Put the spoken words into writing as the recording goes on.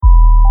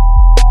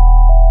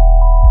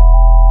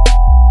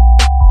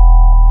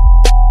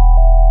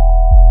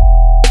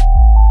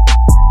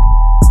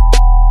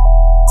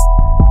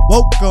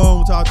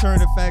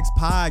Alternative Facts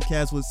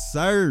Podcast with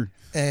Sir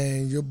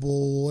and your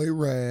boy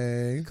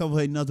Ray. Come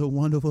with another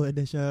wonderful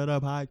edition of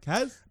the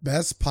podcast.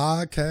 Best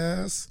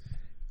podcast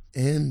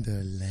in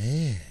the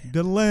land.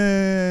 The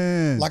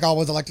land. Like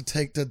always, I like to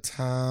take the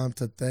time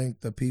to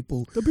thank the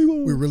people. The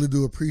people. We really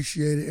do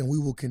appreciate it, and we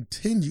will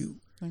continue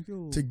Thank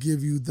you. to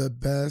give you the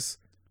best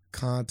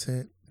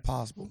content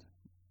possible.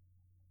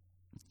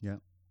 Yeah.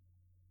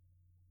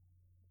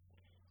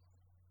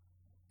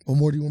 What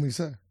more do you want me to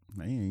say?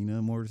 Man, ain't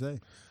nothing more to say.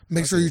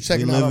 Make sure you're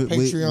checking out our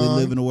Patreon. We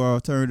live in the world of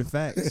alternative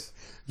facts.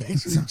 Make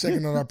sure you're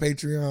checking out our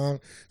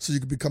Patreon so you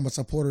can become a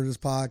supporter of this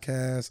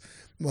podcast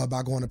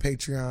by going to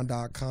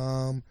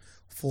patreon.com/the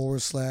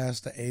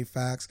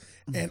AFACS.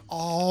 And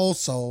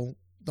also,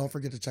 don't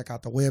forget to check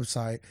out the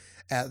website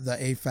at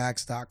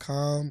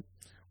theafacs.com.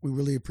 We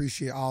really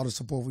appreciate all the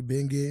support we've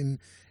been getting,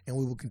 and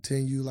we will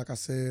continue, like I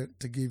said,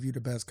 to give you the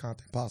best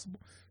content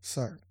possible.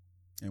 Sir.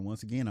 And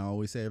once again, I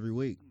always say every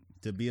week,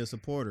 to be a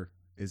supporter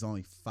is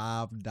only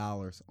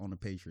 $5 on the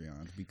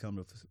Patreon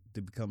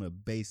to become a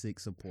basic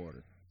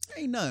supporter.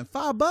 Ain't nothing.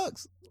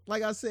 $5.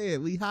 Like I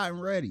said, we hot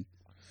and ready.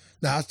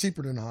 Now, it's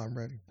cheaper than the hot and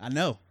ready. I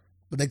know.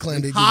 But they claim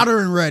they hotter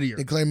and readier.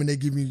 They claiming they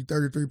give you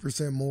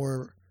 33%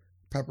 more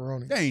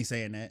pepperoni. They ain't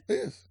saying that. It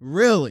is.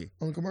 Really?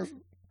 On the commercial?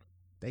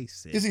 They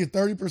said. Is it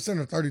 30%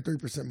 or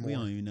 33% more? We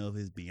don't even know if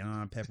it's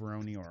beyond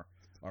pepperoni or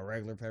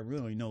regular pepperoni. We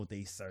don't even know what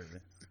they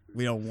serving.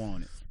 We don't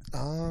want it.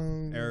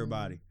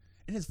 Everybody.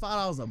 And it's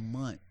 $5 a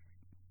month.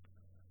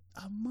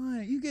 A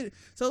month. You get it.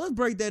 So let's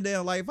break that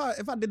down. Like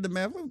if I did the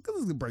math,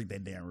 let's break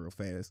that down real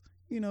fast.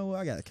 You know,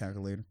 I got a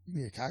calculator.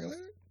 You need a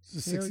calculator? It's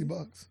just $60.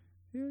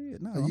 Hell yeah.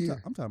 No,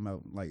 I'm talking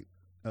about like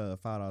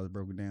 $5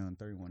 broken down in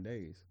 31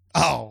 days.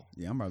 Oh.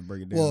 Yeah, I'm about to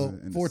break it down. Well,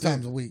 4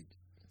 times a week.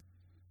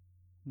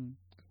 Hmm.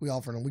 We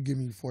offer them. We give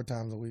you 4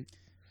 times a week.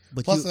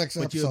 But Plus the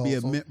extra episode.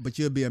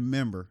 You'll be a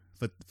member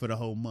for the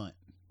whole month.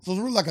 So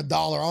it's really like $1,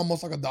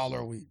 almost like $1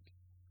 a week.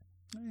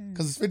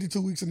 Because it's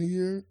 52 weeks in a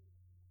year.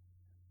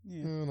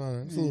 Yeah.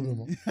 No, it's a little bit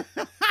more.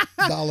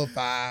 $1.05.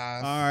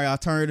 All right,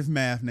 alternative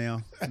math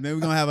now. And then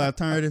we're gonna have an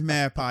alternative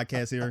math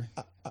podcast here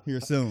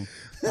soon.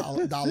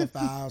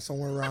 $1.05,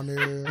 somewhere around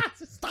there.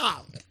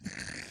 Stop.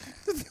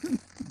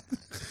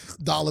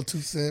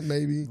 $1.02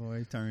 maybe. Boy,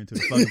 he turned into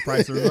the fucking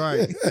Price is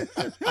Right.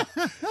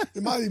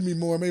 It might even be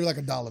more, maybe like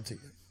 $1.10.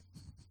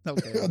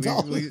 Okay,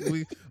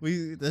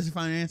 we that's your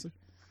final answer.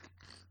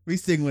 We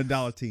sticking with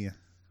 $1.10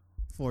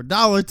 for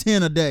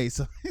 $1.10 a day.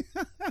 So.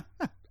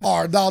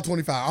 Or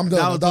 $1.25. I'm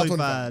done.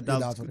 $1.25.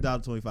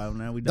 $1.25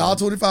 now. We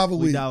 $1.25 a week.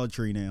 We Dollar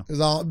Tree now. It's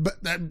all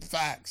that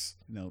facts.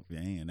 No, they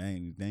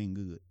ain't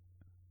good.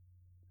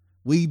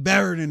 We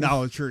better than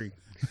Dollar Tree.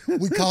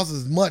 We cost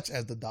as much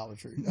as the Dollar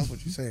Tree. That's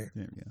what you're saying.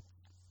 Yeah.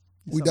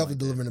 We definitely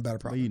delivering a better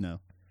product. But you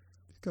know,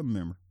 come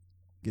remember,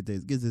 get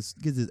this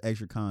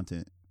extra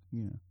content.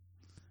 You know,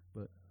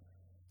 but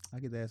I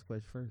get to ask a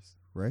question first.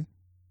 Ray,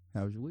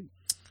 how was your week?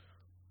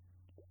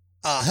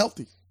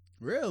 Healthy.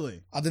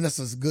 Really? I think that's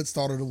a good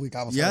start of the week.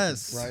 I was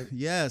healthy, right?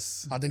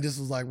 Yes. I think this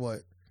was like what?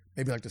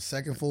 Maybe like the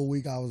second full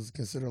week I was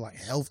considered like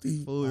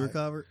healthy. Fully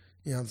recovered?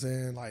 You know what I'm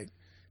saying? Like,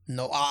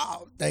 no,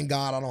 thank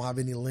God I don't have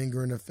any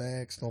lingering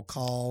effects, no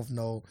cough,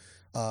 no,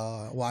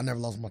 I never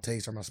lost my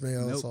taste or my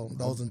smell, nope. So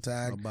those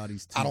intact. My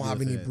body's too I don't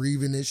have any that.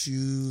 breathing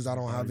issues. I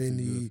don't have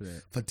any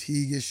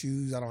fatigue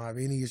issues. I don't have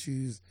any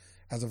issues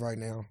as of right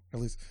now, at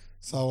least.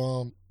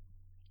 So,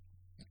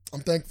 I'm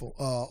thankful.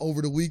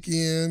 Over the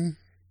weekend,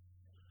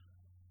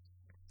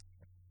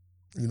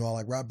 you know,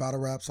 I like battle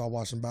rap, so I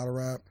watched some battle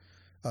rap.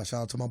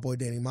 Shout out to my boy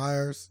Danny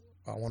Myers,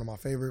 one of my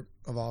favorite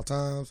of all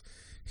times.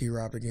 He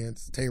rapped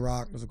against Tay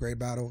Rock. It was a great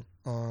battle.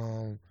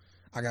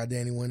 I got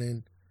Danny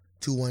winning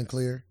 2-1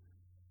 clear.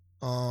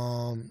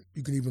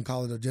 You can even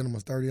call it a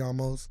gentleman's 30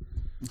 almost.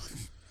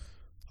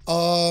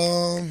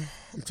 I'm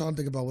trying to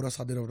think about what else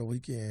I did over the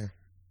weekend.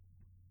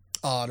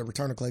 The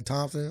return of Klay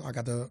Thompson. I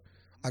got to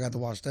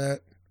watch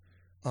that.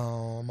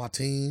 My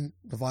team,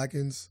 the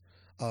Vikings.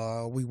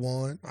 We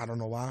won. I don't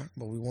know why,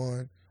 but we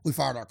won. We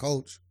fired our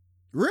coach.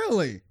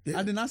 Really? Yeah.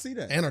 I did not see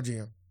that. And our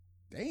GM.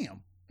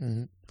 Damn.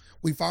 Mm-hmm.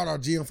 We fired our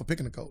GM for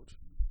picking the coach.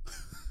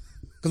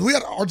 Because we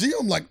had our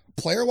GM, like,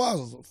 player-wise,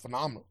 was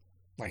phenomenal.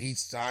 Like, he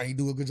signed, he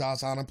do a good job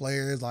signing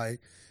players,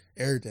 like,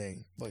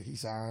 everything. But he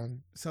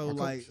signed. So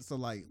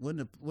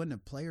wouldn't the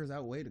players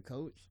outweigh the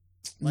coach?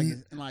 Like,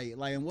 in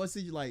what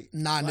situation? Like,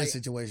 not in this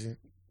situation.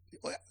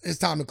 It's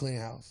time to clean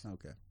house.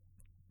 Okay.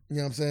 You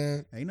know what I'm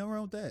saying? Ain't no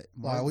wrong with that.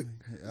 I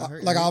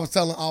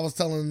was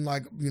telling,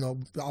 like, you know,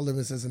 I live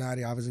in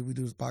Cincinnati. Obviously, we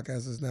do this podcast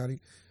in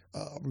Cincinnati.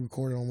 We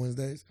record it on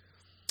Wednesdays.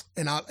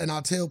 And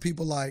I tell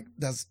people, like,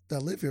 that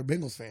live here,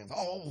 Bengals fans,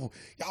 oh,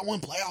 y'all won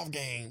playoff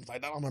games.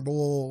 Like, I'm like,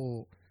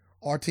 whoa.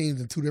 Our team's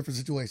in 2 different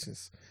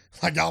situations.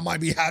 Like, y'all might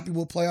be happy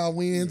with playoff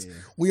wins. Yeah.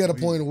 We at a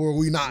point where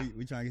we not.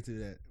 We trying to get to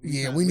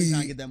that. We need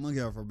to get that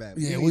monkey off our back.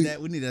 Yeah, we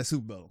need that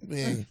Super Bowl.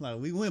 Yeah. Like,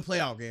 we win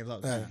playoff games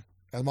all the time.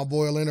 As my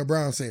boy Orlando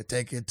Brown said,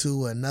 take it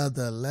to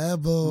another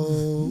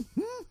level.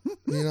 You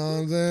know what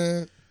I'm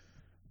saying?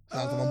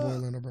 Shout out to my boy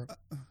Orlando Brown.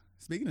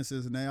 Speaking of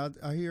Cincinnati,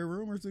 I hear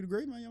rumors through the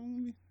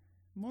grapevine,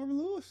 Marvin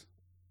Lewis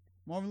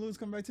Marvin Lewis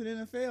come back to the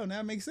NFL.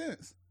 Now it makes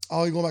sense.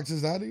 Oh, he going back to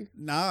Cincinnati?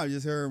 Nah, I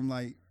just heard him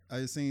I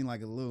just seen a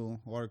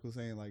little article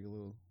saying a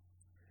little.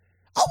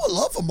 I would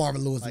love for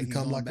Marvin Lewis to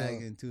become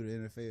back into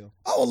the NFL.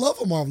 I would love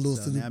for Marvin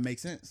Lewis now it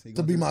makes sense.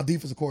 To be my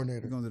defensive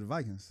coordinator. He's going to the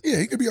Vikings. Yeah,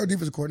 he could be our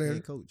defensive coordinator.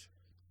 Head coach.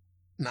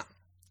 Nah.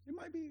 It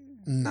might be.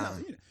 Nah.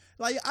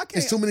 I can't.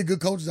 There's too many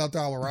good coaches out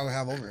there I would rather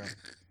have over him.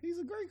 He's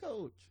a great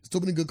coach. There's too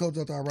many good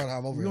coaches out there I'd rather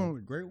have over him. You want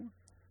a great one?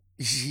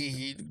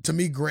 To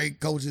me, great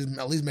coaches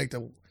at least make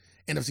the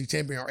NFC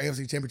champion or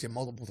AFC championship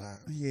multiple times.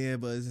 Yeah,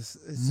 but it's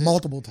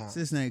multiple times.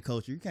 Cincinnati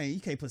culture. You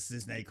can't put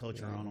Cincinnati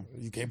culture on them.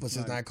 You can't put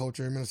Cincinnati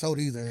culture in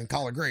Minnesota either and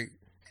call it great.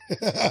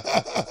 That's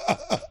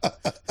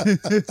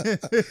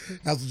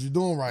what you're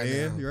doing right now.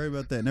 Yeah, you're right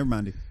about that. Never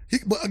mind it.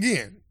 But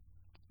again,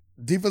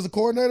 defensive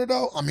coordinator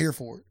though, I'm here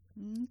for it.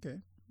 Okay.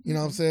 You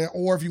know what I'm saying?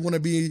 Or if you want to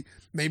be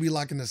maybe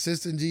like an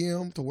assistant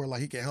GM to where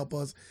he can help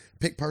us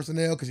pick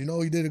personnel because he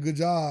did a good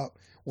job.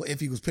 Well, if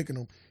he was picking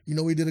them, he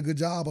did a good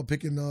job of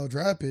picking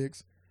draft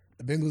picks.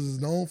 The Bengals is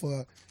known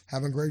for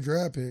having great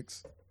draft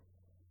picks.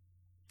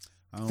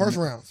 First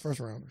rounders.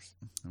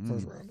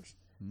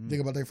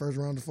 Think about their first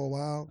rounders for a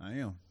while. I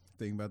am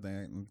thinking about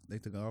that. They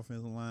took an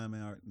offensive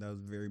lineman. That was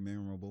very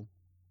memorable.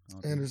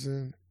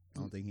 Anderson. I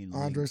don't think he.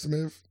 Andre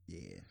Smith.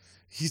 Yeah.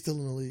 He's still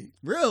in the league.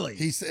 Really?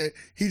 He said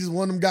he's just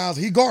one of them guys.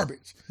 He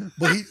garbage,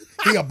 but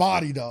he a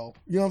body though.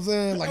 You know what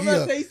I'm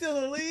saying? He's still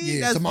in the league.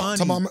 Yeah,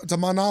 That's to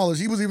my knowledge,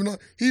 he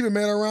even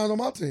made a round on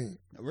my team.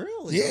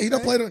 Really? Yeah, okay. He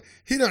done played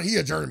on. He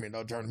a journeyman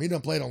though. He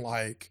done played on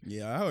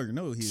Yeah, I already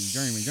know he's a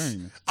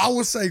journeyman. I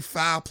would say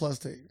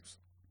 5+ teams.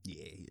 Yeah,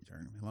 he a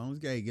journeyman. As long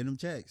as you get him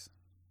checks,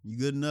 you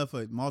good enough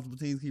for multiple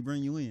teams keep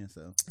bringing you in.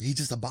 So he's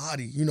just a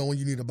body. When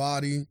you need a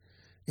body,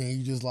 and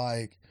you just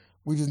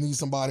we just need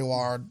somebody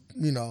or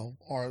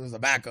there's a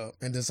backup,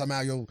 and then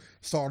somehow your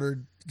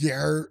starter get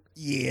hurt.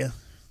 Yeah.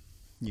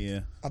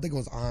 I think it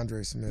was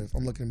Andre Smith.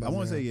 I'm looking. I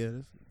want to say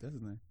that's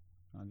his name,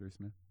 Andre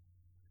Smith.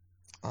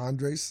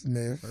 Andre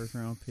Smith, first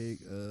round pick.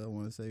 I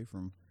want to say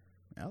from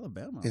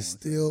Alabama. Is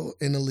still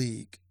in the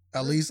league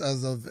at least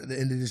as of the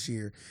end of this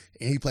year,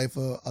 and he played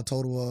for a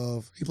total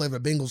of the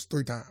Bengals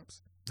 3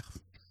 times.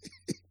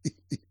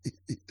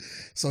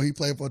 So he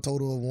played for a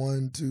total of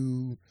 1,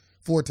 2,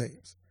 4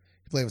 teams.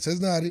 He played with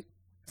Cincinnati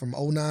from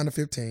 09 to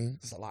 15.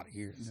 That's a lot of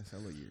years. That's a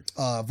lot of years.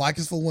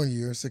 Vikings for 1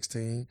 year,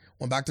 16.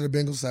 Went back to the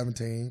Bengals,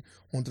 17.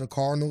 Went to the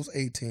Cardinals,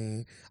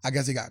 18. I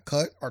guess he got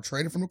cut or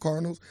traded from the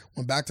Cardinals.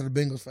 Went back to the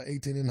Bengals for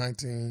 18 and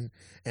 19.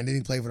 And then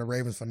he played for the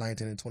Ravens for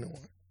 19 and 21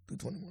 through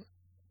 21.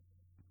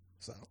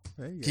 So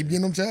keep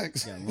getting them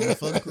checks. Got a long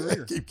fucking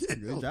career. Keep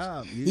getting Good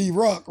job. He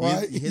Ruck,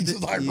 right? He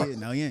just like Ruck.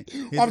 No, he ain't.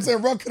 I'm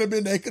saying Ruck could have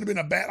been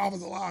a bad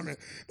offensive lineman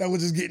that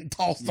was just getting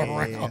tossed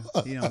around.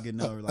 He don't get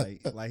no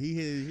like he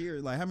hit here.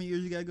 Like how many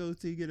years you gotta go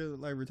till you get a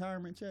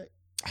retirement check?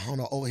 I don't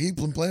know. Oh, he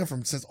been playing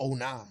since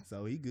 09.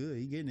 So he good.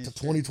 He getting his to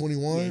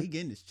 2021. Yeah, he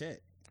getting his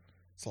check.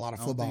 It's a lot of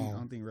football. I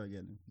don't think Ruck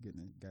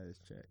got his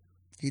check.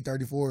 He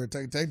 34.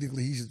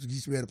 Technically, he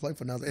should be able to play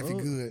for another if he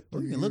good.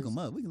 We can look him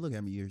up. We can look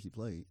how many years he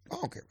played. I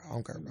don't care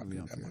about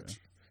that much.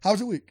 How was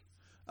your week?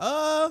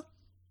 It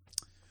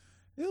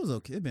was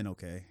okay. It been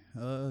okay.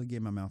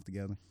 Get my mouth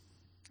together.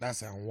 That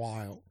sounds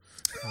wild.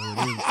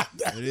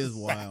 It is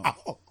wild.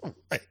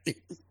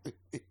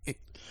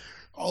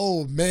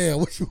 Oh man,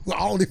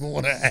 I don't even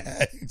want to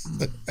ask.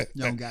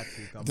 You don't got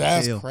to.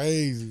 That's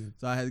crazy.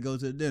 So I had to go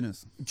to the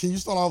dentist. Can you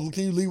start off?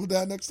 Can you leave with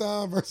that next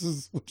time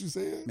versus what you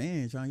said?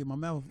 Man, trying to get my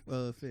mouth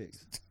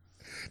fixed.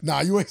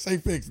 Nah, you ain't say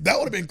fixed. That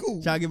would have been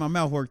cool. Trying to get my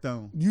mouth worked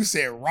on. You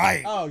said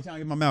right. Oh, trying to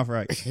get my mouth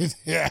right.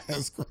 Yeah,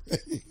 that's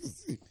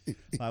crazy.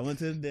 So I went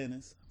to the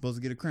dentist. Supposed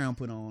to get a crown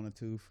put on a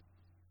tooth.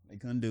 They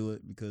couldn't do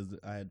it because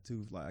I had a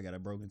tooth. I got a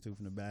broken tooth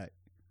in the back.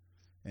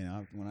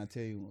 And when I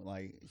tell you,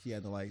 she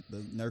had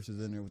the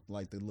nurses in there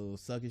with the little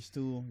suckish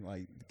tool,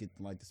 to get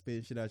the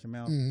spit shit out your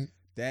mouth. Mm-hmm.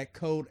 That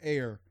cold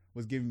air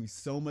was giving me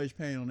so much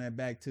pain on that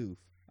back tooth.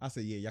 I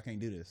said, yeah, y'all can't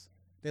do this.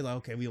 They're like,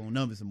 okay, we gonna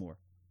numb it some more.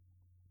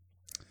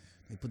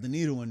 They put the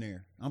needle in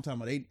there. I'm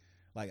talking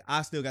about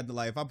I still got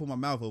if I put my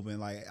mouth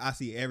open, I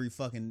see every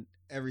fucking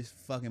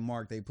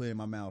mark they put in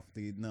my mouth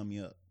to numb me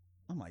up.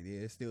 I'm like,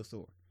 yeah, it's still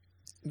sore.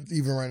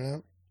 Even right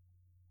now?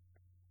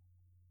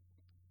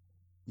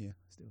 Yeah,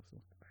 still sore.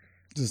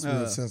 Just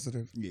real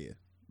sensitive. Yeah.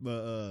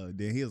 But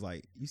then he was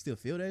like, you still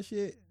feel that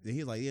shit? Then he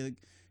was like, yeah.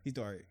 He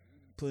started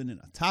putting in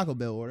a Taco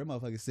Bell order. That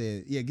motherfucker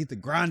said, yeah, get the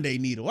grande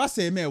needle. I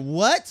said, man,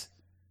 what?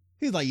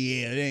 He's like,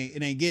 yeah,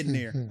 it ain't getting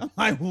there. I'm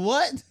like,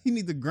 what? You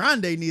need the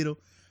grande needle.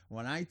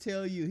 When I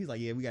tell you, he's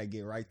like, yeah, we gotta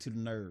get right to the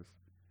nerve.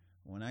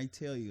 When I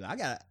tell you, I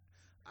got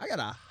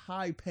a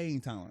high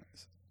pain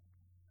tolerance.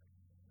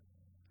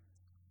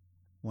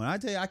 When I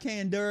tell you I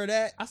can't endure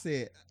that, I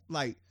said,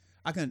 I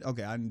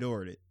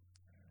endured it.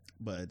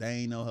 But that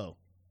ain't no hoe.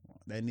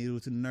 That needle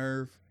to the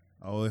nerve,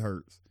 oh, it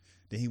hurts.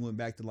 Then he went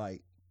back to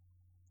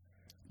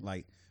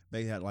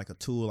they had a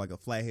tool, a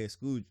flathead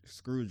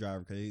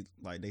screwdriver, because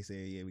they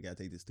said, yeah, we gotta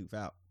take this tooth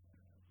out.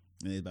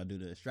 And they about to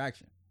do the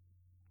extraction.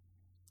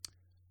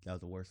 That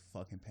was the worst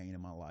fucking pain in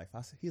my life.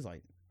 He's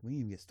like, we didn't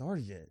even get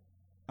started yet.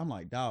 I'm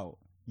like, dog,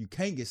 you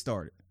can't get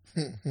started.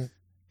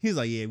 He was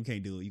like, yeah, we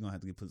can't do it. You're going to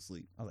have to get put to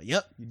sleep. I was like,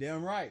 yep, you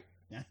damn right.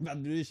 I ain't about to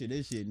do this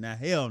shit. Now,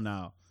 hell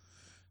no.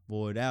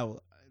 Boy, that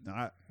was,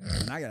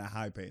 when I got a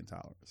high pain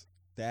tolerance.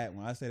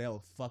 When I say that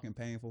was fucking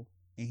painful,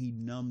 and he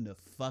numbed the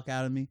fuck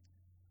out of me,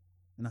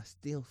 and I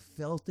still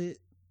felt it.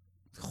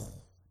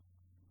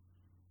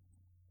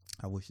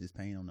 I wish this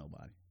pain on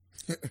nobody.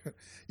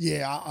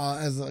 Yeah,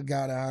 as a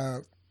guy that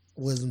had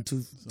wisdom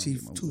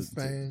tooth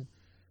pain,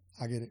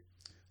 I get it.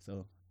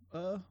 So,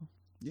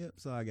 yep.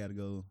 So I got to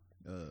go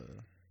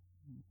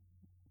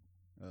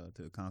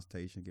to a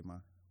consultation, get my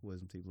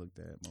wisdom teeth looked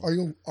at.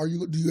 Do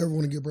you ever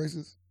want to get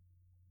braces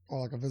or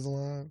like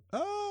Invisalign?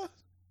 I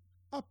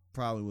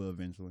probably will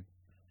eventually.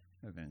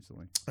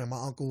 And my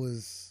uncle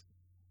is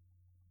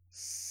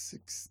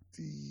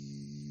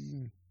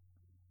 60.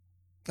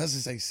 Let's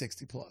just say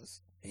 60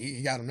 plus.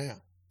 He got them now.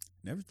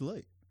 Never too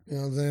late. You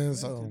know what I'm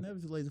saying? Never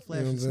too late to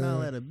flash and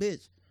smile at a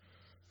bitch.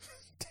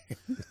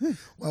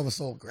 Well, it was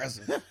so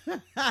aggressive.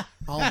 I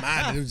don't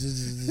mind it. It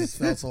just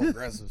felt so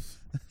aggressive.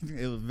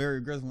 It was very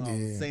aggressive when I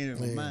was saying it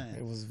with mine.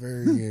 It was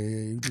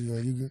very,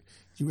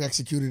 you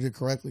executed it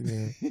correctly,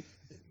 man.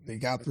 They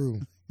got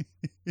through.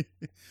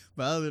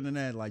 But other than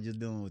that, like just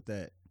dealing with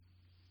that,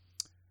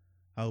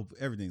 I hope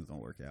everything's gonna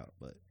work out.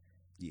 But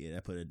yeah,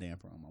 that put a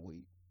damper on my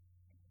week.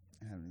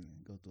 Having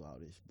to go through all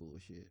this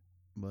bullshit.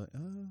 But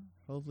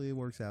hopefully it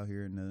works out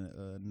here in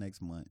the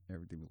next month.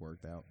 Everything will work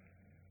out.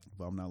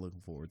 But I'm not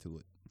looking forward to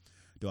it.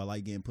 Do I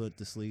like getting put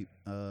to sleep?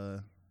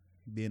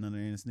 Being under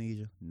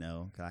anesthesia?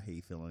 No, 'cause I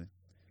hate feeling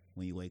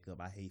when you wake up.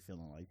 I hate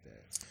feeling like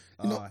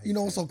that. You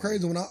know what's so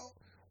crazy? When I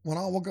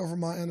woke up from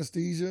my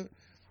anesthesia,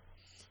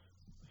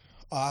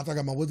 after I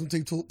got my wisdom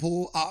teeth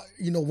pulled,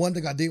 one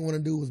thing I didn't want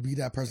to do was be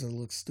that person that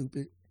looks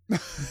stupid.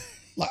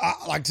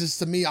 Just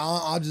to me,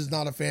 I'm just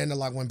not a fan of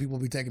like when people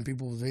be taking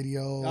people's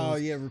videos. Oh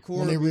yeah, record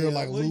when they real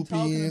like loopy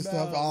and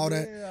stuff, all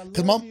that.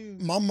 Because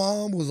my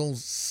mom was on,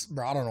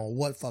 bro, I don't know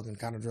what fucking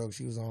kind of drug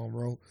she was on,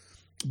 bro.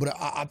 But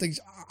I think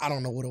I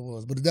don't know what it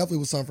was, but it definitely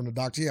was something from the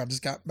doctor. Yeah, I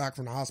just got back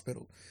from the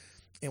hospital,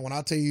 and when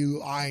I tell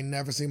you, I ain't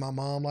never seen my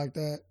mom like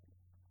that.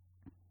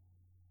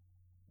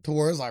 To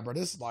where it's like, bro,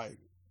 this is like,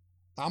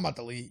 I'm about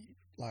to leave.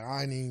 Like,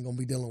 I ain't even gonna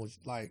be dealing with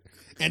like,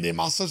 and then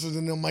my sisters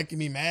and them making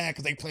me mad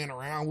because they playing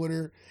around with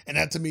her, and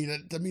that to me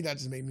that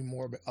just made me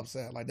more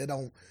upset. Like I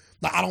don't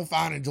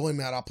find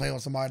enjoyment out of playing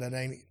with somebody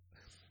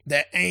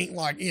that ain't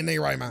like in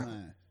their right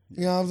mind.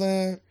 You know what I'm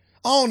saying?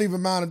 I don't even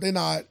mind if they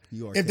not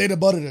if they the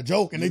butt of the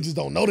joke and they just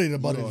don't know they the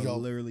butt of the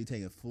joke. Literally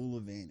taking full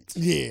advantage.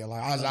 Yeah,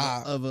 like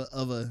of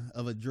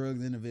a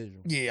drugged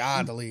individual. Yeah, I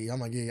had to leave.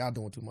 I'm like, yeah, y'all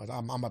doing too much.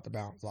 I'm about to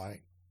bounce.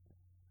 Like,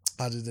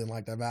 I just didn't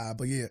like that vibe.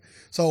 But yeah,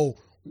 so.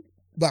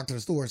 Back to the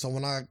story. So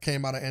when I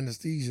came out of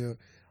anesthesia,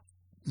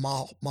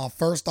 my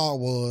first thought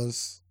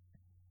was,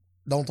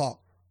 don't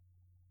talk.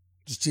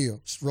 Just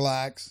chill. Just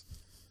relax.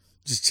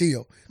 Just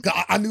chill. Cause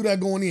I knew that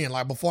going in.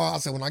 Like before I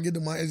said, when I get to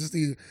my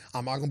anesthesia,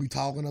 I'm not going to be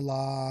talking a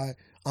lot.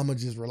 I'm going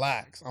to just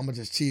relax. I'm going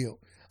to just chill.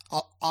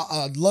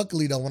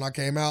 Luckily though, when I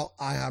came out,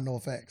 I have no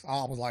effects.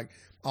 I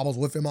was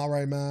within my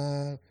right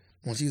mind.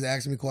 When she was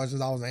asking me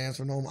questions, I was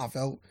answering them. I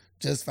felt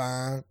just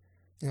fine.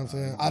 You know what I'm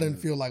saying? I didn't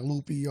feel like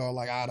loopy or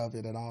like out of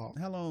it at all.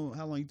 How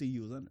long you think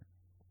you was under?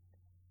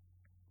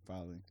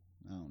 Probably.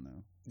 I don't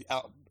know.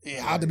 It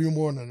had to be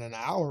more than an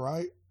hour,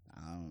 right?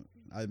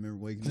 I remember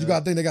waking up. You got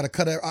to think they got to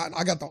cut it.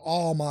 I got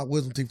all my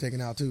wisdom teeth taken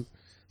out too.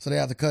 So they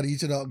have to cut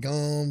each of the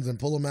gums and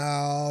pull them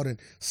out and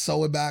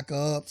sew it back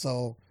up.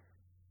 So,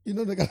 they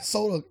got to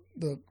sew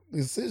the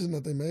incision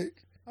that they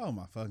make. Oh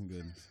my fucking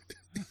goodness.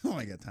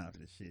 I ain't got time for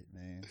this shit,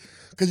 man.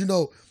 Because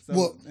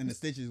and the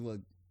stitches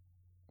would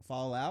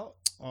fall out?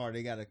 Or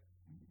you gotta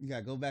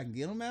go back and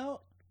get them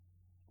out?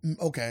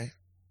 Okay.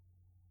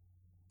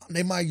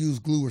 They might use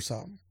glue or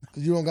something.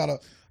 Because you don't gotta.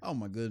 Oh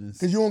my goodness.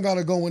 Because you don't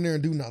gotta go in there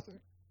and do nothing.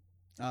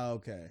 Oh,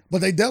 okay. But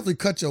they definitely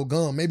cut your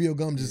gum. Maybe your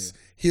gum just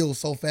heals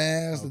so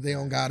fast that they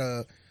don't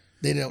gotta.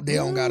 They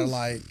don't gotta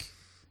like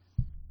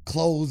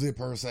close it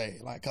per se.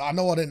 Like, 'cause I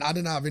know I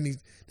didn't have any.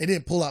 They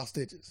didn't pull out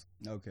stitches.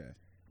 Okay.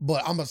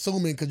 But I'm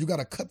assuming because you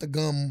gotta cut the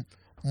gum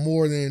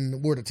more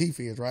than where the teeth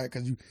is, right?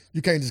 Because you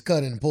can't just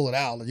cut it and pull it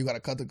out. Like you got to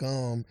cut the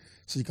gum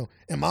so you can.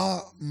 And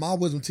my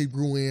wisdom teeth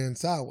grew in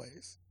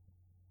sideways.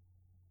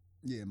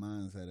 Yeah,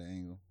 mine's at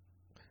an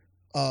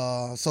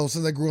angle. So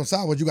since they grew in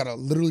sideways, you got to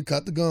literally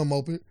cut the gum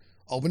open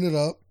it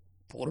up,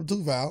 pull the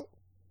tooth out,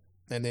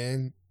 and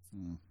then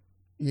you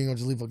ain't gonna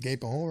just leave a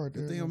gaping hole right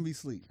there. They gonna be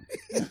asleep.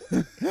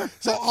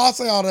 So I'll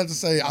say all that to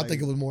say, I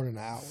think it was more than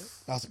an hour.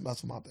 That's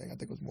what my thing. I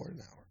think it was more than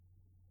an hour.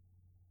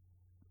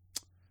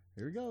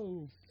 Here we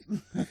go.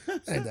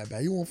 Ain't that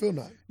bad. You won't feel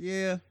nothing.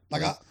 Yeah.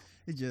 Like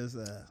it just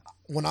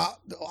when I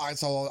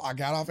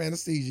got off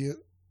anesthesia.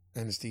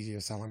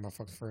 Anesthesia sound like my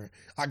fucking friend.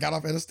 I got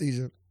off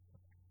anesthesia.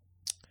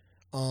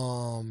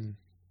 Was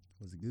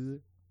it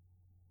good?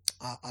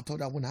 I told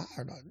you I went high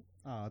or nothing.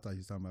 Oh, I thought you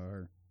were talking about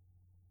her.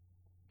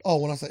 Oh,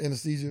 when I said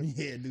anesthesia?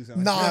 Yeah, do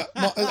something. Nah,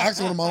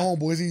 actually one of my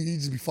homeboys, he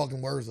just be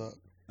fucking words up.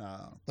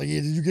 Oh. Like,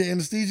 yeah, did you get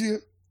anesthesia?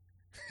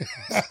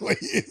 That's what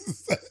he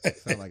said.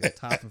 Sound like a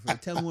top of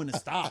food. Tell me when to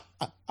stop.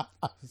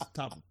 It's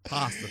top of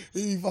pasta.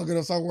 He fucking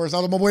up some words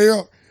out of my way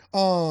up.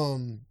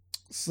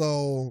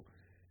 So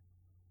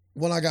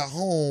when I got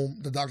home,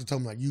 the doctor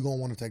told me, like, you gonna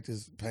want to take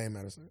this pain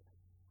medicine.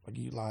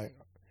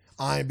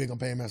 I ain't big on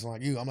pain medicine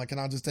like you. I'm like, can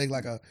I just take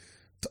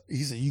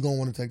he said, you gonna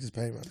want to take this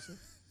pain medicine.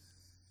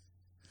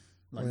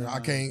 I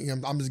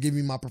can't, I'm just giving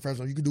you my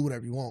professional. You can do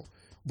whatever you want,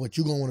 but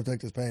you gonna want to take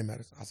this pain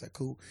medicine. I said,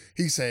 cool.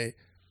 He say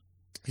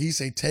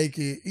take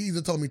it. He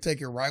either told me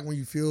take it right when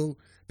you feel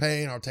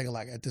pain or take it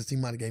like at this. He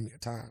might have gave me a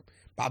time,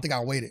 but I think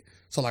I waited.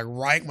 So like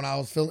right when I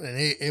was feeling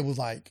it, it was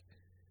like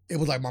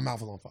my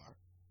mouth was on fire.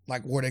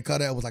 Like where they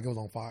cut it was like it was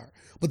on fire.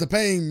 But the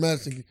pain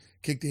medicine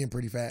kicked in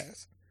pretty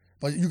fast.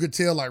 But you could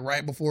tell like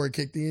right before it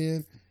kicked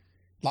in,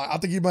 like I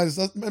think he might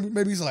have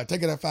maybe he said like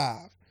take it at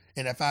 5,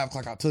 and at 5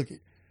 o'clock I took it,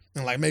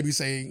 and like maybe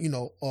say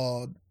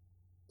when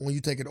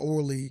you take it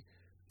orally,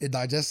 it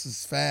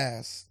digests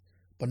fast,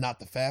 but not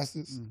the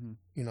fastest. Mm-hmm.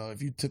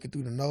 If you took it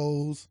through the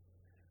nose,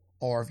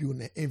 or if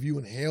you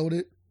inhaled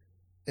it,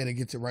 and it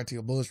gets it right to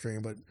your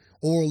bloodstream. But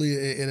orally,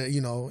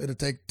 it'll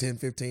take 10,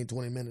 15,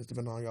 20 minutes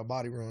depending on your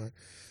body run.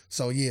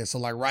 So yeah, so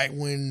like right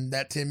when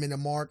that 10-minute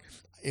mark,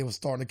 it was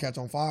starting to catch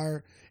on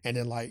fire, and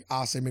then like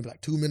I'll say maybe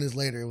like 2 minutes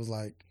later, it was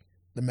like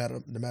the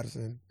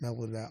medicine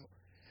mellowed it out.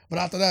 But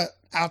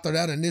after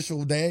that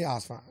initial day, I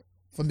was fine.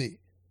 For me,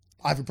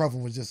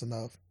 ibuprofen was just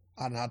enough.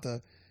 I didn't have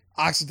to.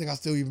 I actually think I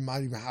still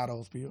might even have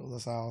those pills.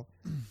 That's how,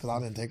 because I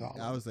didn't take all.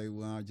 I would say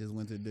when I just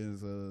went to the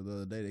dentist the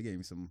other day, they gave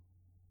me some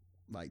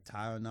like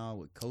Tylenol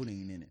with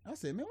codeine in it. I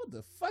said, man, what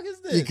the fuck is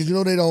this? Yeah, because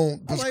they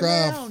don't prescribe. I was like,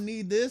 man, I don't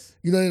need this.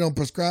 They don't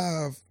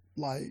prescribe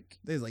like.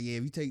 They was like, yeah,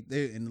 if you take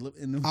in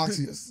the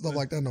oxy stuff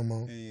like that no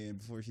more. And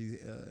before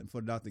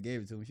the doctor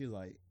gave it to me, she was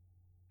like,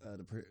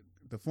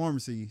 the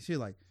pharmacy, she was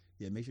like,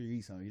 yeah, make sure you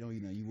eat something. You don't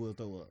eat nothing, you will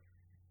throw up.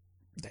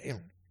 Damn.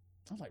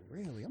 I was like,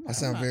 really? That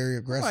sounds very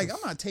aggressive. I'm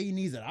not taking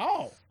these at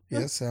all. Yeah,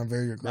 that sounds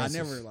very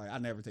aggressive. I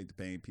never take the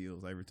pain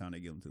pills every time they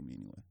give them to me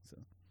anyway. So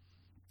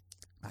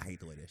I hate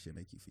the way that shit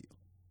make you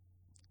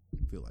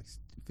feel.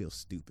 Feel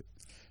stupid.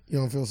 You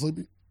don't feel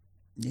sleepy?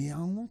 Yeah, I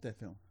don't want that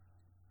feeling.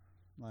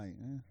 Like,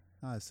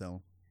 I sell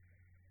them.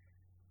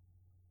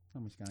 How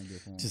much can I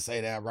get for them? Just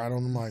say that right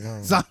on the mic,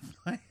 huh?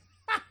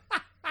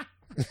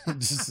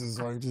 Just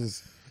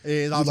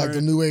like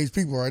the new age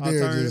people right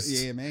there.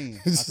 Yeah, man.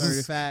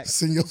 Alternative facts.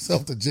 Send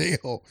yourself to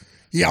jail.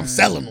 Yeah, I'm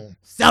selling them.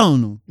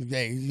 Selling them.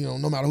 Yeah,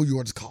 no matter who you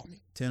are, just call me.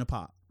 10 a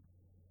pop.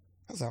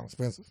 That sounds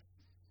expensive.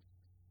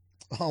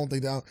 I don't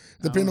think that.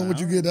 Depending on what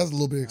you get, that's a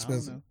little bit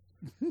expensive.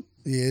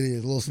 Yeah, it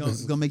is a little expensive.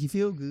 It's gonna make you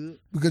feel good.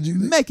 Because you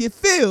make it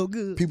feel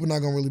good. People not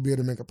gonna really be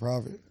able to make a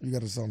profit. You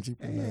got to sell them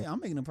cheaper. Hey, I'm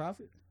making a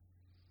profit.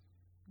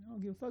 I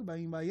don't give a fuck about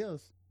anybody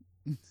else.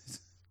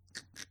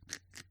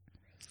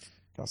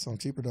 Got something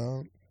cheaper,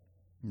 dog.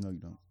 No, you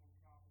don't.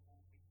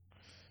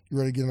 You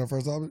ready to get in our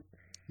first topic?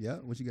 Yeah.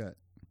 What you got?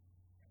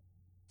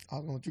 I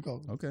don't know what you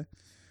call it. Okay.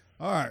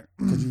 All right.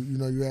 Because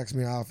you asked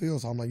me how I feel,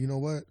 so I'm like, you know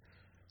what?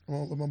 I'm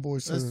gonna let my boy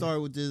say. Let's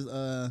start with this.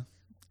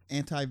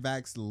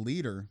 Anti-vax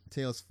leader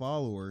tells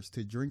followers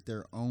to drink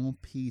their own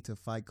pee to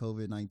fight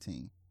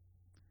COVID-19.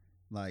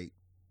 Like,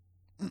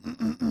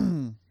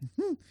 and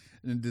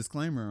a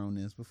disclaimer on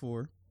this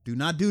before: do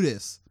not do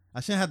this. I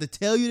shouldn't have to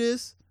tell you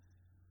this.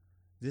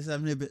 This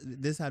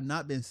have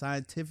not been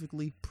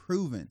scientifically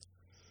proven.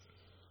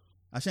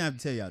 I shouldn't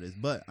have to tell y'all this,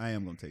 but I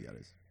am going to tell y'all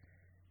this.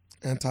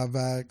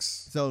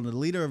 Anti-vax. So the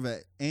leader of an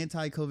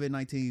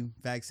anti-COVID-19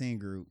 vaccine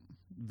group,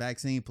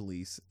 Vaccine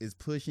Police, is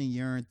pushing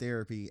urine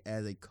therapy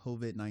as a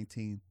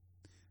COVID-19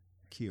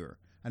 cure.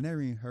 I never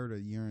even heard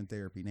of urine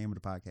therapy. Name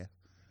of the podcast.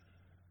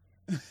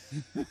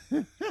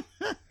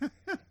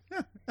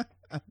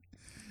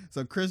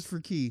 So Christopher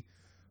Key,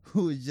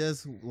 who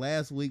just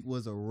last week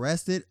was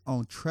arrested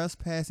on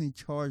trespassing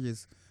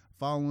charges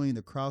following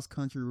the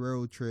cross-country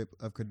road trip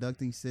of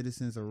conducting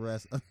citizens'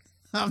 arrest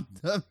of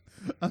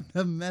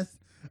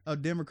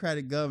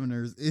Democratic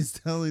governors, is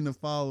telling the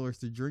followers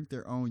to drink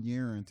their own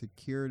urine to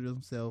cure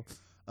themselves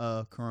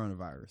of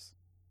coronavirus.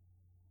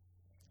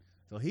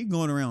 So he's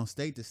going around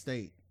state to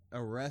state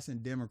arresting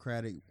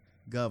Democratic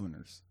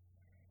governors.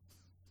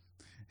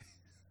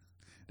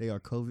 They are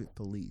COVID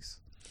police.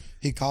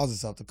 He calls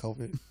himself the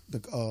COVID,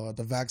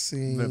 the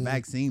vaccine.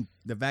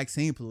 The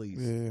vaccine police.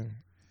 Yeah.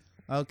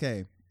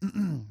 Okay.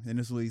 And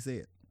this is what he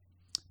said.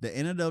 The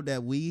antidote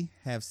that we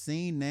have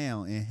seen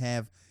now and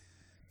have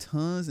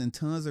tons and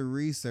tons of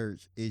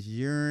research is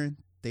urine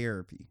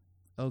therapy.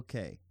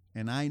 Okay.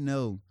 And I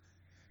know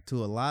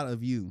to a lot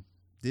of you,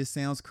 this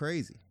sounds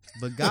crazy.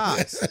 But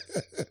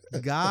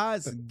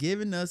God's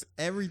giving us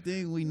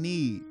everything we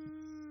need.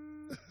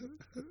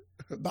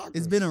 Doctors.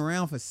 It's been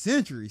around for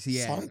centuries.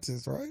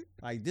 Scientists, right?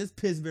 Like this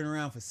piss been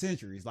around for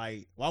centuries.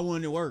 Like, why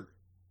wouldn't it work?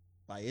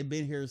 Like, it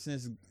been here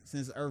since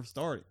Earth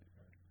started.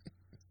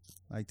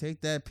 Like,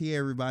 take that pee,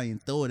 everybody, and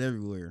throw it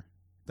everywhere.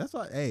 That's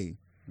why. Hey,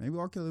 maybe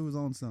R. Kelly was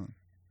on something.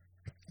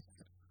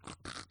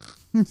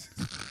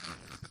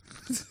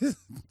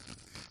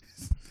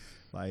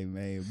 Like,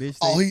 man, bitch.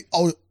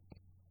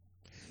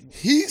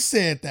 He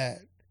said that.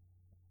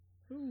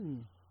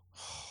 Ooh.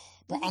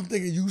 Bro, I'm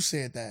thinking you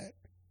said that.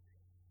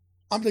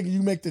 I'm thinking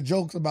you make the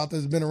jokes about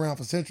this been around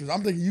for centuries.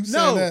 I'm thinking you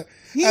said that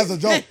as a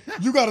joke.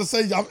 You got to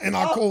say, and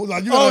I quote.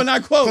 Like, you gotta, and I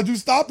quote. Because you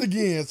stopped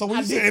again. So when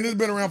you said, and it's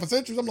been around for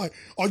centuries, I'm like,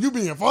 oh, you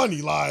being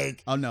funny.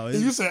 Like, oh, no. And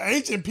you said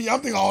ancient P, I'm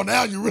thinking, oh,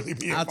 now you really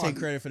being I'll funny. take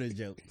credit for the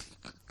joke.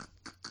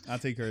 I'll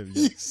take credit for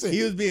the joke.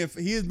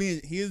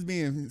 He was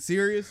being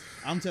serious.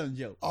 I'm telling a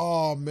joke.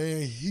 Oh,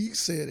 man, he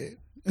said it.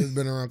 It's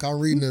been around. I'm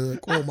reading the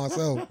quote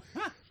myself.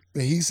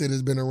 And he said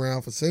it's been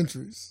around for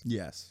centuries.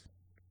 Yes.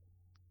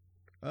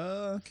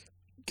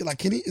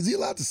 Like, is he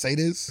allowed to say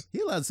this? He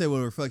allowed to say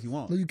whatever the fuck he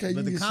wants. No, you can't.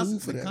 But the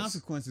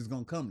consequences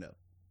gonna come though.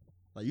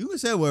 Like you can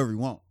say whatever you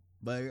want,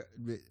 but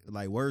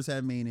like words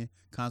have meaning.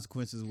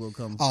 Consequences will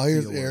come. Oh,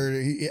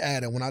 he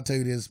added. When I tell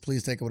you this,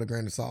 please take it with a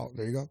grain of salt.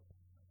 There you go.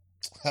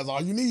 That's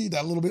all you need.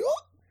 That little bit.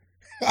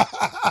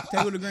 Take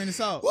it with a grain of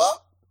salt.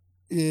 What?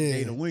 Yeah.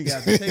 Hey, the wing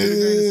got to take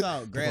it with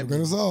a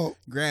grain of salt.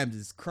 Grabbed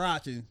his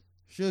crotch and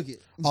shook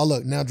it. Oh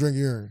look, now drink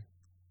urine.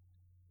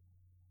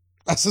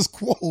 That's his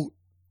quote.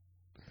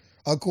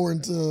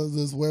 According to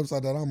this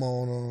website that I'm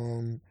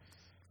on,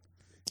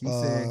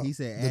 he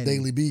said the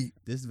Daily Beat.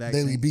 This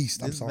vaccine, Daily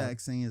Beast.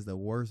 Vaccine is the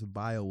worst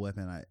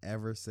bioweapon I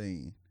ever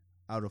seen.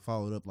 I would have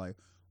followed up like,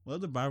 what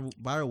other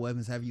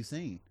bioweapons have you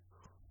seen?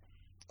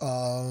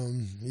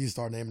 You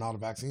start naming all the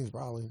vaccines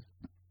probably.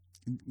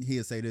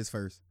 He'll say this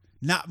first.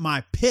 Not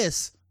my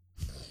piss.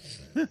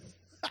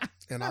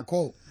 And I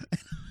quote.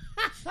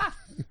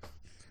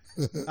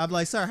 I'm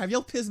like, sir, have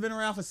your piss been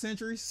around for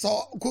centuries?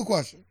 So, quick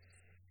question.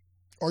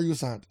 Are you a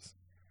scientist?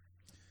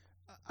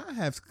 I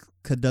have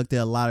conducted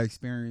a lot of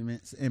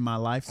experiments in my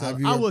life, so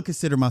I would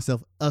consider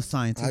myself a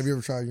scientist. Have you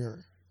ever tried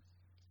urine?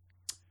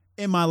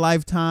 In my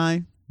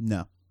lifetime,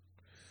 no.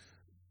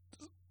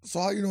 So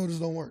how you know this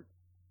don't work?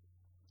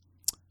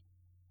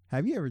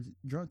 Have you ever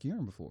drunk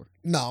urine before?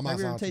 No, I'm not a scientist. Have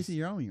you ever tasted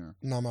your own urine?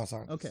 No, I'm not a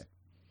scientist. Okay.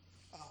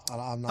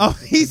 I'm not.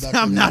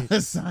 I'm not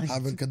a scientist. I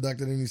haven't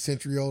conducted any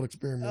century-old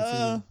experiments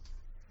either.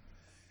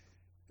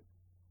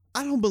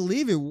 I don't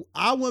believe it.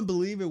 I wouldn't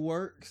believe it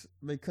works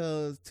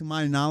because, to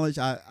my knowledge,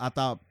 I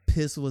thought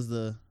piss was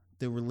the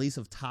release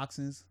of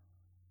toxins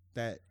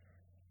that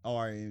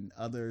are in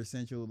other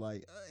essential,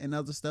 like, and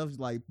other stuff,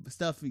 like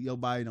stuff your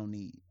body don't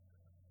need.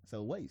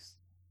 So waste.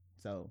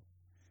 So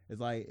it's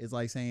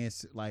like saying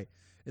it's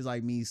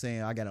like me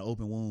saying I got an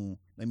open wound.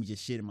 Let me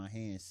just shit in my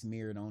hand,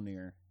 smear it on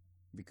there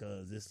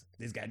because this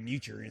got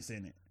nutrients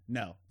in it.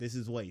 No, this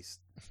is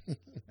waste. And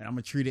I'm going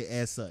to treat it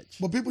as such.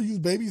 But people use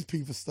baby's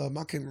pee for stuff.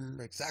 I can't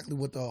remember exactly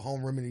what the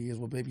home remedy is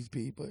with baby's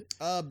pee,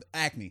 but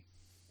acne.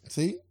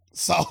 See?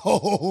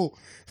 So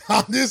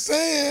I'm just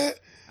saying.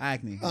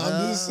 Acne.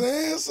 I'm just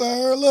saying,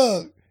 sir.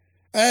 Look.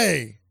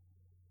 Hey.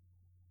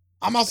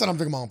 I'm not saying I'm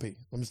drinking my own pee.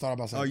 Let me start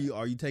by saying.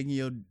 Are you taking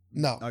your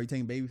No. Are you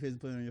taking baby piss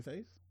and putting it on your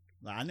face?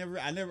 Like,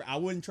 I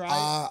wouldn't try it.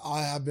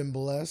 I have been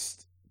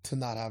blessed to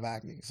not have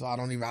acne. So I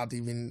don't even have to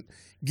even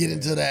get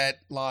into that,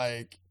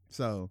 like.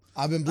 So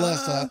I've been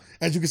blessed.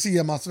 As you can see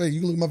at my face,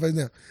 you can look at my face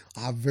now.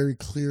 I have very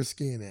clear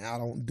skin and I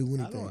don't do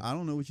anything. I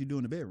don't know what you do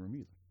in the bedroom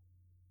either.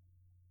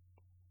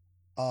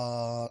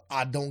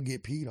 I don't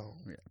get peed on.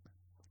 Yeah.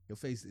 Your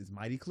face is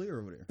mighty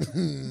clear over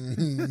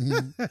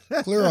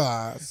there. Clear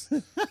eyes.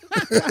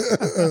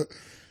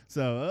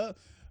 So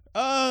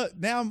now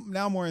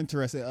I'm more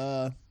interested.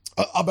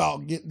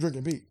 About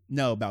drinking pee.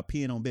 No, about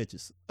peeing on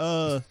bitches.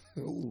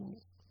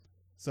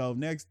 So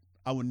next,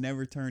 I would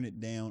never turn it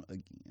down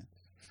again.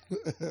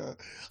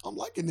 I'm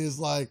liking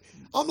this.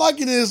 I'm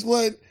liking this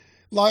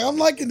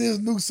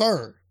new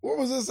sir. Where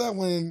was this at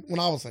when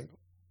I was single?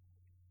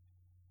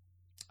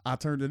 I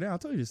turned it down. I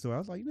told you this story. I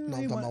was like, no, I'm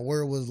talking about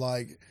where it was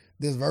like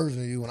this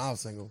version of you when I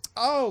was single.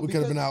 Oh, we could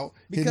have been out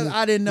because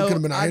I didn't know. We could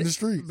have been out in the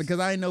streets because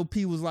I didn't know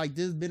pee was like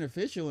this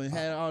beneficial and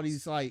had all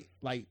these like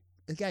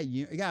it got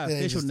an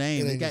official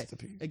name.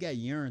 It got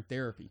urine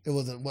therapy. It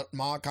wasn't what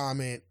my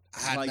comment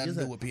had nothing to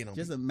do with peeing on.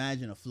 Just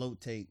imagine a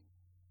float tank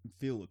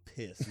filled with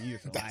piss and you're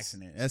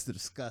relaxing it. That's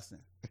disgusting.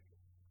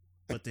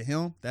 But to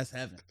him, that's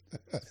heaven.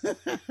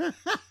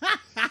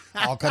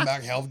 I'll come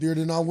back healthier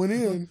than I went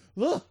in.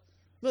 Look,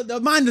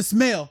 don't mind the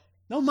smell.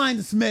 Don't mind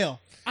the smell.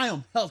 I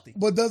am healthy.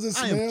 But does it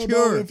smell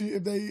though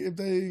if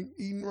they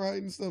eating right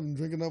and stuff and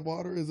drinking enough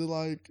water? Is it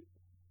like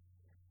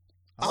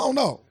I don't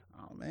know.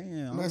 Oh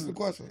man. That's the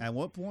question. At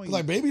what point?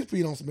 Like baby's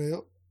pee don't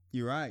smell.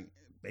 You're right.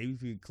 Baby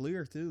pee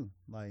clear too.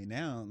 Like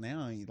now,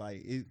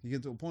 like you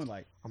get to a point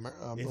like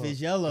if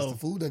it's yellow, it's the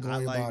food that goes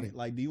in your body.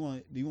 Like, do you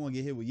want to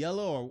get hit with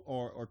yellow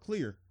or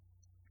clear?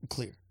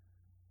 Clear.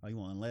 Oh, you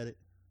want to let it?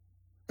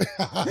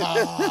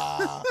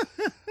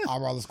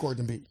 I'd rather squirt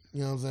than pee.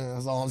 You know what I'm saying?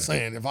 That's all I'm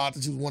saying. If I have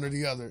to choose one or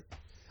the other,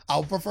 I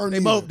would prefer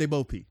neither. They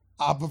both pee.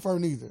 I prefer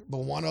neither, but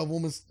one of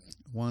them is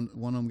one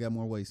of them got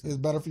more waste. It's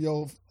better for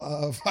your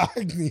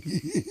acne.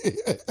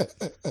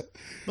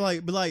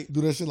 but like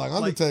do that shit like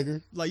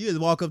Undertaker. Like you just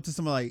walk up to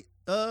somebody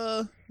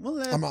like,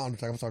 I'm not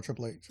Undertaker. I'm sorry,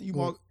 Triple H. You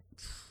walk.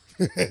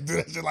 Do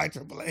that shit like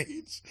Triple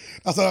H.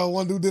 That's what that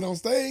one dude did on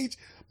stage.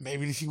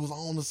 Maybe she was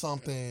on to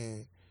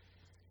something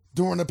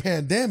during the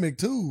pandemic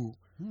too.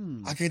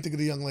 I can't think of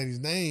the young lady's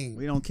name.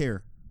 We don't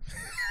care.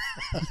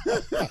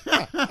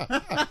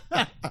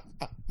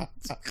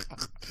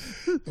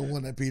 The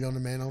one that peed on the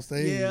man on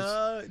stage.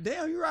 Yeah,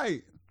 damn, you're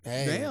right.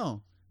 Hey,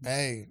 damn.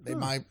 Hey, they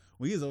might.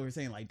 We was over here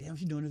saying like, damn,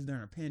 she doing this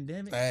during a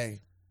pandemic.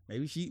 Hey,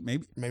 maybe she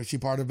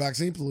part of the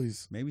vaccine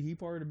police. Maybe he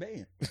part of the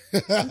band.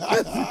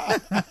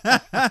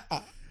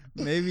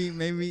 maybe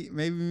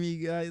me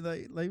guy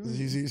like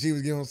she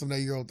was giving him some of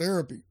that Urine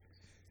Therapy.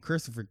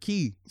 Christopher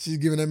Key. She's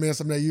giving that man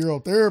some of that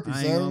Urine Therapy.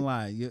 I ain't gonna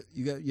lie.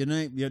 You got your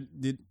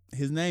name.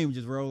 His name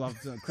just rolled off.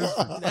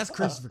 That's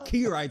Christopher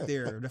Key right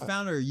there, the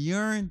founder of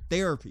Urine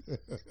Therapy.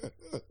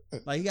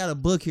 Like, he got a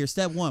book here.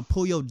 Step 1,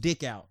 pull your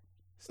dick out.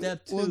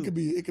 Step 2, well, it could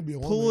be a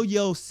woman. Pull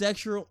your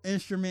sexual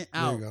instrument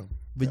out. There you go.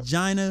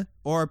 Vagina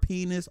or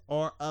penis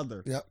or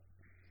other. Yep.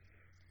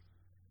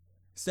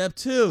 Step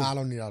 2. I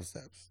don't need all the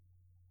steps.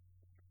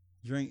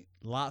 Drink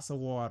lots of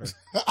water.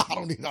 I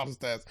don't need all the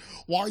steps.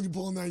 Why are you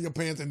pulling down your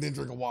pants and then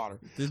drinking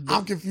water?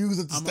 I'm confused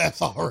at the steps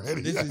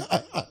already. This is,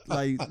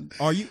 like,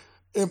 are you?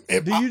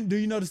 Do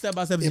you know the step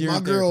by step?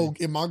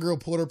 If my girl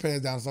pulled her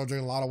pants down and started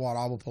drinking a lot of water,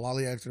 I will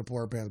politely ask her to pull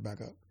her pants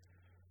back up.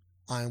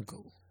 I am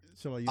cool.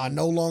 So I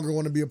no longer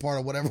want to be a part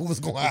of whatever was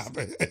going to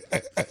happen.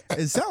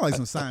 It sounds like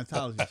some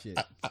Scientology shit.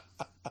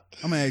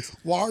 I'm gonna ask.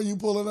 Why are you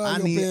pulling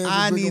out your pants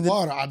and drinking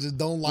water? I just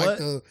don't like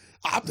the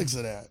optics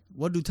of that.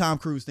 What do Tom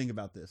Cruise think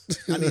about this?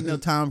 I need to know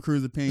Tom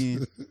Cruise's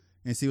opinion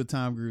and see what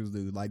Tom Cruise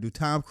do. Like, do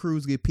Tom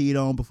Cruise get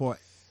peed on before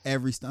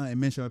every stunt in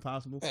Mission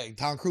Impossible? Hey,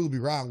 Tom Cruise be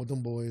riding with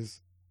them boys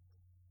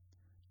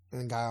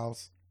and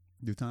gals.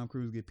 Do Tom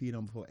Cruise get peed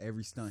on before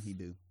every stunt he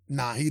do?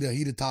 Nah, he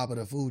the top of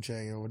the food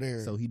chain over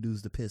there. So he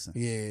does the pissing.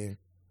 Yeah.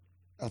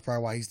 That's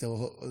probably why he's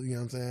still, you know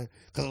what I'm saying?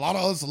 Because a lot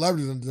of other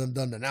celebrities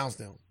done denounced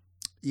him.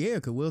 Yeah,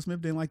 because Will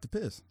Smith didn't like to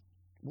piss.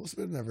 Will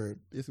Smith never.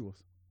 Yes, he was.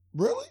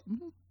 Really?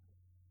 Mm-hmm.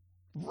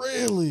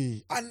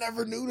 Really? I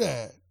never knew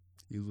that.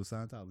 He was with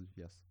Scientology,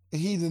 yes. And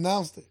he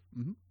denounced it?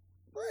 Mm-hmm.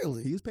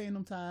 Really? He was paying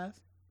them tithes.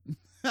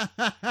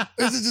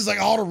 Is it just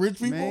like all the rich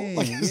people? Man,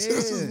 like, this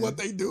is what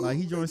they do? Like,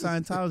 he joined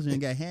Scientology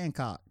and got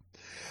Hancock.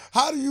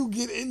 How do you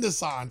get into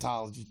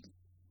Scientology?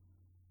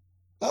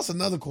 That's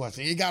another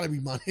question. It gotta be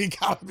money. It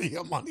gotta be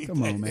a money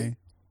Come thing. on, man.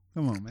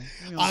 Come on, man.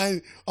 You know,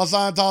 A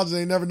Scientologist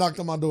ain't never knocked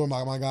on my door,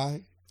 my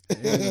guy.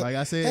 Yeah, like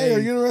I said, hey, are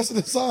you interested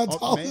in Scientology?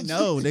 Oh, man,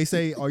 no, they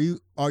say, are you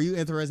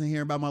interested in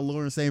hearing about my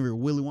Lord and Savior,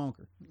 Willy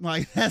Wonka?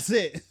 Like, that's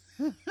it.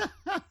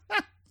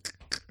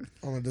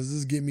 Does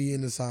this get me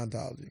into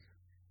Scientology?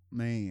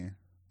 Man.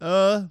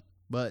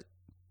 But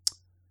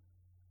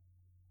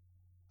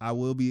I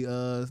will be,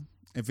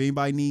 if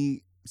anybody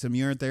need some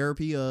urine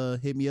therapy,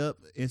 hit me up,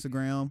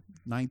 Instagram,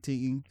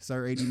 19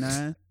 Sir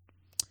 89,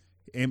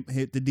 and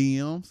hit the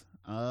DMs.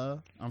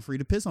 I'm free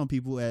to piss on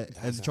people at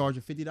a charge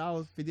of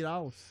 $50.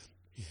 $50.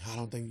 I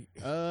don't think.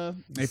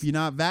 If you're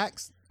not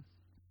vaxxed,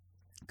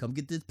 come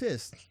get this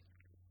piss.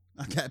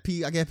 I got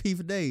pee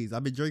for days.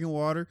 I've been drinking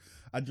water.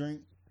 I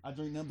drink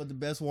nothing but the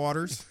best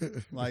waters.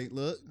 Like,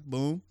 look,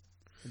 boom.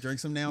 I drink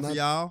some now for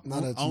y'all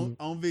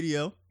on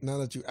video. Now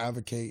that you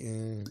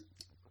advocating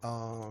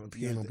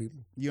peeing on people,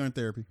 urine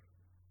therapy.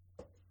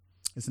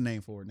 It's a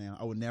name for it now.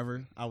 I would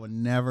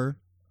never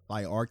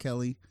like R.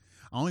 Kelly.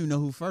 I don't even know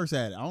who first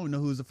had it. I don't know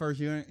who was the first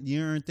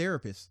urine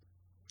therapist.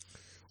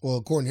 Well,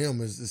 according to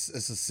him, it's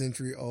a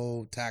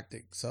century-old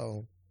tactic.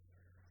 So,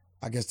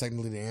 I guess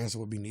technically the answer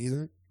would be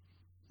neither.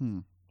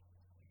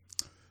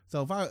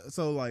 So it's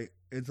like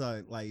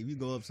if you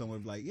go up somewhere,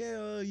 like, yeah,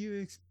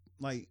 when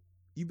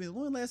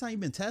the last time you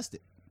been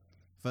tested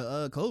for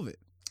COVID?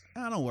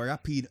 Don't worry, I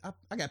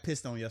got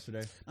pissed on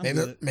yesterday.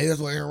 Maybe that's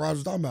what Aaron Rodgers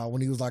was talking about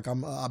when he was like,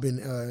 I've been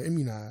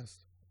immunized.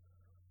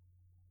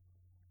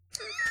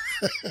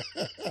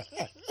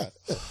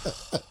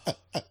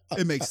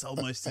 It makes so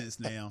much sense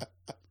now.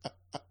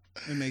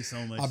 It makes so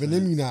much sense. I've been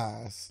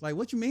immunized. Like,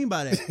 what you mean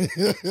by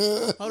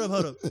that?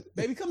 Hold up.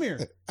 Baby, come here.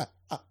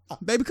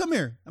 Baby, come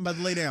here. I'm about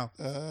to lay down.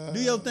 Do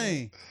your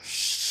thing.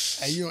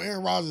 Hey,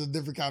 Aaron Rodgers is a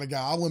different kind of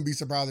guy. I wouldn't be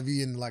surprised if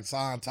he into like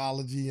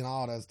Scientology and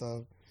all that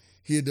stuff.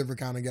 He a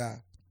different kind of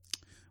guy.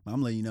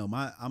 I'm letting you know,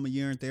 I'm a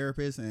urine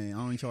therapist and I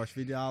only charge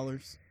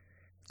 $50.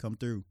 Come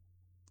through.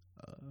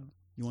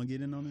 You want to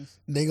get in on this?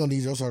 They gonna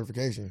need your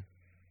certification.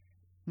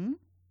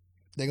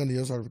 They gonna need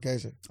your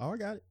certification. Oh, I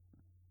got it.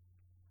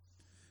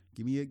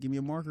 Give me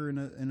a marker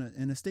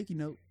and a sticky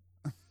note.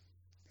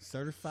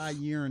 Certified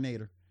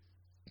urinator.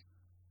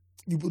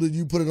 You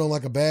put it on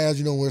like a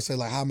badge, where it say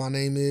like how my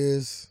name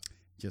is.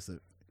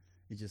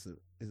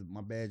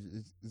 My badge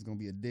is gonna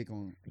be a dick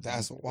on.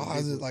 That's why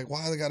is it like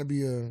why is it gotta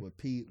be a with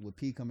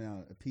pee coming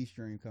out, a pee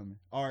stream coming,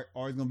 or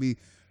it's gonna be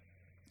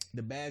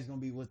the badge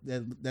gonna be what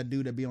that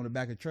dude that be on the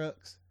back of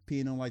trucks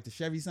peeing on like the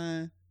Chevy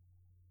sign.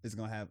 It's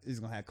gonna have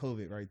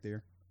COVID right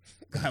there.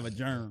 Gonna have a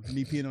germ.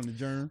 Me peeing on the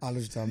germ. I know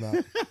what you're talking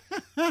about.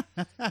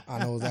 I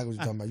know exactly what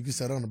you're talking about. You can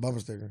set it on the bumper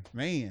sticker,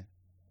 man.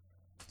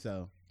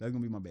 So that's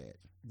gonna be my badge.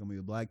 It's gonna be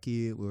a black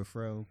kid with a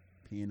fro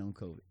peeing on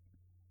COVID.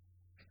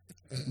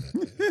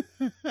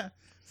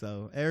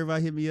 So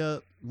everybody hit me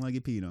up. Want to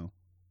get peed on?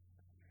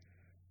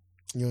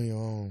 You on your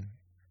own.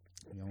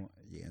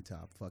 Yeah, until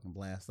I fucking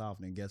blast off.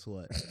 And then guess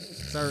what?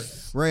 Sir,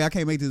 Ray, I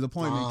can't make this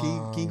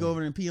appointment. Can you go over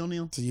there and pee on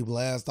them? Till you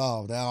blast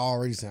off. That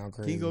already sound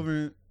crazy. Can you go over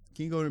there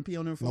and pee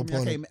on them for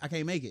me? I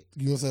can't make it.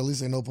 You gonna say at least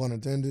say no pun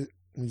intended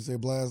when you say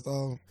blast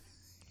off?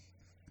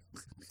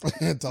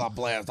 Until I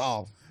blast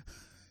off.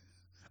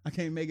 I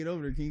can't make it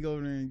over there. Can you go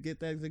over there and get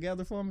that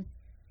together for me?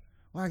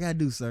 What I gotta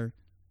do, sir?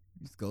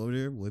 Just go over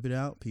there, whip it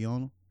out, pee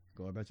on them,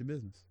 go about your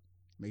business.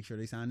 Make sure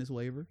they sign this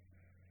waiver.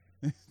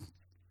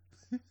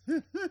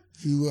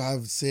 You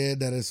have said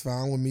that it's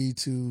fine with me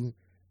to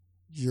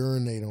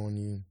urinate on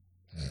you.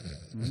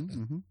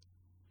 Mm-hmm.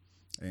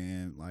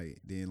 And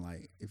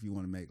then if you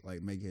want to make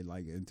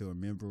it into a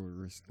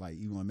memorable,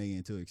 you want to make it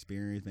into an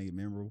experience, make it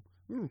memorable,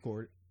 we'll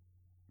record it.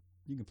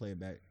 You can play it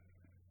back.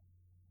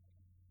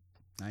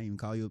 I ain't even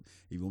call you.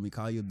 If you want me to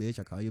call you a bitch,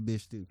 I call you a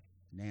bitch too.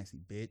 Nasty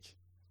bitch.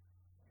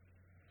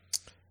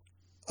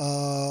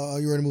 Are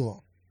you ready to move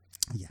on?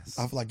 Yes.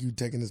 I feel like you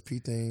taking this pee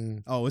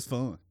thing. Oh, it's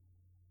fun.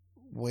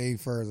 Way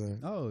further.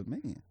 Oh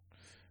man.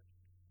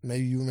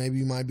 Maybe you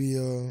might be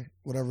a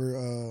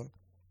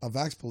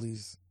vax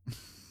police.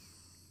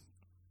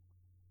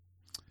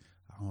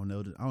 I don't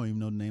know. I don't even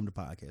know the name of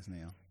the podcast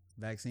now.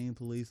 Vaccine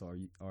police or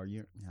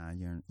urine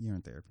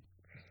therapy.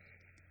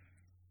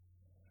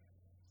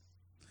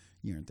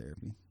 Urine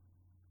therapy.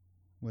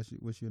 What's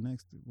the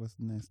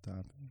next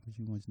topic? What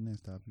you want your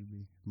next topic to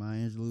be?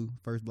 Maya Angelou,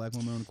 first black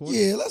woman on the court.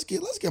 Yeah, let's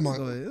get my.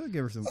 Go ahead. Let's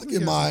give her some. Let's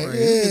give my.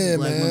 Yeah,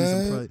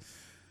 man.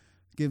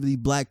 Give the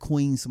black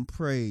queen some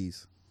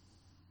praise.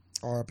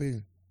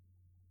 R.I.P.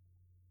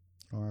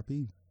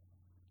 R.I.P.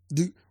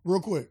 Real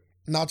quick,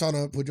 not trying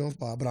to put you on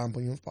spot, but I'm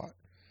putting you on spot.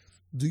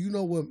 Do you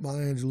know what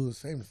Maya Angelou is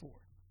famous for?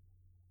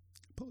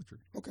 Poetry.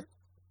 Okay.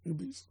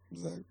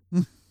 Exactly.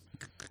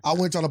 I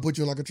wasn't trying to put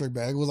you in like a trick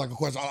bag. It was like a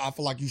question I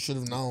feel like you should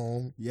have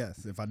known.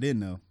 Yes, if I did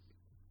know.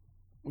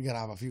 We got to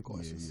have a few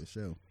questions. Yeah,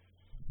 sure.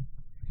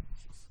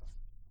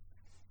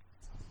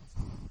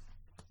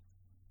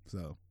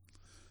 So,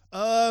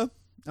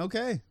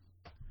 okay.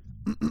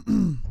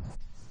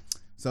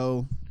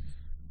 So,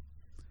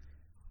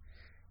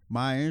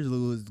 Maya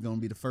Angelou is going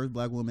to be the first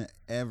black woman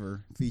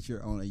ever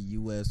featured on a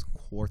U.S.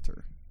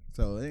 quarter.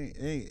 So,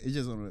 it's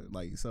just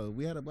so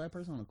we had a black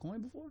person on a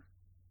coin before?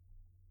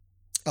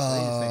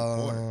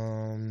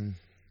 I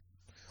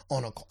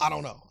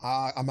don't know.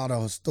 I'm not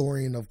a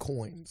historian of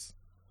coins,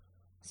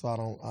 so I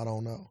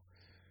don't know.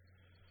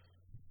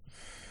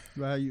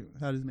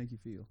 How does it make you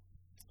feel?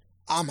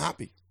 I'm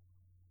happy.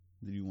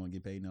 Do you want to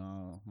get paid in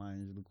Maya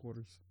Angelou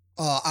quarters?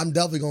 I'm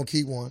definitely gonna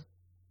keep one.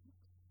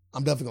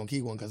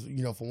 Because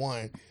for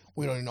one,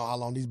 we don't even know how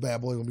long these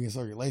bad boys gonna be in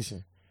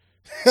circulation.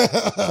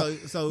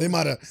 So they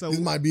might have. This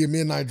might be a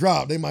midnight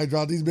drop. They might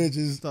drop these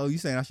bitches. So you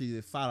saying I should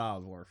get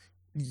 $5 worth?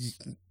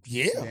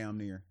 Yeah. Damn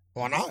near.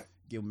 Why not?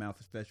 Give them out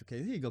for special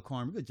case. Here you go,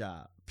 Carmen. Good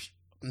job.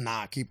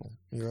 Nah, keep them.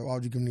 Why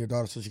would you give them to your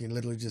daughter so she can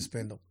literally just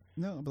spend them?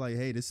 No, I'm like,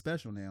 hey, this is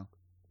special now.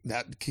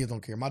 The kids don't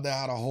care. My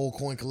dad had a whole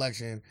coin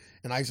collection,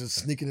 and I used to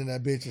sneak it in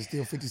that bitch and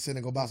steal 50 cents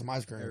and go buy some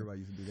ice cream. Everybody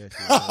used to do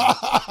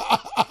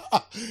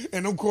that shit.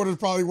 And them quarters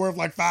probably worth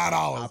like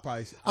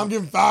 $5. I'm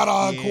giving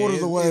 $5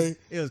 quarters away.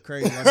 It was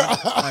crazy.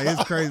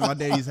 It's crazy. My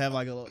dad used to have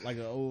like a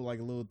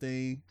little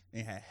thing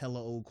and had hella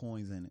old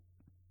coins in it.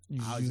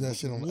 You use that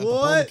shit at the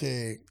poker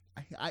keg.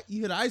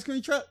 You hit the ice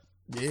cream truck?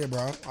 Yeah,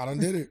 bro. I done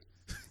did it.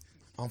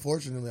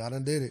 Unfortunately, I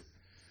done did it.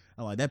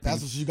 I like that penny.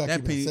 That's what you got to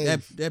keep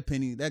safe. That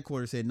penny, that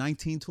quarter said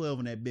 1912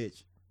 on that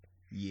bitch.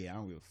 Yeah, I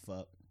don't give a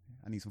fuck.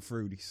 I need some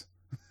fruities.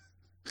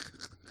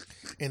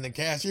 And the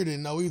cashier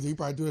didn't know either. He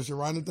probably threw that shit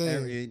right in the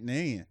thing.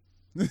 Man.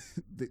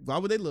 Why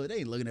would they look? They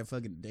ain't looking at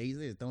fucking days.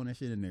 They're throwing that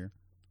shit in there.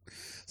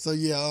 So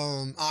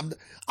yeah,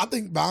 I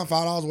think buying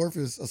 $5 worth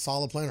is a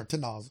solid plan, or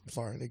 $10. I'm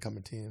sorry, they come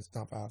in 10s,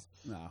 not 5s.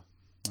 No.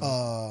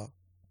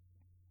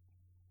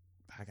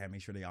 I gotta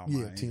make sure they all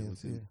mine.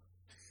 10s. Yeah.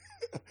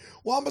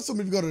 Well, I'm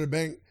assuming if you go to the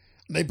bank,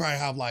 they probably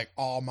have like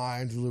all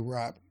Maya Angelou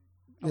wrap.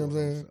 You know what I'm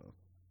saying? So.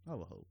 I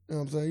would hope. You know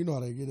what I'm saying? You know how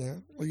they get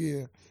down. Well,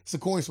 yeah, it's a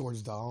coin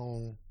shortage,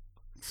 though.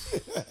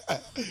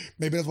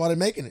 Maybe that's why they're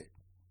making it.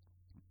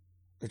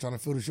 They're trying to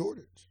fill the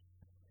shortage.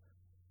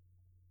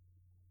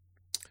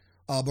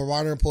 But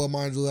writer and poet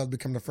Maya Angelou has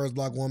become the first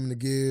black woman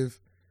to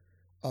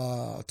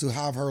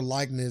have her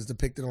likeness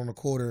depicted on a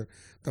quarter,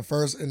 the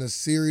first in a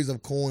series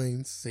of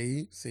coins.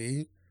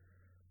 See,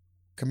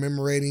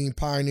 commemorating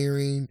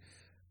pioneering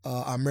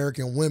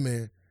American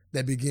women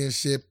that begin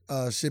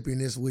shipping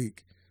this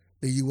week.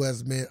 The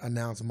U.S. Mint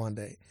announced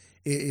Monday.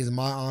 It is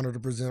my honor to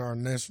present our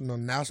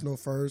national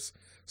first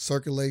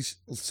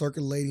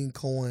circulating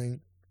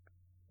coin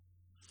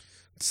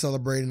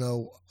celebrating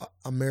a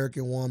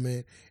American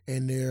woman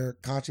and their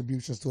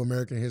contributions to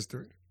American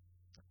history.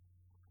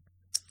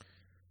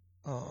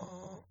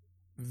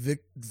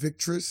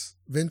 Ventris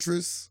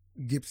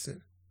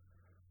Gibson.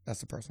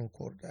 That's the person who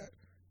quoted that.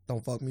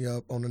 Don't fuck me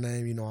up on the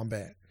name. You know I'm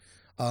bad.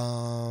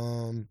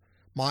 Maya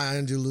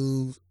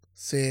Angelou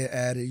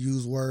added,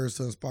 use words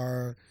to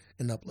inspire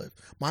and uplift.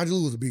 Maya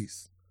Angelou was a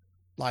beast.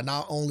 Like,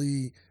 not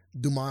only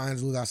do Maya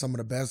Angelou got some of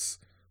the best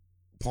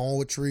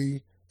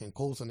poetry and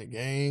quotes in the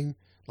game,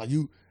 like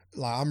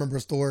Like I remember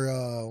a story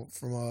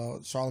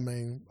from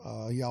Charlemagne.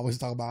 He always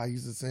talk about how he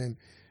used to send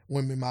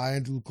women Maya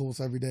Angelou quotes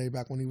every day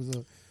back when he was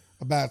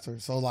a bachelor.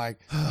 So like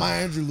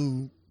Maya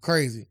Angelou,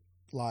 crazy.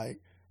 Like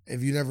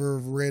if you never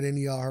read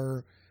any of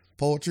her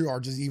poetry or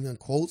just even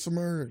quotes from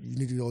her, you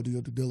need to go do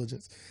your due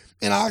diligence.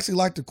 And I actually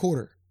like the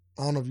quarter.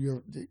 I don't know if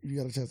you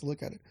got a chance to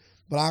look at it,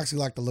 but I actually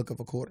like the look of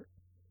a quarter.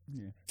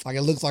 Yeah. Like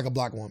it looks like a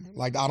black woman.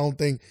 Like I don't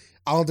think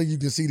you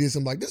can see this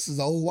and be like, this is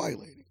an old white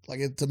lady. Like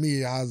it to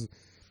me it has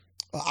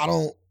I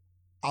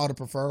would have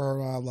preferred her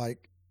to have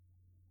like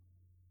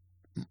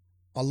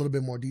a little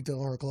bit more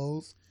detail on her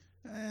clothes.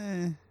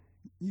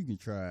 You can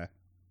try.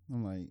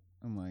 I'm like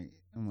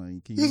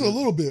just a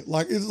little bit.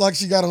 Like it's like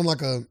she got on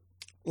like a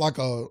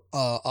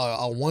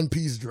one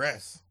piece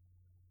dress.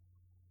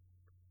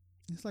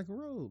 It's like a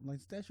robe, like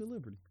Statue of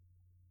Liberty.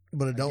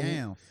 But it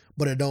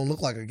don't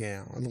look like a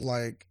gown. It look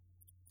like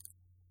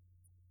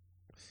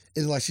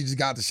it's like she just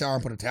got the shower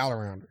and put a towel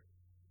around her.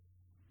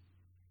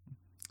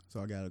 So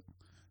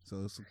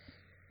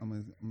I'm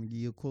gonna give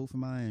you a quote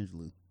from Maya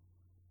Angelou.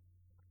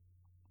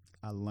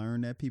 I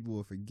learned that people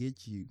will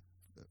forget you.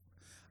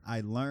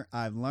 I've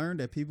learned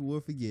that people will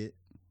forget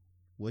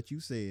what you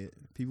said.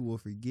 People will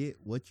forget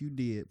what you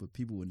did, but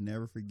people will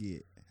never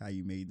forget how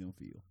you made them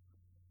feel.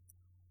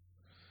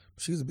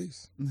 She's a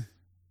beast.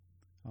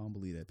 I don't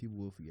believe that. People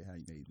will forget how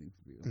you made them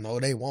feel. No,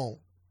 they won't.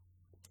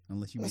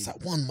 Unless you That's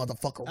that one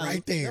motherfucker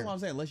right there. That's what I'm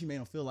saying. Unless you made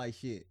them feel like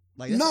shit.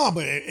 Like no,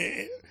 but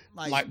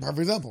like perfect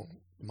example.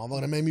 The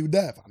motherfucker that made me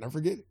deaf. I never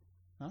forget it.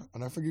 Huh? I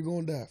never forget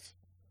going deaf.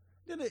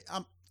 The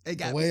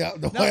way I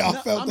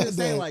felt. I'm just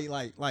saying,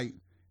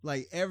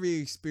 like every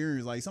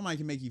experience, like somebody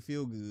can make you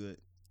feel good,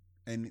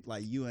 and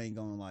like you ain't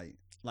gonna like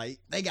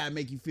they gotta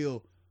make you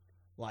feel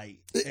like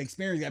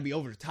experience gotta be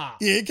over the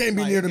top. Yeah, it can't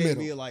be near the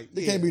middle.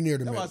 It can't be near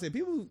the middle. That's why I said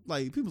people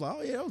like,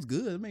 oh yeah, that was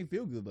good. It made me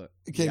feel good, but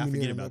it can't be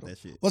near the middle. That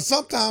shit. But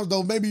sometimes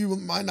though, maybe you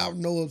might not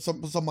know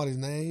somebody's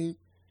name,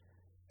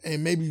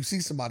 and maybe you see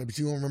somebody, but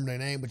you don't remember their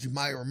name, but you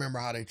might remember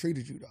how they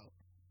treated you though.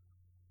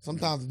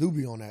 Sometimes it do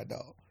be on that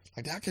though.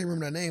 Like I can't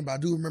remember that name, but I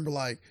do remember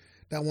like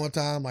that one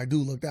time like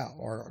dude looked out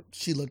or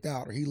she looked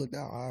out or he looked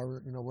out,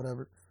 however,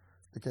 whatever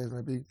the case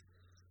may be.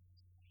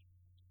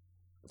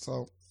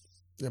 So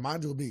yeah,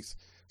 mind you a beast.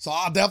 So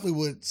I definitely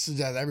would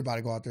suggest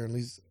everybody go out there and at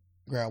least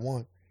grab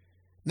one.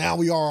 Now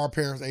we are our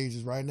parents'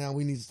 ages. Right now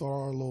we need to start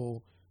our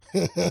little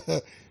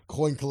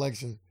coin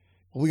collection.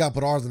 But we got to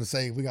put ours in the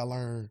safe. We got to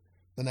learn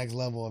the next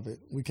level of it.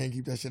 We can't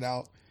keep that shit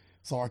out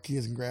so our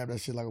kids can grab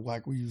that shit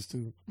like we used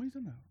to. What are you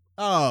talking about?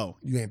 Oh,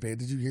 you ain't paid.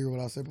 Did you hear what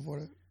I said before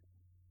that?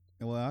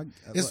 Well,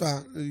 it's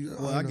fine.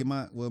 Well, I get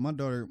my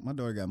daughter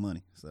got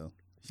money, so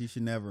she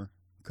should never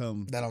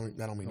come. That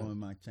don't mean in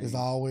my change. It's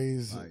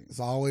always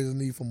a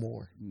need for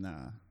more.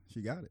 Nah,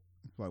 she got it.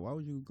 Like, why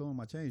would you go in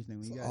my change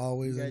thing when you got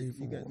always a need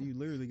for more? You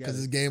literally got because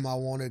this game I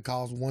wanted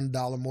cost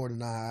 $1 more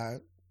than I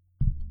had.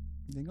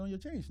 Then go in your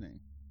change thing.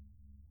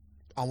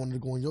 I wanted to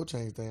go in your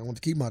change thing. I want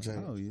to keep my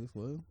change. Oh yes,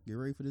 well, get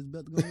ready for this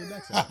belt to go on your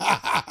backside.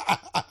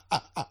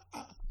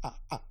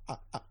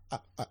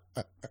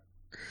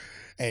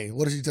 Hey,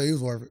 what did she tell you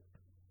was worth it?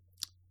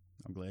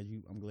 I'm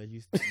glad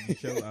you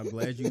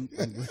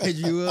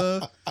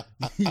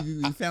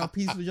you found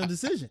peace with your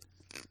decision.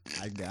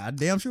 I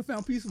damn sure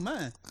found peace with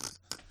mine.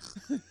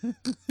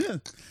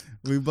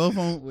 we both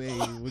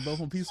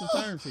on peaceful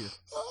terms here.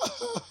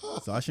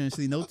 So I shouldn't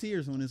see no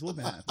tears when this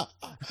whooping happens.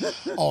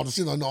 Oh, the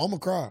shit! No, I'm gonna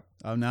cry.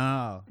 Oh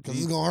no, because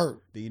it's gonna hurt.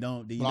 Do you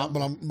don't?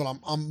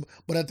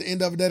 But at the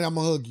end of the day, I'm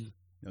gonna hug you.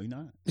 No, you're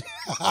not.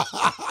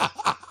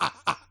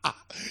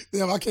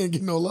 Damn, I can't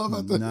get no love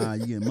out there. Nah,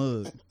 you get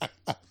mugged.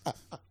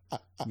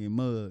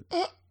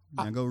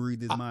 Now go read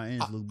this Maya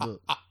Angelou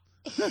book.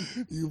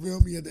 You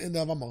feel me? At the end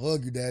of it, I'm gonna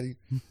hug you, daddy,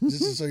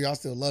 just to show you I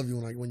still love you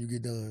when you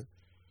get done.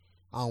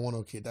 I don't want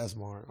no kid that's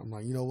smart. I'm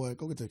like, you know what?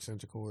 Go get the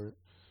extension cord.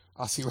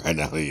 I see right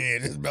now. Yeah,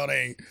 this belt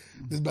ain't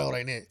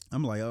it.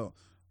 I'm like, oh,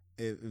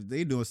 if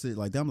they doing shit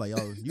like that, I'm like,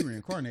 oh, you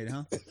reincarnated,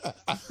 huh?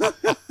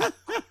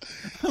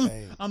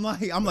 Hey, I'm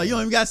like, you don't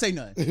even gotta say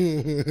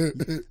nothing.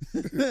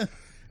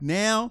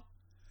 Now,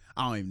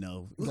 I don't even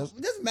know.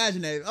 Just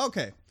imagine that.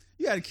 Okay,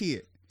 you got a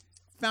kid.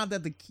 Found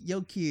that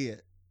your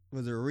kid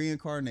was a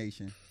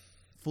reincarnation,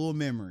 full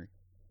memory.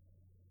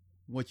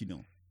 What you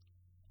doing?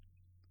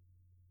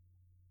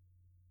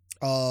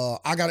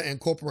 I gotta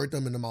incorporate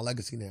them into my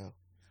legacy now.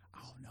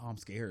 Oh no, I'm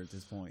scared at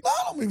this point.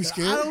 I don't be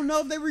scared. I don't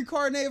know if they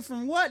reincarnated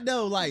from what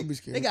though. Like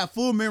they got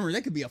full memory. They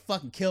could be a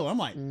fucking killer. I'm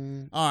like,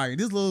 all right,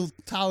 this little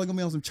Tyler gonna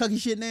be on some Chucky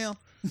shit now.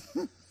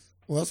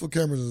 Well, that's what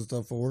cameras and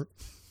stuff for.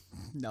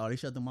 No, they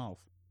shut them off.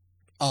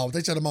 Oh, if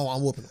they shut them off,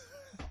 I'm whooping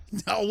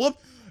them. No, whoop.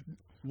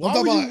 I'm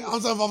talking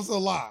if I'm still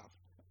alive.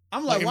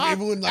 I'm like, why?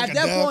 At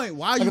that point,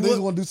 why you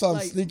want to do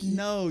something sneaky?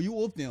 No, you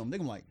whoop them. They're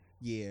gonna like,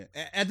 yeah.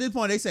 At this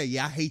point, they say,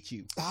 yeah, I hate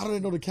you. How do they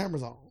know the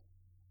camera's on?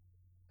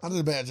 I did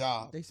a bad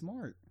job. They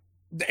smart.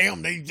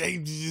 Damn, they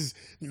just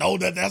know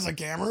that that's a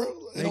camera.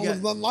 They don't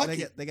look nothing like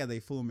it. They got their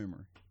full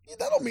memory. Yeah,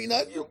 that don't mean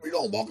nothing. You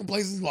don't walk in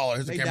places. Oh,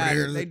 there's a camera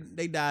here.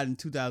 They died in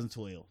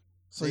 2012.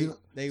 So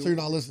you're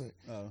not listening.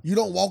 You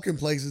don't walk in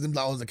places. Them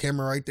like, oh, there's a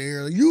camera right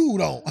there. You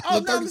don't. Oh,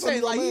 no, I'm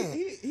saying like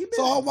he been,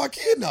 so how my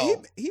kid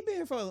know? He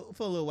been for a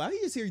little while. He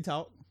just hear you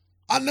talk.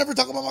 I never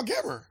talk about my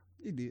camera.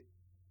 You did.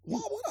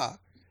 Why would I?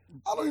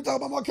 I don't even talk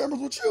about my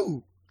cameras with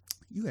you.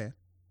 You have.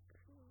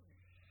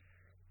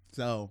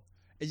 So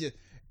it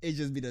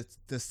just be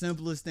the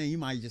simplest thing. You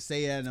might just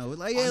say that.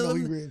 Like, yeah, I know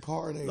he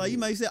reincarnated. Like you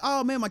might say,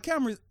 oh man, my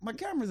camera's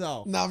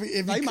off. Now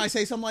if like, you might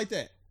say something like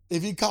that.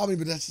 If he called me,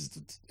 but that's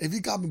just if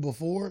he called me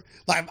before,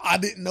 like I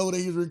didn't know that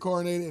he was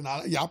reincarnated, and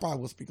I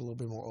probably would speak a little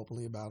bit more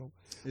openly about him.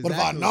 Exactly. But if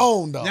I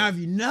known though, now if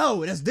you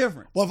know, that's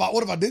different. What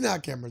if I didn't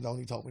have cameras though? And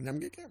he told me never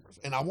get cameras,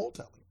 and I won't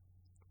tell him,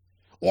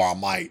 or I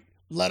might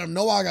let him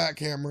know I got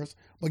cameras,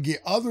 but get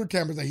other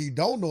cameras that he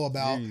don't know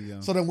about,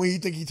 so that when he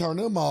think he turned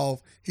them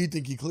off, he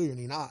think he clear and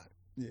he not.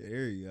 Yeah,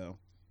 there you go.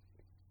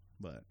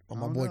 But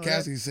my boy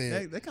Cassie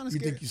said, that kind of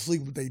you think you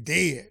sleep with they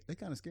dead? They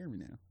kind of scare me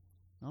now.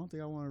 I don't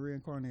think I want to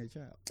reincarnate a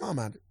child. I'm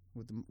at it.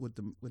 With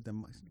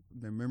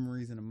the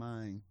memories in the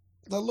mind.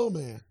 That little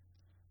man.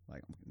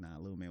 Like, nah,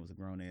 little man was a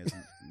grown ass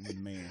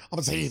man. I'm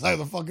gonna say he's like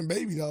a fucking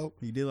baby though.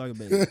 He did like a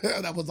baby.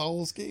 That was the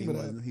whole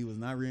scheme. He was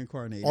not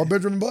reincarnated. Or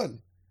Benjamin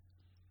Button.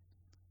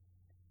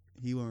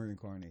 He wasn't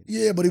reincarnated.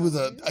 Yeah, but he was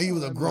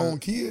a grown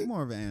kid.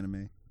 More of an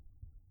anime.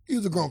 He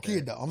was a grown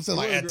kid though. I'm saying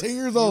like at 10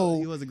 years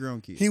old, he was a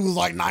grown kid. He was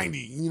like 90,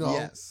 you know.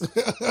 Yes.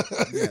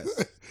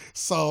 Yes.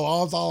 So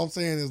all I'm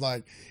saying is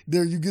like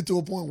there you get to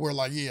a point where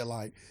like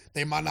like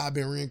they might not have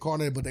been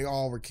reincarnated, but they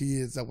all were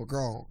kids that were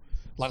grown.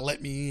 Like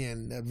Let Me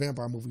In, that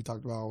vampire movie we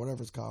talked about, or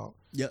whatever it's called.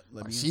 Yep.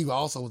 She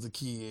also was a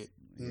kid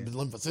and been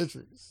living for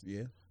centuries.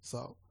 Yeah.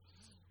 So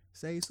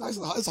say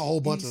something. It's a whole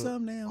bunch of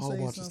stuff later.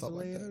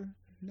 Like that.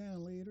 Now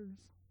later.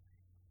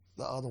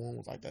 The other one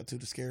was like that too,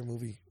 the scary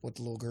movie with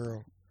the little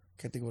girl.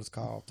 Can't think of what it's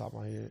called off the top of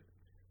my head.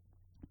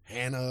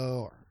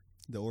 Hannah or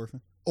The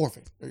Orphan.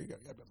 Orphan. There you go.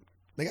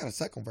 They got a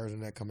second version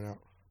of that coming out.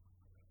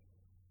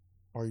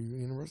 Are you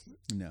interested?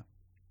 No.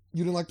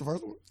 You didn't like the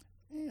first one?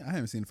 Yeah, I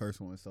haven't seen the first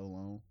one in so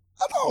long.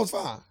 I thought it was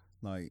fine.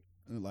 Like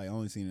I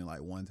only seen it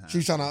like one time. She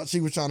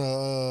was trying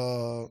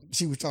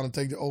to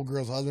take the old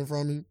girl's husband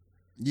from him.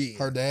 Yeah.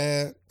 Her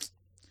dad.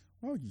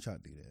 Why would you try to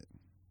do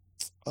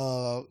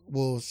that?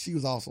 Well, she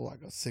was also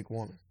like a sick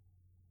woman.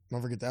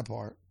 Don't forget that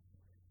part.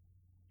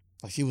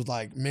 Like she was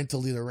like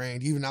mentally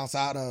deranged, even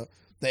outside of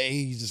the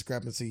age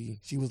discrepancy.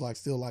 She was like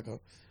still like a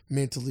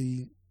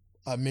mentally,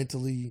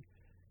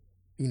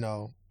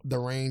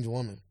 deranged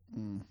woman.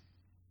 Mm.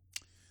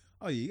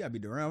 Oh yeah, you gotta be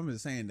deranged. I'm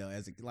just saying though,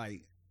 yeah,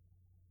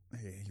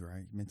 you're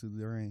right, mentally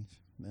deranged.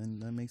 Then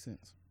that makes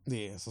sense.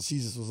 Yeah, so she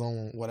just was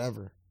on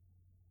whatever.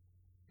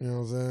 You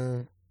know what I'm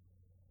saying?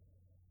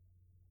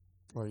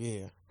 Or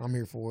yeah, I'm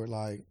here for it.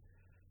 Like.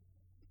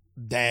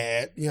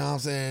 Dad, you know what I'm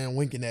saying,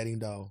 winking at him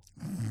though.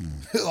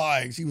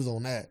 Like she was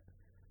on that.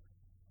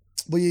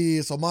 But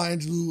yeah, so Maya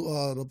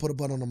Angelou, to put a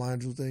button on the Maya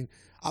Angelou thing,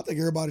 I think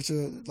everybody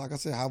should, like I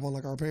said, have one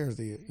like our parents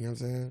did. You know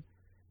what I'm saying?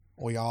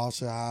 Or y'all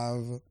should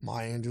have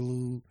Maya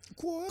Angelou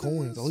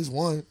coins, at least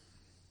one.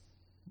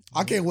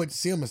 I can't wait to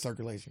see them in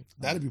circulation.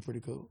 That'd be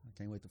pretty cool. I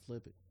can't wait to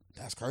flip it.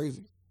 That's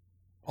crazy.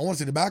 I want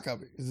to see the back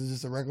of it. Is it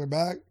just a regular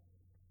bag?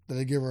 Did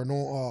they give her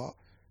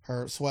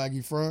her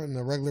swaggy front and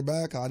a regular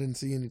back? I didn't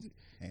see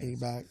any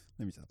back.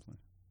 Let me stop playing.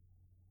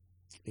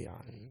 Yeah,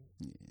 I ain't.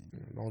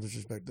 Yeah. No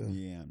disrespect to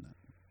Yeah, I'm not.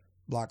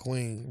 Black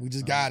Queen. We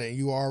just got it.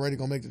 You already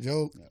gonna make the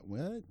joke?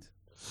 What?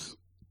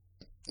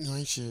 You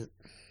ain't shit.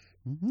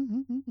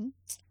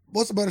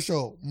 What's a better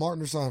show,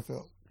 Martin or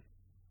Seinfeld?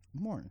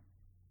 Martin.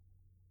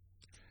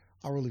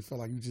 I really feel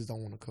like you just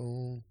don't want to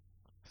coon.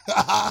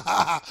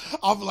 I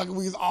feel like if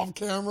we was off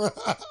camera,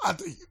 I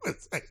think you would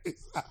say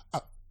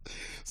something.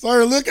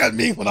 Sir, look at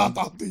me when I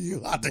talk to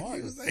you. I think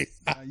you would say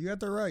something. You got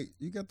the right.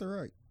 You got the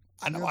right.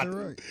 I know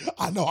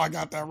I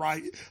got that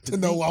right to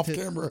know off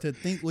camera. To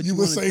think what you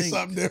would say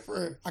something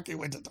different. I can't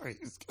wait to tell you.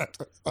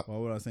 Why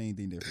would I say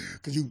anything different?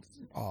 Because you.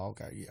 Oh,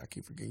 okay. Yeah, I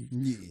keep forgetting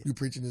you. Yeah. You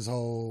preaching this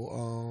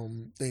whole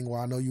thing where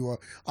I know you are.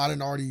 I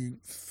didn't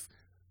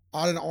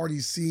already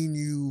seen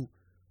you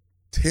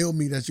tell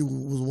me that you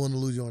was one to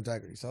lose your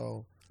integrity.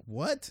 So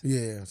what?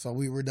 Yeah. So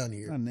we're done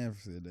here. I never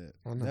said that.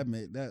 I know.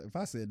 That if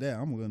I said that,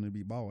 I'm going to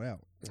be balled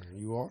out.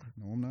 You are.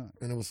 No, I'm not.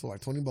 And it was for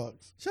like $20.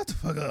 Shut the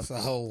fuck up.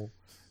 So.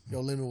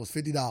 Your limit was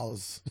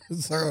 $50,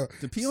 sir.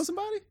 To pee on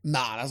somebody?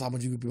 Nah, that's how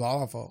much you could be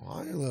all out for.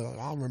 I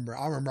don't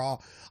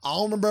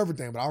remember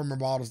everything, but I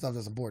remember all the stuff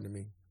that's important to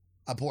me.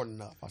 Important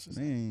enough, I should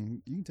say.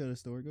 Man, you can tell the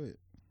story. Go ahead.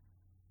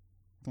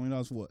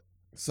 $20 for what?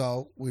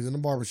 So we was in the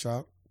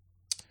barbershop,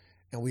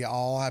 and we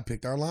all had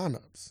picked our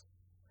lineups.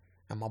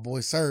 And my boy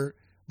Sir,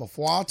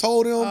 before I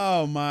told him,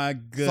 oh my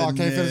goodness, so I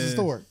can't finish the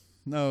story.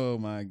 No,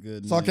 my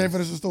goodness. So I can't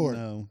finish the story.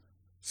 No.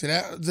 See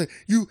that?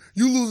 You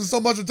losing so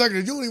much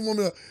integrity. You don't even want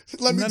to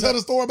let me tell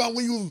the story about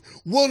when you was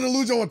willing to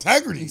lose your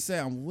integrity. You say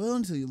I'm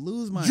willing to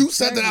lose my You integrity.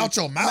 said that out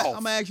your mouth. I'm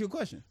going to ask you a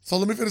question. So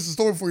let me finish the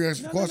story before you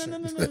ask the question. No.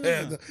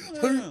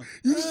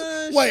 You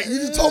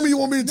just told me you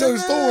want me to tell the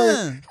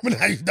story. But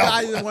now you don't.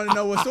 I just want to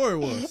know what story it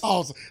was.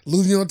 Oh, so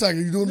losing your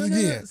integrity. You doing it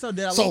again. So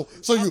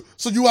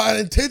you had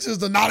intentions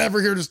to not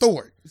ever hear the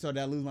story. So did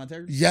I lose my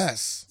integrity?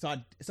 Yes.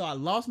 So I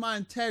lost my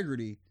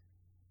integrity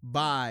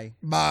by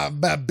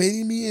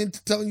baiting me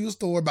into telling you a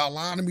story, about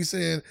lying to me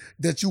saying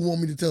that you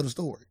want me to tell the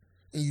story.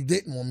 And you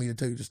didn't want me to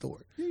tell you the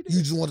story. You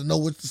just wanted to know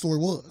what the story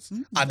was.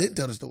 Mm-hmm. I didn't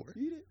tell the story.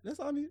 You did.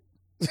 That's all I needed.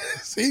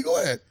 See, go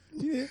ahead.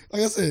 You did.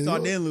 Like I said. So I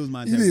didn't lose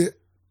my integrity. You did.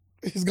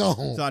 It's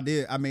gone. So I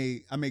did. I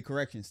made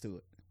corrections to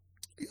it.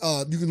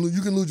 You can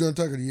lose your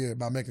integrity,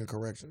 by making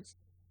corrections.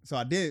 So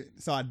I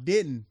did. So I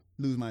didn't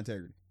lose my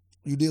integrity.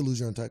 You did lose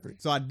your integrity.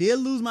 So I did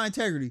lose my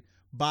integrity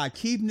by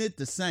keeping it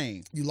the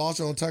same. You lost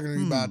your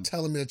integrity by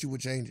telling me that you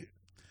would change it.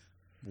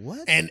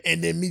 What? And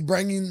then me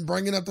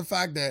bringing up the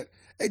fact that,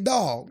 hey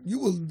dog, you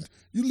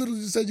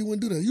literally just said you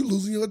wouldn't do that. You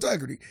losing your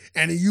integrity.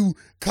 And then you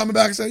coming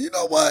back and saying, you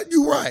know what?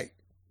 You right.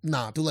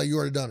 Nah, too late. You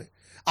already done it.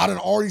 I done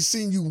already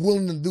seen you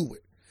willing to do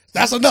it.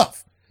 That's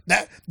enough.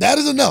 That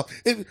is enough.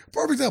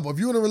 For example, if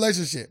you're in a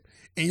relationship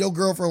and your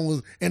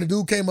girlfriend and the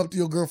dude came up to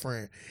your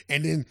girlfriend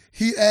and then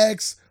he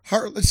asked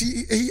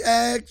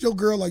your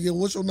girl, like, yo,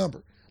 what's your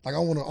number? Like, I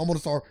want to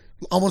start,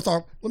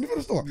 let me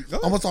finish the story.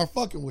 I'm going to start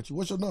fucking with you.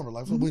 What's your number?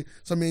 Like, so me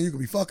and you could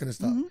be fucking and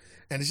stuff. Mm-hmm.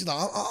 And then she's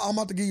like, I'm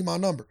about to give you my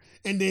number.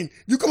 And then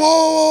you come,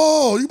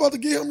 you about to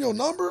give him your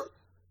number?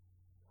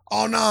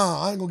 Oh,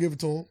 nah, I ain't going to give it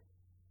to him.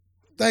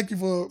 Thank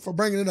you for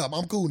bringing it up.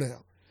 I'm cool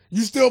now.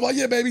 You still like,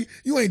 yeah, baby,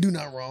 you ain't do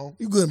nothing wrong.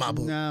 You good in my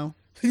book. No.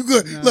 You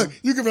good. No. Look,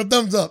 you give it a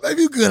thumbs up.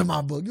 Baby, you good in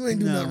my book. You ain't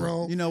do nothing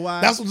wrong. You know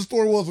why? That's what the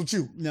story was with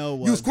you. No,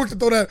 you was quick to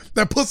throw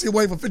that pussy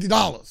away for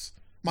 $50.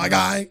 My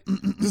guy.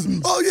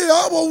 Oh yeah,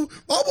 I won't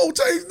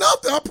change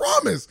nothing. I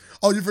promise.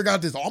 Oh, you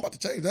forgot this. Oh, I'm about to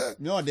change that.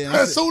 No, I didn't.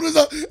 As soon as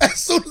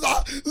just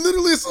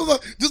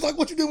like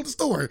what you did with the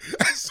story.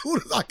 As soon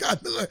as I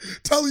got done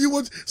telling you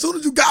as soon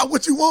as you got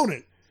what you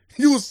wanted,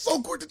 you was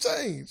so quick to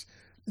change.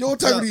 Your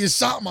integrity is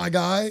shot, my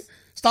guy.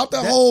 Stop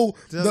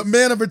the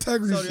man of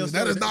integrity shit.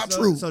 That is not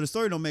true. So the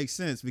story don't make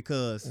sense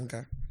because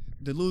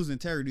to lose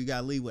integrity, you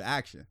gotta lead with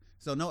action.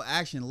 So no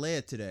action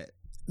led to that.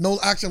 No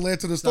action led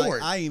to the story.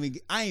 No action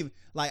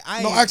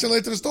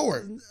led to the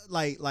story.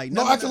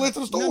 No action led to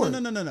the story.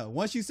 No.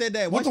 Once you said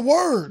that, what's the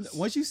words?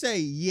 Once you say,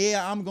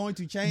 yeah, I'm going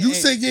to change. You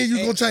said, yeah, you're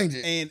gonna change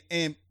it.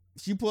 And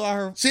she pulled out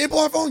her. She didn't pull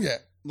out her phone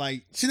yet.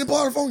 She didn't pull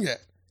out her phone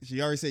yet.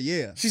 She already said,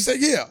 yeah. She said,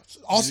 yeah.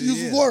 All she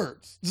used was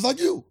words, just like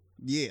you.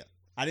 Yeah,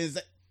 I didn't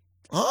say.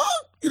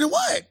 Huh? You did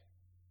what?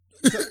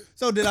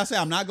 So did I say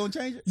I'm not going to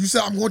change it? You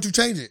said I'm going to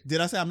change it. Did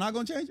I say I'm not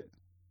going to change it?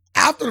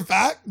 After the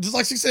fact, just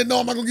like she said,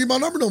 no, I'm not going to give my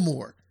number no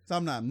more. So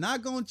I'm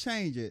not going to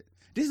change it.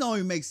 This don't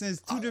even make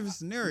sense. Two different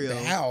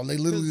scenarios. How? They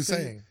literally the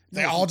same.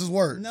 They all just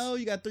words. No,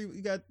 you got three.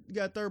 You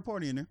got third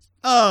party in there.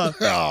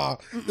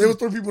 There was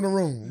 3 people in the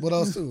room. What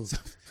else too?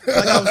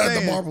 Like I was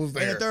saying, the marble was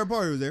there. And the third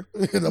party was there.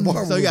 The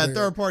marble so you got was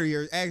third party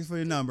here asking for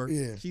your number.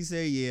 Yeah. She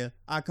said yeah.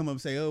 I come up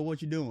and say, oh,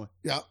 what you doing?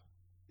 Yeah.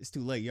 It's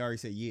too late. You already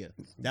said yeah.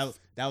 That was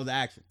the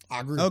action.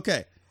 I agree.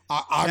 Okay.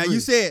 I now agree. You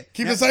said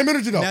keep the same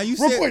energy though. Now you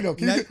real said, quick though.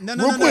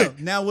 No. Quick.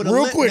 Now with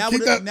real quick. Now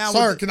Keep that. now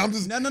Sorry, can I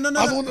just? No. Can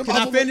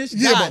I finish?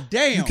 Yeah, God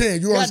damn. You can.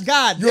 You already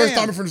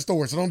started from the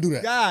story, so don't do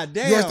that. God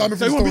damn. You already started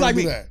from the story. Like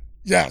do that.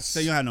 Yes. So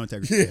you don't have no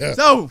integrity. Yeah.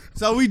 So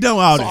we done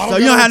with all this. So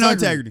you don't have no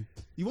integrity.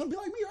 You want to be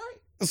like me, right?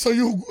 So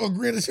you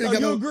agreeing that she ain't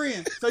got no?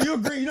 So you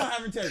agree you don't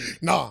have integrity?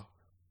 Nah.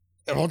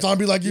 If I'm trying to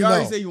be like you,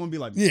 already said you want to be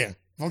like me. Yeah.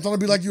 If I'm trying to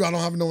be like you, I don't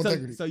have no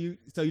integrity. So you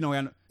don't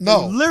have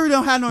no. You literally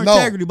don't have no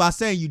integrity by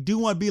saying you do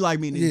want to be like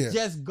me. And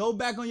just go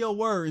back on your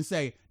word and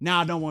say,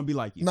 I don't want to be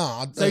like you.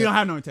 Nah. So you don't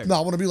have no integrity. No,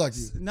 I want to be like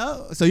you.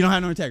 No. So you don't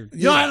have no integrity.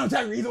 You don't have no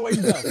integrity. Either way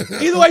you go.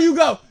 Either way you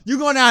go. You're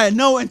going out at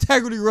no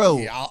integrity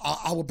road. Yeah,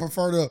 I would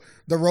prefer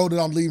the road that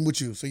I'm leading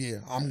with you. So yeah,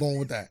 I'm going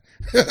with that.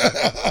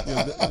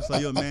 So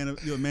you're a man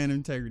of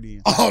integrity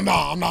then. Oh no,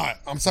 I'm not.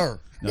 I'm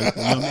sir. No, you're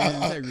a man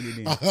of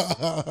integrity then.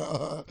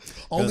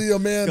 Only a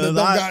man that don't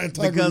got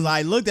integrity. Because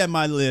I looked at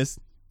my list.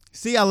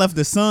 See, I left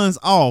the sons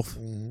off,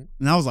 and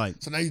I was like...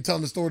 So now you're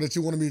telling the story that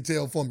you wanted me to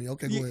tell for me.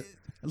 Okay, go ahead.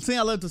 See,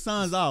 I left the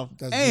sons off.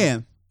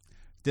 That's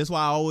that's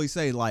why I always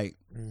say, like,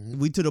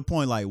 we to the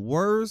point, like,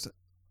 words...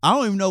 I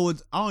don't even know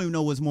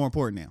what's more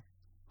important now.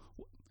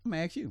 I'm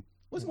going to ask you.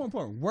 What's more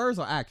important, words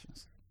or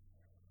actions?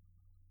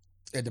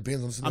 It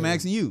depends on the scenario. I'm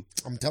asking you.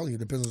 I'm telling you, it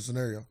depends on the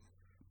scenario.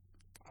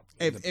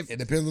 It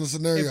depends on the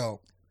scenario.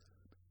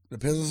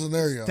 Depends on the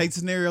scenario. Take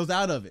scenarios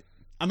out of it.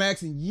 I'm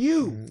asking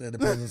you. It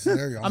depends on the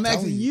scenario. I'm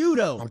asking you,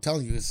 though. I'm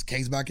telling you, it's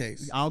case by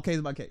case. All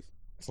case by case.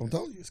 So I'm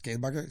telling you, it's case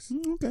by case.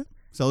 Okay.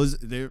 So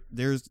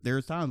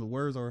there's times where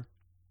words are...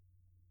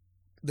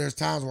 There's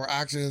times where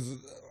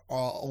actions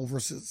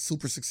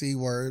super succeed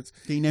words.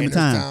 Can you name a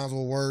time? There's times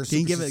where words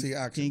succeed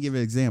actions. Can you give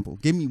an example?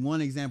 Give me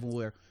one example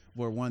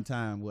where one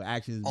time where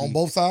actions... On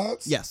both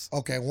sides? Yes.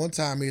 Okay, one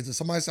time is if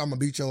somebody said, I'm going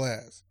to beat your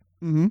ass.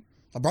 Mm-hmm.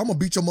 Bro, I'm going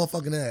to beat your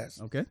motherfucking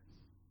ass. Okay.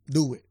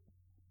 Do it.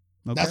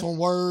 Okay. That's when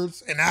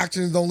words and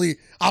actions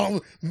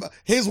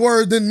his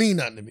words didn't mean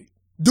nothing to me.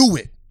 Do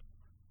it.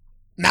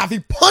 Now, if he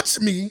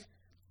punched me,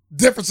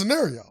 different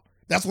scenario.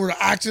 That's where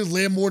the actions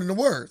led more than the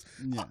words.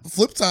 Yeah.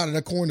 Flip side of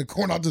that coin, the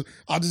coin I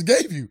just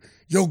gave you.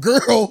 Your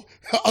girl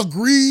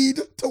agreed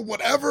to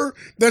whatever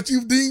that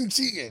you deemed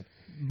cheating,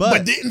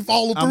 but didn't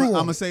follow through. I'm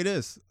gonna say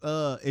this: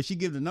 if she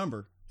give the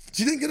number,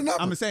 she didn't get a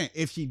number. I'm saying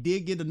if she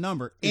did get the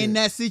number in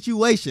that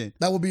situation,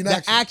 that would be an the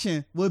action.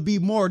 action would be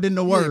more than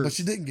the words. But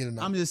she didn't get a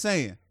number. I'm just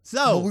saying.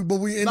 So,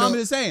 I'm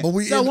just saying.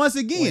 Once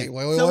again,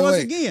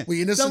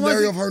 we in the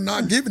scenario of her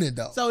not giving it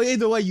though. So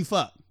either way you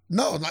fuck.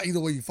 No, not either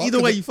way you fuck.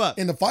 Either way you fuck.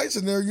 In the fight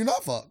scenario, you're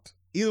not fucked.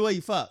 Either way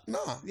you fuck.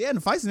 Nah. Yeah, in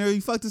the fight scenario,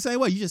 you fuck the same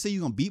way. You just say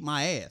you're gonna beat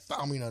my ass. That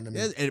don't mean nothing to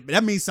me.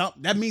 That means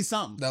something. That means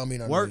something. That don't mean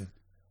nothing to me.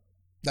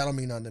 That don't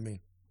mean nothing to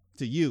me.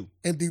 To you.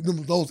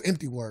 Those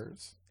empty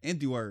words.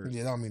 Empty words.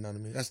 Yeah, that don't mean nothing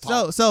to me. That's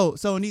talk. So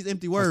in these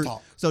empty words,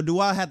 so do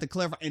I have to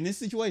clarify in this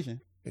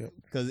situation? Yeah.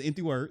 Because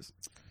empty words.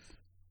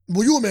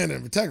 Well, you a man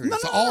of integrity,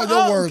 so all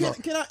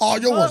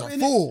your words are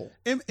full.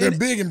 They're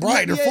big and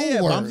bright. They're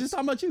full words. I'm just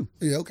talking about you.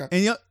 Yeah, okay.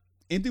 And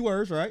empty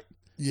words, right?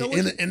 Yeah, so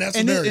in that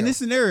scenario. In this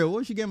scenario, what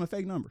if she gave him a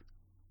fake number?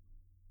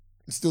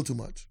 It's still too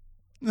much.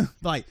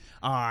 Like,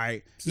 all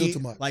right. Still too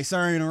much. Like,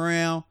 sirring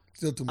around.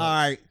 Still too much. All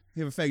right.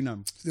 Give a fake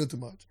number. Still too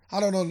much.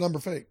 I don't know the number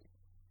fake.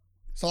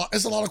 So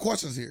it's a lot of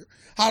questions here.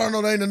 How do I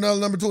know there ain't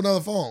another number to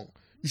another phone?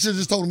 You should have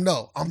just told him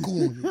no. I'm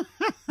cool on you.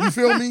 You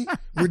feel me?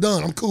 We're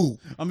done. I'm cool.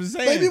 I'm just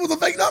saying. Maybe it was a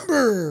fake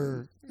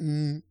number.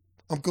 I'm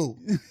cool.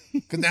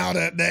 Because now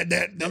that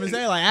I'm just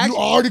saying, like, you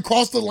already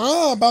crossed the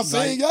line by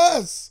saying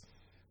yes.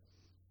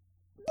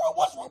 Bro,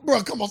 what's wrong?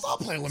 Bro, come on, stop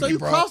playing with me, bro.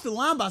 So you crossed the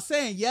line by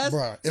saying yes?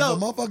 Bro, if a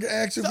motherfucker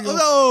asks you, if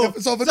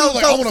it's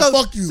like, I want to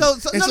fuck you. I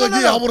want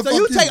to fuck you. So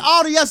you take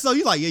all the yes, so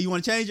you like, yeah, you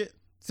want to change it?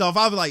 So if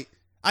I was like,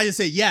 I just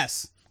said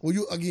yes. Well,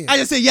 I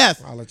just said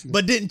yes, I'll let you know.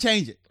 but didn't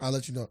change it. I'll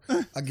let you know.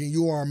 Again,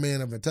 you are a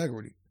man of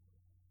integrity.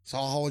 So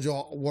I'll hold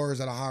your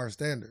words at a higher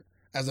standard.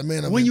 As a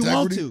man of when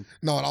integrity. You want to.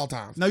 No, at all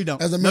times. No, you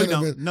don't. As a man you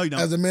don't.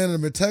 As a man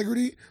of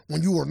integrity,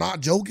 when you were not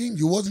joking,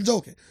 you wasn't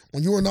joking.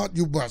 When you were not,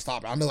 bro,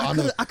 stop it. I know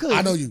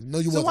you. No,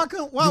 you wasn't.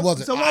 You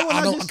wasn't. So why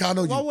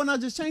why wouldn't I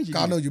just change it?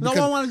 I know you.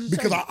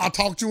 Because I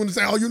talked to you and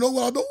say, oh, you know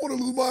what? I don't want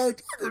to lose my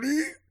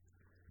integrity.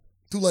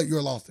 Too late.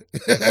 You lost it.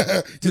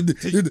 Damn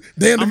if you do,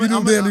 damn if you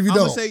don't. I'm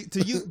gonna say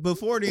to you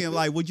before then,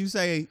 like, would you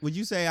say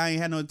I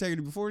ain't had no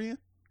integrity before then?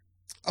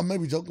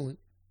 Maybe jokingly.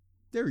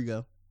 There we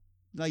go.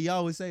 Like you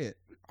always say it.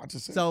 I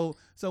just said so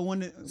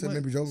when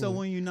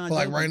you're not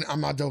like joking, right now,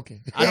 I'm not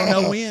joking. I don't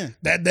know when.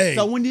 That day.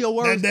 So when do your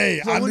words? That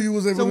day, I knew you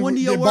was able to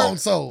get bought and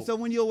sold. So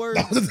when your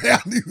words? That was the day I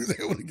knew you was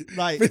able to get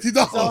like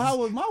 $50. So how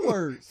was my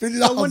words?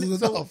 $50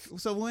 was enough.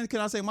 So when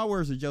can I say my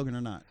words are joking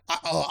or not?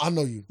 I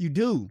know you. You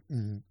do.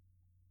 Mm-hmm.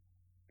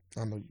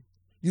 I know you.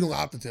 You don't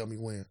have to tell me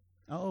when.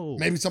 Oh.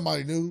 Maybe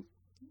somebody knew.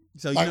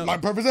 So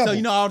like perfect example. So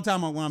you know all the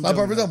time when I'm like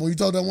perfect example. When you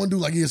told that one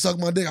dude like, "Yeah, suck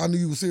my dick," I knew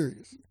you were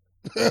serious.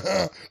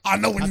 I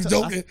know when you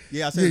joking.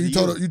 I said you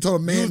told a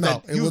man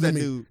no. It wasn't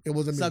me. Dude. It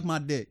wasn't me. Suck my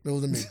dick. It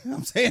wasn't me.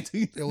 I'm saying to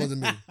you, it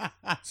wasn't me.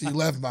 So you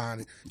laughed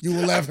behind it. You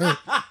were laughing.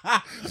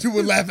 You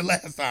were laughing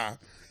last time.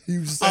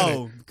 You just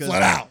said it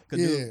flat out.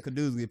 Could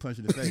dudes get punched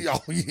in the face?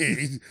 Oh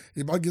yeah,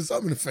 he might get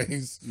something in the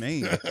face.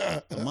 Man,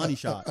 a money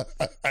shot.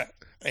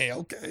 Hey,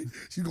 okay.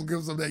 She's gonna give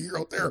him some of that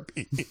Urine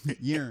Therapy.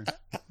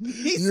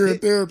 Urine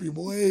Therapy,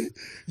 boy.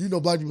 You know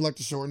black people like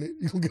to shorten it.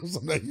 You gonna give him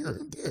some of that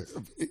Urine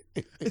Therapy.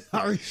 It's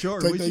already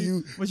short. Take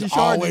what you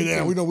all the way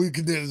down. We know we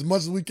can do as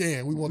much as we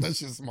can. We want that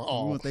shit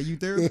small. You want that U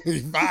therapy?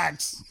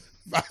 Facts.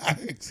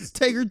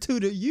 Take her to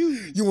the U.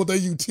 You want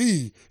that UT.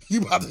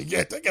 You about to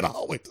take it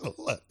all the way to the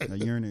left. A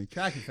urinary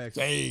tract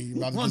infection. Hey, you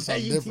about to get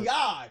something different.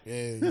 UTI.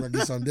 Yeah, you about to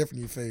get something different in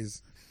your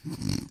face.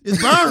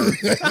 It's burned.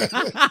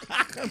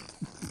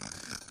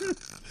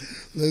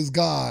 That's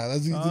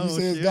God. Did you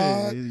say it's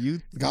God?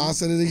 God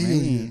said it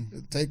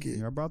again. Take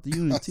it. I brought the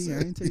unity. I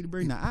didn't tell you to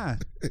bring the eye.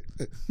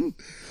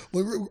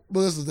 But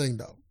that's the thing,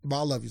 though. But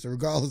I love you. So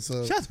regardless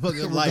of, shut the fuck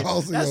up. Like,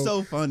 that's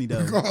so funny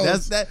though.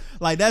 That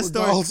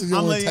story.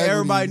 I'm letting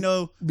everybody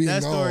know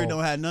that story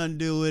don't have nothing to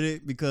do with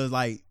it because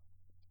like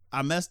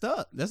I messed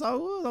up. That's all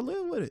it was. I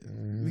lived with it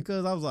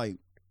because I was like,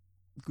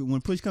 when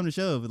push come to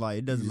shove, like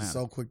it doesn't matter.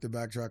 So quick to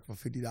backtrack for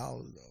 $50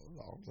 though. That's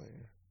all I'm saying.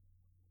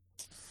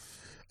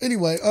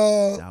 Anyway,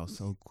 I was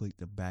so quick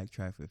to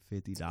backtrack for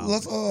 $50.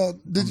 Let's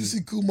did you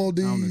see Kumo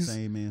D's? I'm the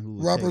same man who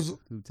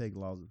take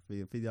laws of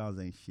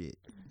 $50 ain't shit.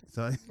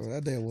 So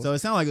that day it was. So it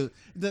sounded like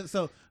it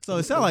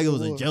sounded like it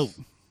was a joke.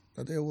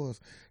 That day it was.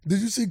 Did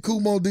you see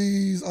Kumo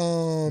D's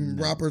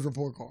rappers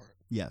report card?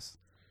 Yes.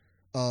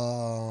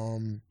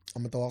 I'm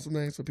gonna throw out some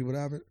names for people that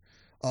haven't.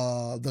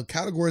 The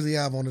categories he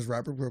have on his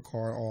rap report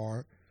card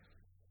are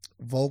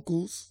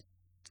vocals,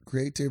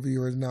 creativity,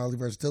 originality,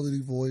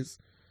 versatility, voice,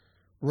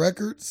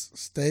 records,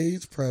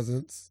 stage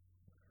presence,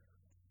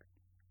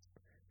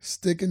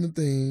 sticking to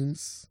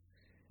themes,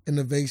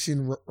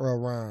 innovating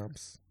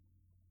rhymes.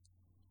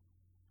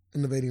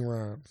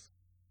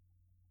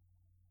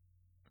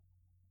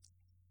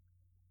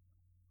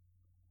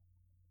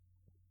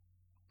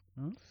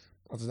 Huh?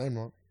 That's his name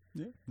wrong.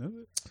 Yeah, that's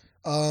it.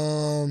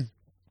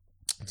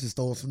 Just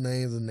stole some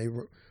names and they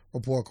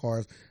report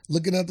cards.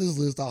 Looking at this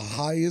list, the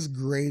highest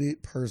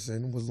graded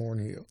person was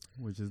Lauryn Hill.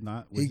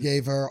 He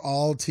gave her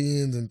all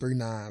 10s and 3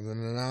 9s.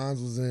 And the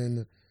 9s was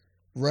in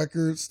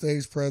record,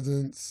 stage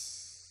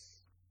presence,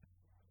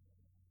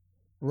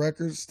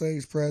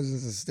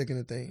 and sticking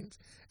to themes.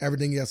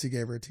 Everything else he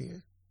gave her a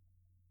 10.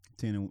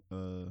 10 and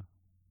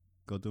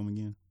go through them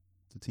again.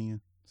 To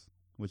 10.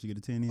 What you get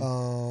a 10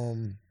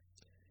 in?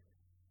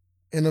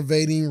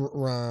 Innovating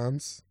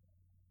rhymes.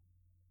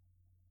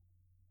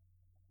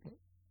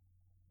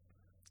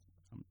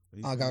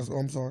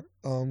 I'm sorry.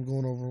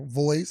 Going over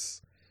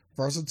voice,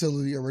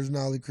 versatility,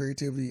 originality,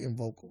 creativity, and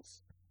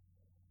vocals.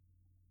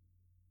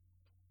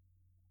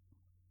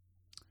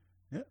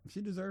 Yep,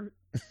 she deserved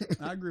it.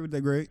 I agree with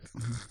that grade.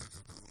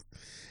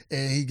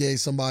 And he gave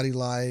somebody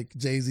like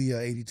Jay-Z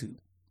a 82.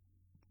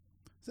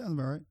 Sounds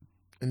about right.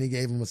 And he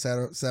gave him a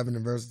 7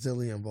 in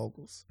versatility and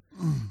vocals.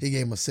 He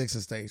gave him a 6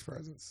 in stage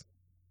presence.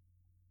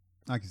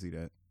 I can see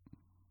that.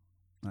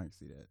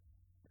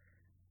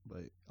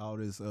 But all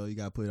this, you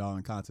got to put it all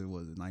in context.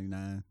 Was it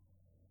 99?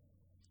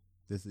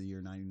 This is the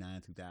year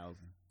 99, 2000.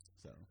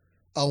 So.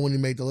 Oh, when he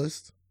made the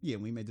list? Yeah,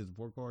 when he made this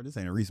report card. This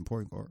ain't a recent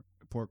report card.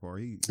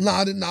 No,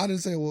 I didn't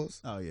say it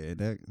was. Oh, yeah.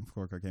 That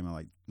report card came out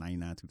like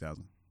 99,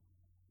 2000.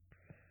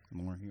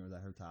 Lauryn Hill was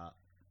at her top.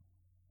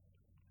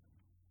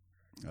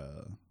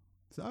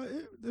 So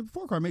the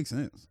report card makes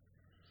sense.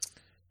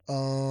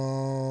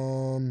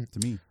 To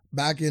me.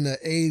 Back in the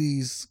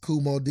 80s,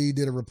 Kool Moe Dee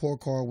did a report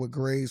card with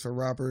grades for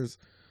rappers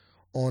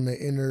on the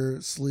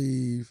inner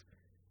sleeve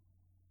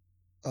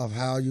of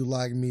How You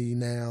Like Me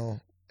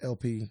Now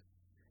LP.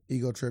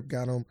 Ego Trip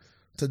got him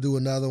to do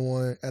another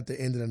one at the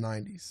end of the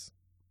 90s.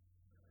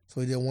 So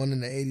he did one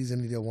in the 80s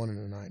and he did one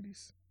in the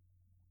 90s.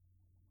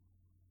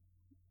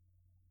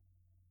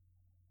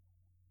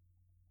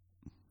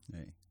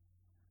 Hey,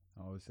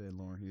 I always said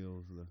Lauryn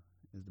Hill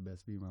is the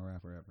best female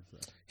rapper ever. So.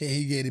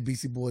 He gave the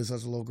Beastie Boys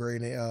such a low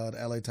grade. And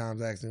the LA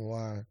Times asked him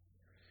why.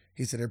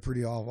 He said they're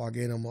pretty awful. I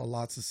gave them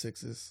lots of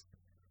 6s.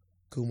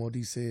 Kool Moe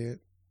Dee said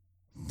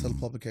to the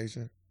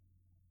publication.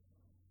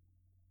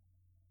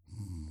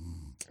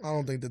 I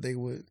don't think that they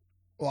would.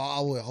 Well, I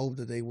would hope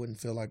that they wouldn't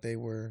feel like they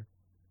were.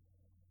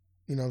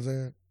 You know what I'm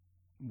saying?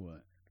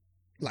 What?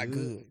 Like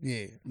good.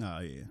 Yeah. No,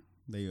 yeah.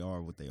 They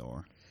are what they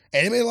are.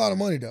 And they made a lot of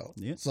money though.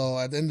 Yeah. So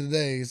at the end of the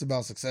day, it's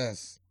about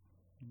success.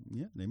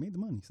 Yeah, they made the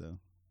money, so.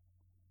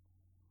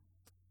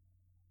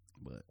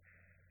 But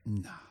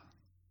nah.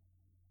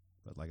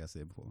 But like I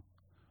said before,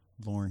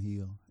 Lauryn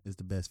Hill is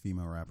the best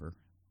female rapper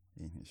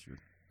in history.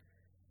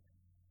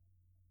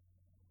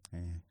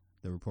 And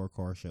the report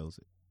card shows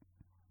it.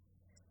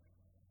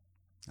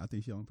 I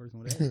think she's the only person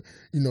with that.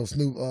 You know,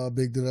 Snoop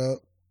bigged it up.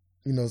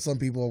 You know, some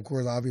people, of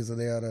course, obviously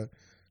they had a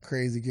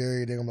crazy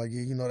Gary. They're like,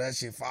 yeah, you know, that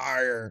shit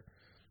fire.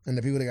 And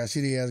the people that got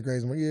shitty ass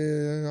grades, I'm like,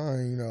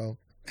 yeah, you know,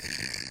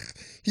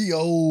 he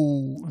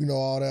old, you know,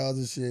 all that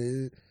other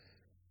shit.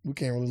 We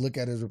can't really look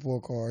at his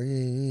report card. He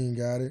ain't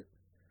got it.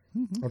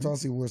 I'm trying to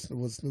see what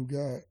Snoop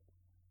got.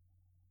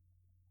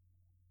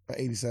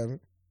 87.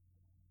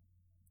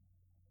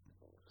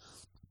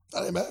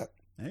 That ain't bad.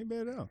 Ain't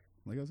bad at all.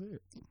 Like I said.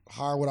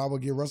 Higher what I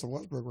would give Russell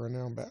Westbrook right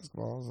now in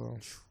basketball. So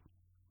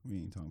we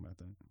ain't talking about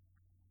that.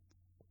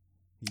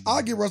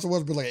 I'll give Russell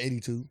Westbrook like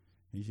 82.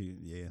 He should,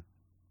 yeah.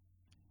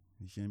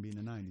 He shouldn't be in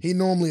the 90s. He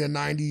normally a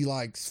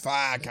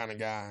 95 kind of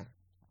guy.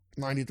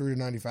 93 to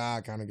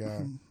 95 kind of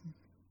guy.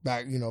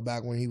 Back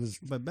when he was.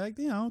 But back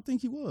then, I don't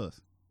think he was.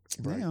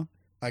 Right. Damn.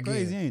 Again,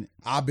 crazy, ain't it?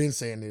 I've been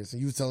saying this, and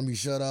you was telling me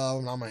shut up,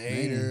 and I'm a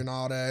hater and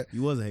all that.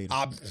 You was a hater.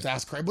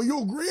 That's crazy, but you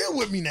agreeing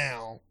with me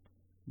now.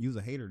 You was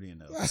a hater then,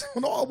 though.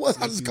 No, I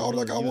was. I just called it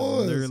like I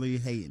was. Literally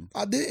hating.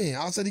 I didn't.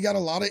 I said he got a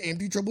lot of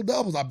empty triple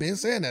doubles. I've been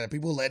saying that.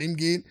 People let him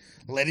get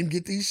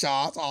these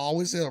shots. I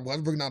always said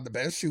Westbrook not the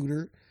best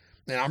shooter.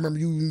 And I remember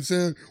you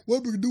saying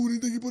Westbrook could do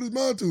anything he put his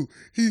mind to.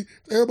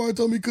 Everybody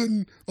told me he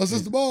couldn't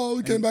assist the ball.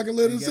 He came back and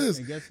let it assist.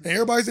 And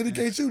everybody said he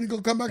can't shoot. He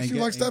gonna come back and shoot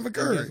like Stephen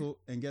Curry.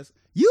 And guess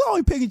you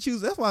only pick and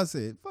choose. That's why I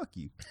said fuck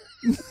you.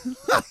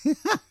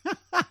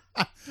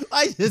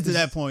 I just to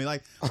that point,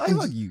 like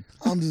fuck you.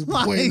 I'm just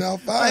pointing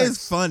out facts.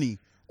 It's funny.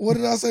 What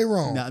did I say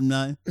wrong?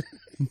 Nothing.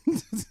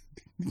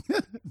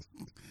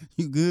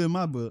 You good in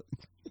my book.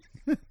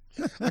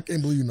 I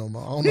can't believe you no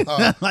more. I don't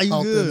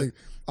know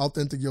how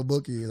authentic your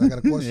book is. I got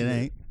a question. It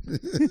ain't.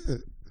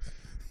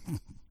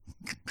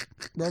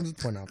 But I'm just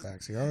pointing out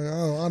facts here.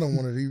 I don't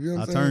want to. You know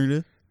what I'm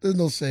Alternative. There's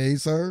no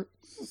shade, sir.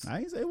 I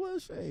ain't say it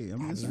was shade.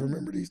 I just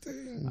remember these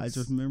things. I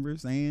just remember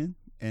saying,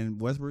 and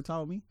Westbrook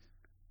taught me,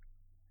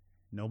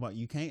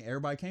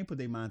 everybody can't put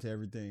their mind to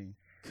everything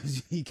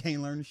because he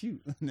can't learn to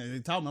shoot. They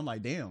taught me, I'm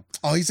like, damn.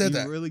 Oh, he said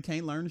that. You really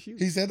can't learn to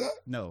shoot? He said that?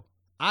 No.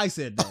 I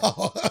said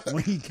that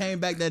when he came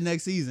back that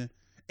next season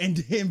and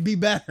didn't be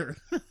better.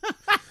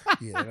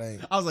 Yeah, that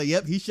ain't. I was like,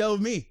 yep, he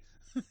showed me.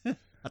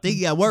 I think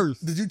he got worse.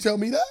 Did you tell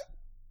me that?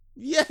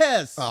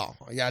 Yes. Oh,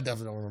 yeah, I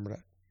definitely don't remember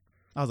that.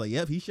 I was like,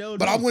 yep, he showed me.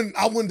 But I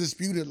wouldn't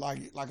dispute it.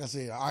 Like I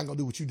said, I ain't gonna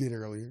do what you did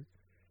earlier.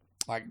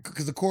 Like,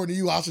 because according to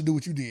you, I should do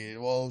what you did.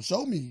 Well,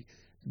 show me.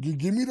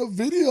 Give me the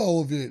video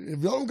of it. If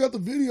y'all don't got the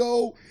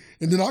video,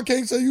 and then I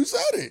can't say you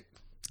said it.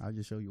 I'll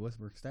just show you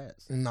Westbrook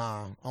stats.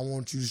 Nah, I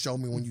want you to show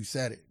me when you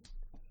said it.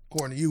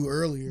 According to you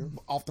earlier,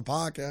 off the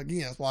podcast,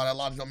 again, that's why that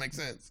logic don't make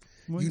sense.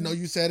 You know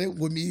you said it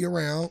with me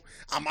around.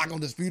 I'm not going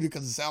to dispute it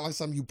because it sounds like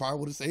something you probably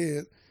would have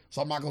said.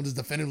 So I'm not going to just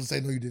definitively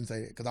say, no, you didn't say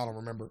it because I don't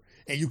remember.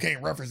 And you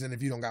can't reference it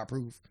if you don't got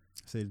proof.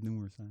 I said it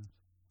numerous times.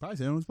 Probably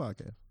said it on this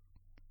podcast.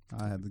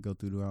 I have to go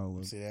through the all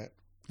of it. See that?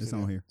 It's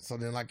on here. So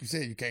then, like you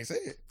said, you can't say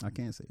it. I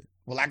can't say it.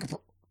 Well, I can. Oh,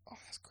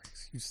 that's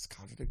crazy. You just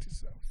contradict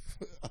yourself.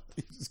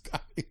 You just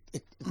contradict.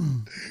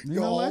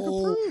 Lack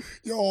of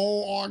proof. Your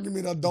whole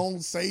argument of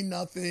don't say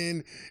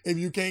nothing if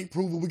you can't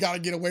prove it. We got to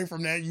get away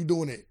from that. You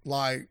doing it.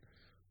 Like,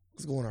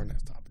 let's go on our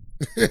next topic.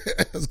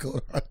 Let's go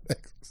to our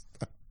next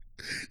topic.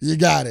 You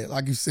got it.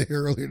 Like you said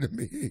earlier to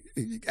me.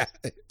 You got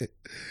it.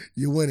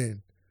 You're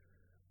winning.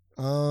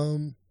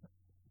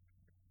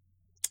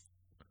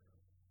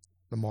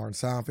 The Martin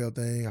Seinfeld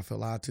thing, I feel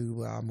lied to,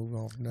 but I'll move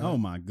on from that. Oh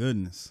my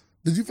goodness.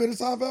 Did you finish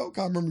Seinfeld?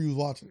 I remember you was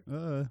watching.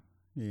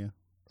 Yeah.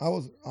 I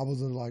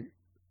wasn't like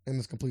in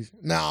this completion.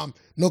 Now I'm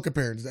no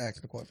comparing, just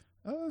asking the question.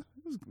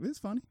 It's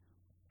funny.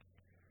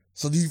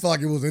 So do you feel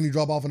like it was any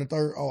drop off in the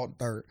third? Oh,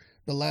 third.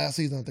 The last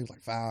season, I think it was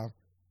like 5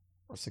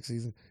 or 6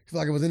 seasons. You feel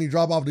like it was any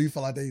drop off? Do you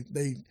feel like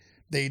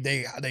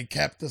they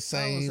kept the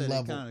same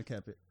level? They kind of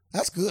kept it.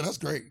 That's good. That's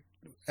great.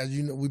 As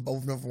you know, we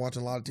both know from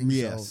watching a lot of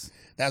TV shows.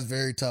 That's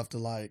very tough to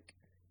like,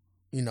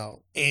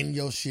 end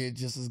your shit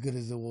just as good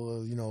as it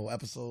was,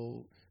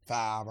 episode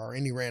 5 or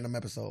any random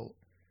episode.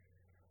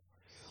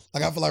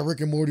 Like, I feel like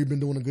Rick and Morty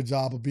been doing a good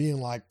job of being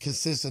like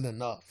consistent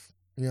enough.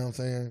 You know what I'm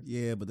saying?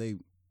 Yeah, but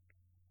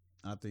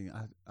I think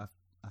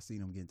I seen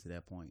them getting to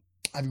that point.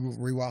 Have you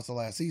rewatched the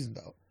last season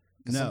though?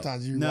 No,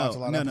 sometimes you rewatch a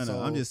lot of episodes.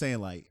 No. I'm just saying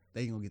like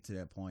they ain't gonna get to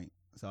that point.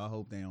 So I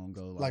hope they don't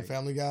go like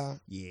Family Guy.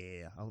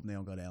 Yeah, I hope they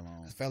don't go that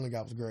long. Family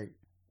Guy was great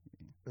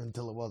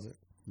until it wasn't.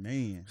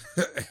 Man,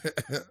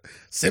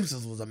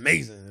 Simpsons was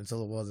amazing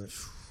until it wasn't.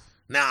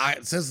 Now,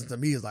 Simpsons to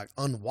me is like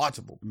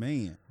unwatchable.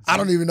 Man, I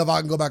don't even know if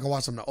I can go back and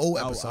watch some of the old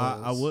episodes.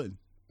 I wouldn't,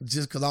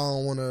 just because I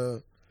don't want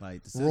to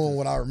like ruin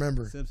what I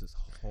remember. Simpsons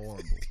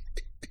horrible.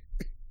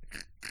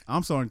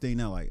 I'm starting to think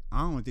now, like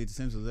I don't think the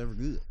Simpsons was ever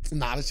good.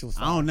 Nah, that shit was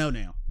fire. I don't know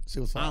now. She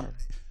was fire.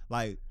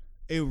 Like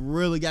it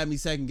really got me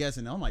second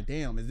guessing. I'm like,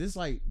 damn, is this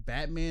like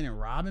Batman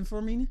and Robin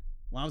for me?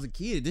 When I was a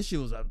kid, this shit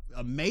was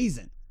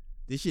amazing.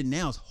 This shit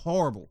now is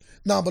horrible.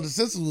 No, but the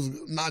Simpsons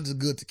was not just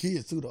good to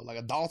kids too, though. Like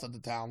adults at the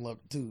time loved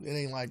it too. It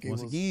ain't like it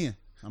Once was. Again,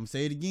 I'm gonna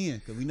say it again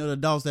because we know the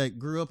adults that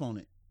grew up on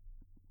it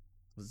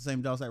was the same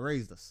adults that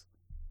raised us.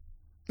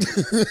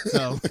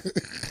 So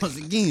once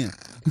again,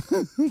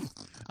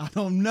 I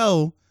don't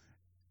know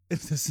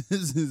if the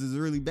Simpsons is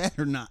really bad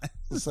or not.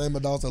 The same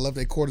adults that left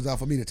their quarters out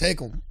for me to take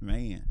them.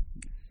 Man,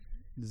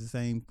 it's the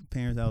same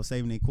parents that was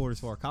saving their quarters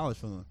for our college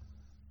fund.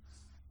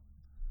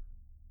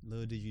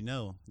 Little did you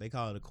know, they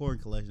call it a coin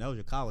collection. That was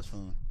your college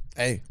fund.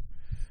 Hey,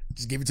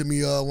 just give it to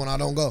me when I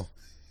don't go.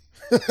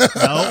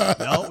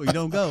 No, you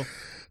don't go.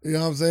 You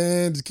know what I'm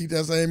saying? Just keep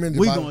that same energy.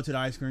 We going to the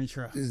ice cream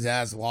truck.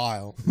 That's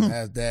wild.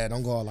 That's that.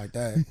 Don't go out like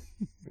that.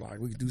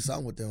 Like we could do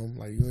something with them.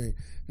 Like you ain't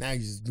now. You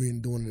just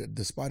been doing it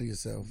despite of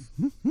yourself.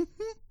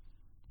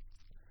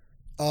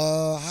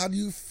 How do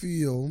you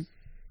feel?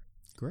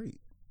 Great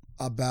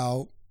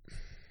about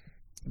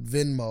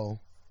Venmo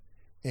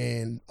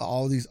and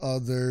all these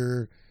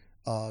other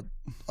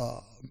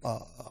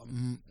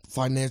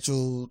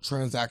financial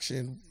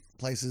transaction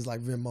places like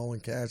Venmo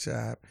and Cash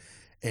App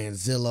and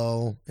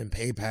Zillow and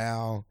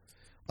PayPal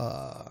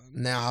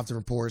now have to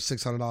report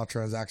 $600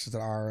 transactions to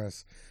the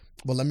IRS.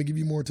 But let me give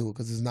you more to it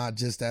because it's not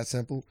just that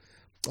simple.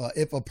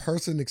 If a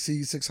person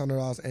exceeds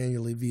 $600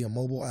 annually via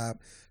mobile app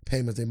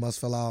payments, they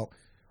must fill out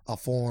a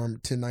form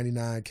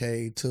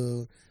 1099-K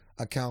to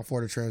account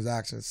for the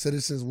transaction.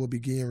 Citizens will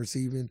begin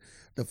receiving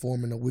the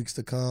form in the weeks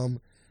to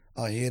come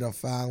ahead of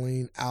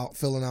filling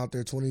out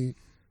their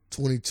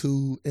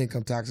 2022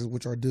 income taxes,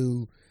 which are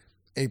due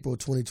April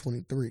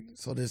 2023.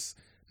 So this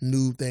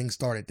new thing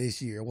started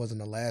this year. It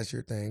wasn't a last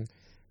year thing.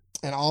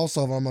 And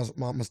also, if I'm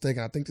not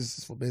mistaken, I think this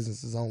is for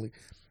businesses only.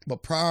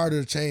 But prior to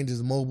the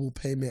changes, mobile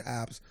payment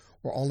apps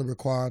were only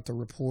required to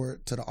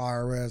report to the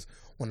IRS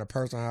when a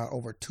person had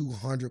over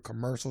 200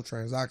 commercial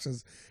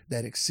transactions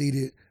that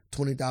exceeded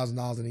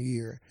 $20,000 in a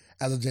year.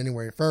 As of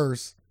January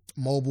 1st,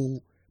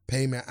 mobile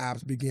payment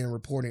apps began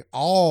reporting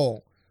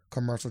all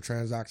commercial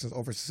transactions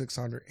over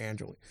 600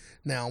 annually.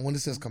 Now, when it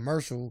says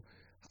commercial,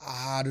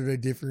 how do they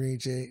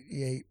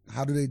differentiate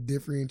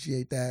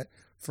that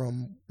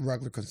from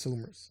regular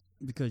consumers?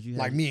 Because you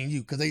like me and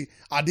you, because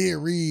I did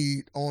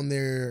read on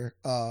there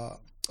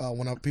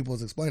when people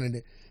was explaining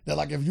it that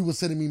like if you were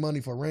sending me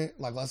money for rent,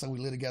 like let's say we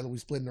live together, we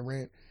splitting the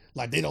rent,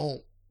 like they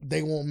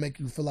won't make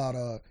you fill out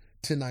a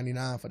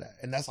 1099 for that,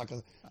 and that's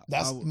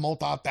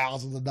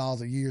multi-thousands of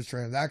dollars a year's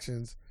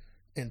transactions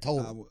in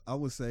total. I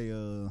would say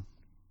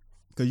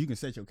because you can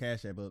set your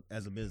Cash App up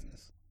as a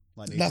business.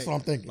 Like that's what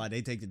I'm thinking. Like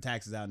they take the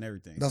taxes out and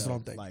everything. That's what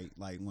I'm thinking.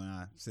 Like when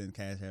I send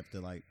Cash App to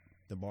like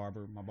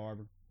my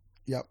barber.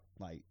 Yep.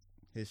 Like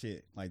his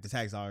shit, like the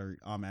tax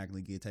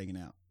automatically get taken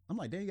out. I'm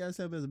like, damn, you gotta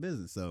set up as a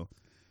business. So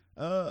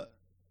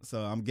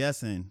I'm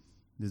guessing,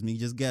 this is me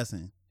just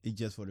guessing, it's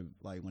just for the,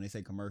 like, when they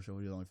say commercial,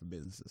 it's only for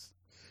businesses.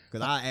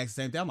 Because I asked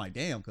the same thing. I'm like,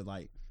 damn, because,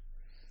 like,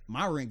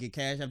 my rent get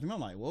cash after me. I'm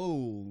like,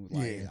 whoa.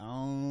 Like,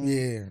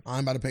 I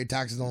ain't about to pay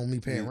taxes on me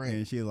paying rent.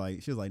 And she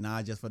was like,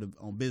 nah, just for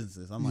on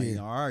bubusinesses. I'm like,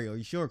 all right, are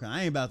you sure? Because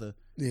I ain't about to.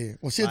 Yeah.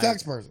 Well, she a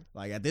tax person.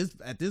 Like, at this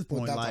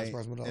point, like,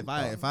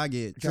 if I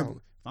get triple,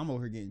 if I'm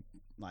over here getting,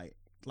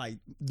 like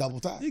double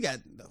tax.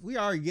 We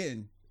already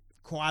getting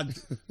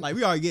like,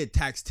 we already get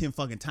taxed 10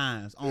 fucking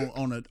times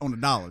on the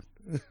dollar.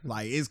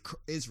 Like,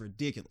 it's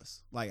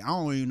ridiculous. Like, I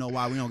don't even know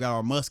why we don't got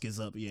our muskets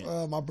up yet.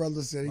 My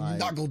brother said, like, you're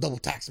not gonna double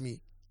tax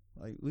me.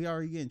 Like, we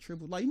already getting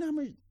triple. Like, you know how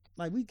much?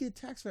 Like, we get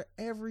taxed for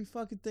every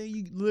fucking thing.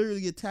 You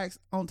literally get tax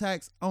on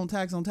tax on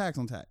tax on tax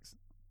on tax.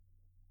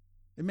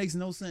 It makes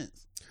no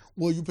sense.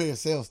 Well, you pay a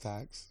sales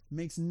tax.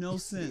 Makes no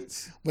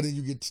sense. But then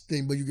you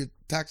get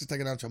taxes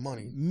taken out your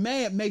money.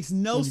 Man, it makes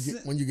no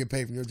sense. When you get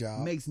paid from your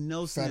job. Makes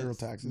no sense. Federal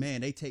taxes.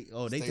 Man, they take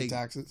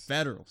taxes.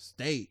 Federal,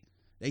 state.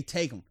 They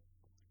take them.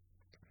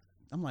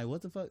 I'm like,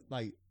 what the fuck?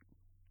 Like,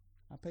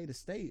 I pay the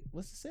state.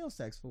 What's the sales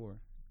tax for?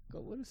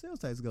 Where does sales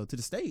tax go? To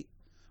the state.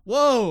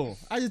 Whoa,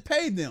 I just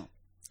paid them.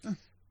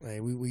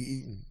 Hey, we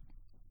eating.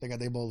 They got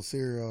their bowl of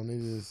cereal and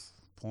they just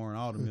pouring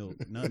all the milk,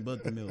 nothing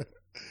but the milk.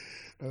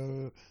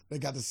 They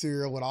got the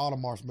cereal with all the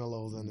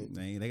marshmallows in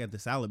it. They got the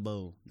salad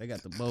bowl. They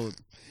got the bowl.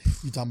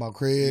 You talking about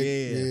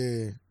Craig?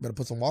 Yeah. Better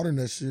put some water in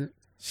that shit.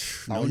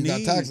 No need.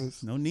 Got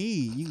taxes. No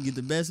need. You can get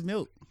the best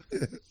milk.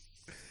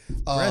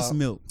 Breast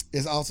milk.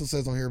 It also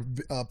says on here,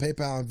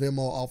 PayPal and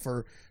Venmo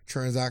offer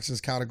transactions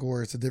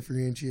categories to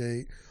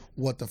differentiate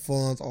what the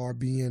funds are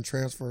being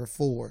transferred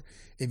for.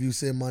 If you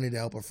send money to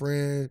help a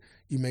friend,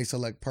 you may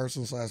select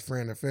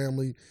personal/friend and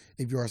family.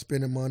 If you are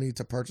spending money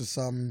to purchase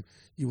something,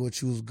 you will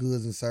choose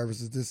goods and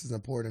services. This is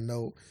important to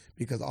note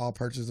because all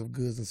purchase of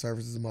goods and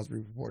services must be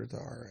reported to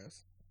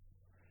IRS.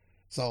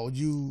 So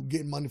you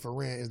getting money for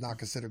rent is not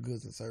considered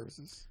goods and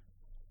services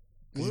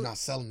because you're not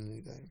selling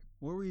anything.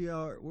 Where we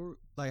are,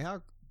 like,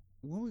 how?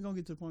 When we gonna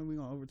get to the point where we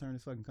gonna overturn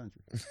this fucking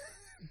country?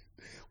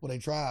 Well, they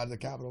tried the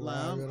Capitol. Like,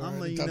 I'm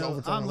letting you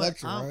know. I'm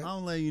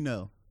letting you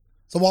know.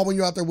 So why when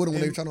you out there with them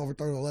when they were trying to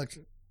overturn the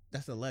election?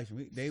 That's the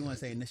election. They want to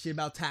say this shit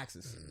about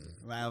taxes.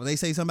 Right? If they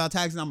say something about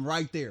taxes, I'm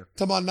right there.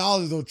 To my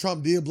knowledge, though,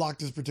 Trump did block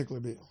this particular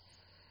bill.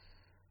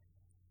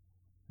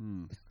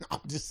 I'm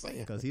just saying.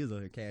 Because he was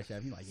a cash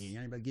app. He's like, yeah, you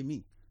ain't about to get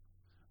me.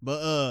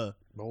 But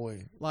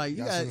boy, like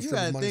you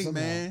gotta think,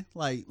 somehow. Man.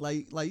 Like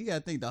you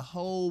gotta think the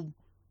whole,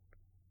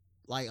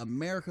 like,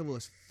 America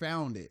was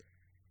founded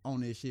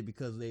on this shit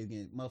because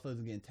motherfuckers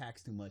were getting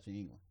taxed too much in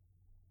England.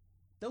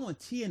 They want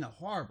tea in the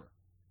harbor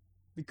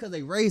because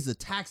they raised the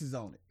taxes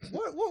on it.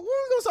 Where we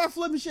gonna start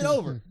flipping shit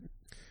over?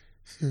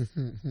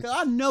 Because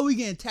I know we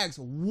getting taxed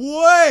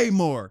way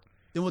more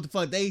than what the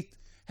fuck they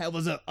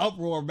was an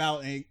uproar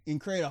about and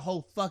create a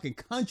whole fucking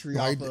country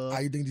off of. How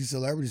you think these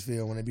celebrities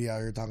feel when they be out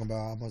here talking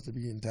about how much they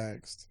be getting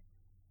taxed?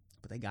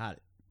 But they got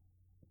it.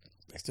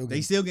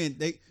 They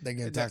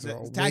getting taxed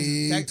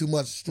way too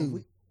much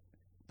too.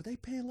 But they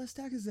paying less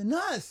taxes than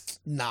us.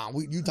 Nah,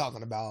 you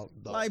talking about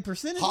the like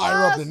percentage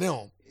higher up than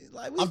them.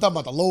 Like I'm talking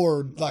about the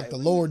lower,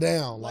 lower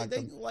down,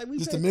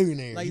 just the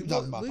millionaires. Like, you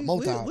talking about the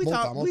multi. We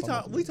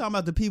talking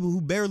about the people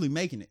who barely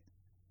making it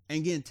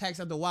and getting taxed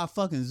at the wild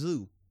fucking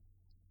zoo.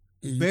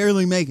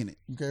 Barely making it.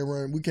 You can't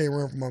run. We can't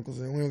run from Uncle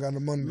Sam. We don't got no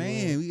money.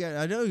 Man,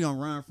 I know you don't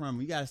run from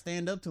him. You got to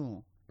stand up to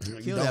him.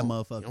 Kill that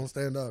motherfucker. You don't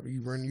stand up.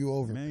 You run you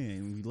over.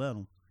 Man, we let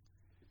him.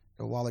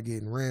 The wallet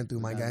getting ran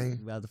through my game.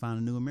 We about to find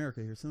a new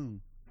America here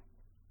soon.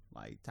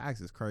 Like,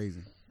 tax is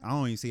crazy. I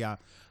don't even see how.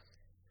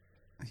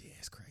 Yeah,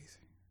 it's crazy.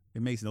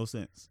 It makes no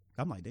sense.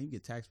 I'm like, then you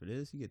get taxed for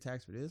this. You get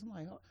taxed for this. I'm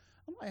like, how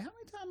many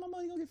times my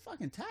money gonna get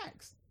fucking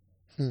taxed?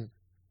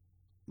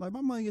 Like, my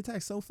money get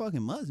taxed so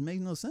fucking much. It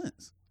makes no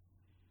sense.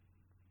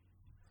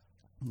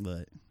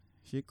 But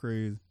shit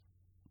crazy.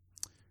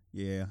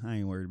 Yeah, I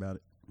ain't worried about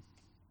it.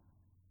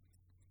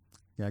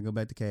 Gotta go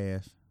back to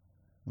cash.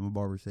 My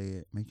barber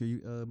said, make sure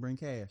you bring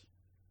cash.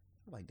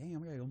 I'm like,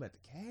 damn, we gotta go back to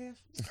cash.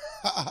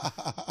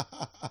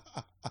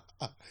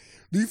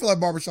 Do you feel like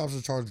barbershops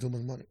are charging too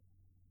much money?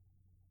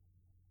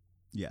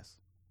 Yes.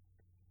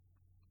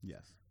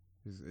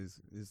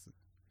 It's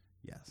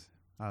yes.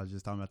 I was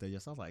just talking about that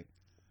yesterday. I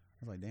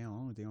was like, damn, I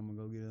don't think I'm gonna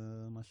go get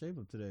my shape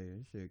up today.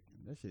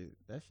 That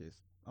shit's.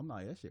 I'm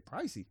like, that shit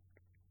pricey.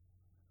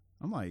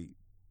 I'm like,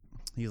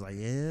 he was like,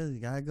 yeah, you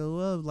gotta go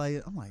up.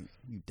 Like, I'm like,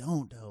 you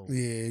don't though.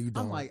 Yeah, you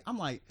don't. I'm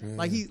like,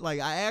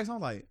 I asked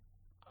him, I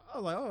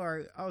was like, all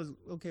right, I was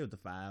okay with the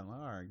 $5. I'm like,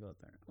 all right, go up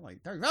there. I'm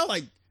like, $30. I was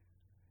like,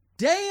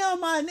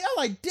 damn, I'm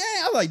like, dog.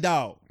 I'm like,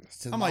 dog.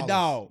 It's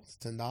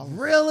 $10.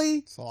 Really?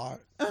 It's a lot.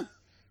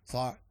 It's a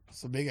lot.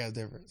 It's a big ass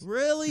difference.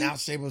 Really? Now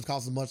shapers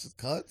cost as much as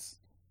cuts.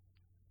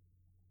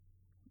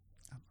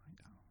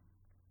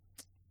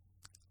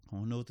 I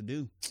don't know what to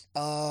do.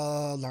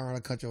 Learn how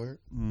to cut your hair.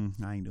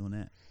 I ain't doing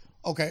that.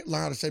 Okay,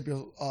 learn how to shape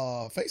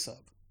your face up.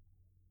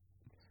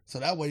 So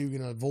that way you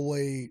can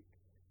avoid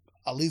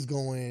at least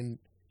going.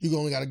 You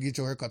only got to get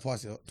your hair cut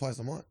twice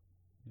a month.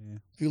 Yeah.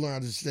 If you learn how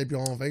to shape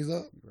your own face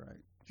up, Right.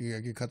 you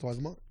gotta get cut twice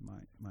a month.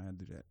 Might have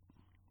to do that.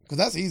 Cause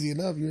that's easy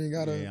enough. You ain't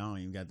gotta. Yeah, I don't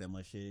even got that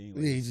much shit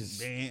anyway. Yeah, you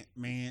just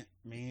man.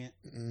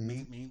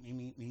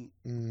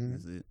 Mm-hmm.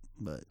 That's it.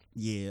 But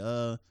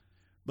yeah,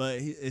 but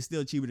it's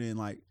still cheaper than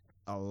like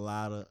a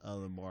lot of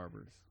other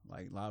barbers.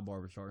 Like a lot of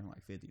barbers charging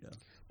like $50 though.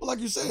 But like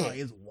you said, like,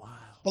 it's wild.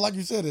 But like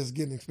you said, it's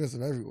getting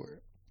expensive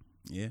everywhere.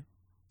 Yeah.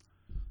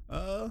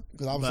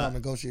 Because I was trying to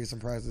negotiate some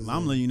prices.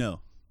 I'm letting you know.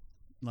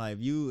 Like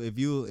if you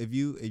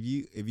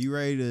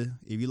ready to,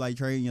 if you like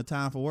trading your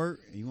time for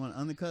work and you want to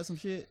undercut some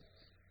shit,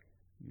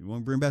 you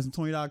want to bring back some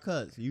 $20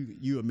 cuts,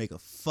 you would make a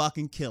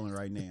fucking killing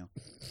right now.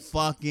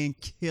 Fucking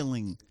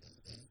killing.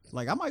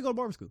 Like I might go to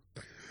barber school.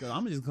 Cause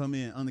I'm gonna just come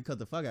in and undercut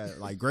the fuck out of it.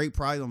 Like great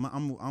price.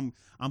 I'm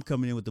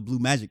coming in with the blue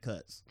magic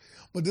cuts.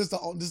 But this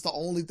the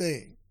only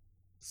thing.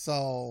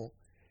 So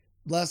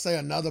let's say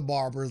another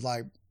barber is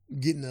like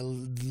getting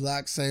the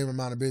exact same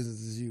amount of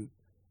business as you.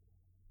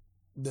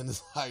 Then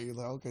it's like you're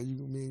like, okay,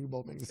 me and you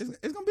both making sense.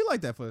 It's gonna be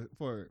like that for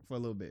a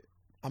little bit.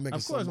 I'm making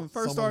of course when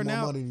first so starting much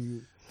more out. money than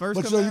you.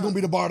 First but sure, you're gonna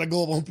be the bar that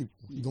go up on people.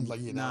 You're gonna be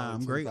like, yeah, nah,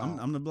 I'm great.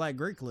 I'm the black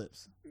great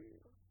clips.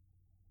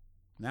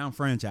 Now I'm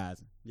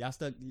franchising. Y'all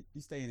stuck.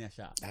 You stay in that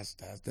shop. That's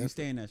you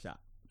stay in that shop.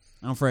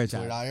 I'm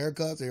franchising. Without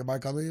haircuts,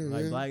 everybody come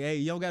in. Like, hey,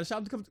 you don't got a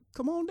shop to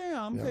come on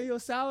down. I'm gonna pay you a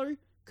salary.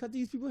 Cut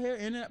these people hair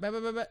in and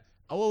blah.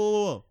 Oh,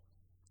 whoa.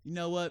 You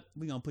know what?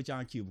 We gonna put y'all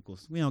in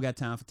cubicles. We don't got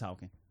time for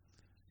talking.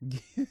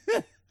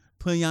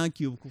 Put y'all in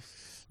cubicles.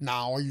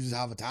 Nah, or you just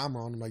have a timer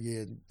on them. Like,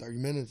 yeah, 30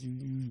 minutes.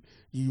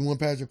 You went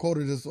past your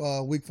quota this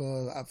week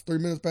for 3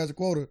 minutes past your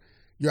quota.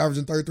 You're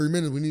averaging 33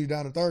 minutes. We need you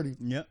down to 30.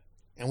 Yep.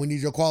 And we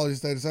need your quality to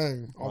stay the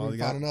same. Or we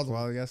find another one.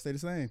 Quality got to stay the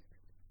same.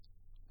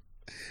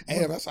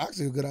 Hey, that's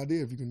actually a good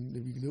idea if you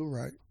can do it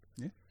right.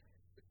 Yeah.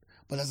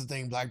 But that's the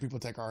thing. Black people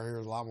take our hair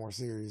a lot more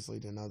seriously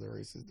than other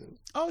races do.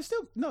 Oh, it's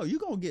still no. You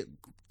gonna get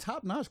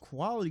top notch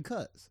quality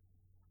cuts.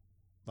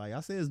 Like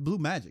I said, it's blue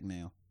magic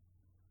now.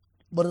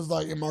 But it's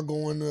like, am I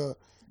going to?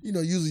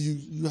 Usually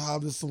you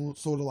have this sort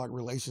of like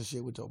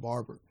relationship with your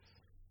barber.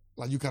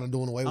 Like you kind of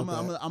doing away with that.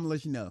 I'm gonna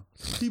let you know.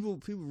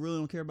 People really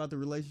don't care about the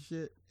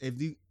relationship.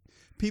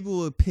 People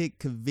would pick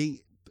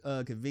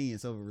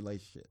convenience over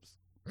relationships.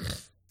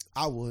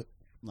 I would.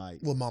 Like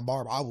with my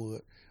barber, I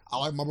would. I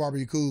like my barber,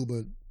 he cool,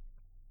 but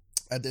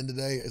at the end of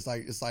the day, it's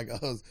like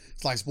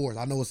sports.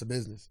 I know it's a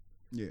business.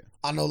 Yeah.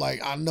 I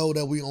know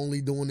that we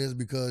only doing this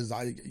because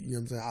I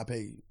pay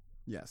you.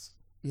 Yes.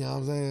 You know what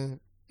I'm saying?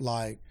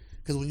 Like,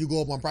 because when you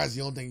go up on prices,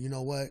 you don't think, you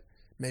know what?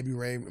 Maybe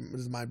Ray,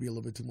 this might be a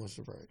little bit too much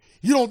for Ray.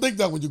 You don't think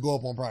that when you go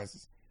up on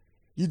prices.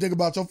 You think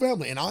about your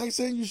family, and I ain't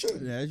saying you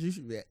shouldn't. Yeah, you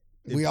should.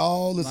 We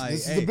all listen.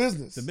 This is the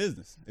business. It's a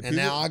business, and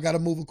now I got to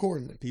move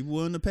accordingly. People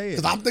willing to pay it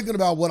because I'm thinking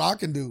about what I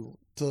can do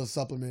to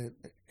supplement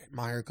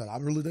my haircut.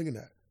 I'm really thinking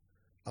that,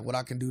 like what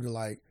I can do to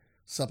like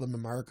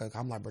supplement my haircut.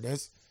 I'm like, bro,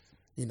 that's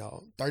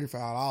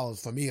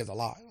 $35 for me is a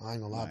lot. I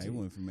ain't gonna lie to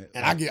you.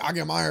 And I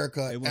get my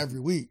haircut every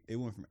week. It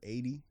went from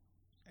 80.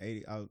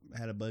 I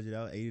had a budget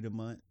out 80 a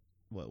month.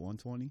 What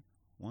 120?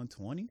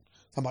 120?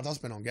 How much I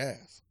spent on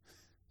gas?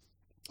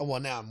 Oh well,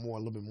 now I'm a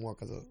little bit more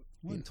because of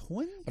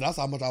 120. But that's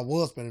how much I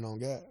was spending on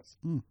gas.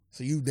 Mm.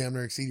 So you damn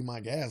near exceeding my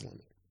gas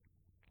limit.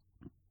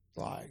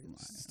 Like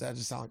that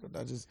just sounds like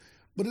that just.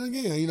 But then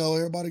again,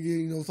 everybody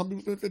get some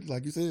people spend 50,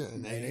 like you said,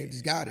 and they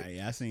just got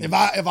it. I seen if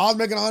I was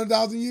making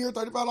 $100,000 a year,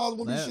 $35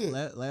 wouldn't be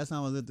shit. Last time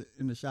I was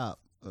in the shop,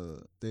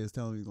 they was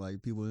telling me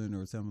like people in there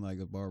were telling me like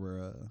a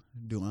barber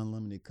do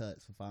unlimited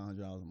cuts for $500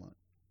 a month.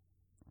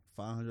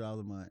 $500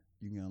 a month,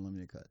 you can get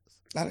unlimited cuts.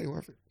 That ain't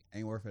worth it.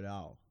 Ain't worth it at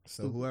all.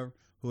 So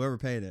whoever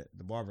paid it,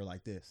 the barber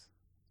like this.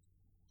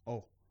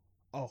 Oh.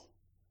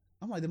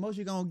 I'm like, the most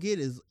you're gonna get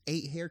is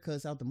 8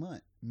 haircuts out the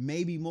month,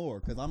 maybe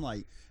more. Cause I'm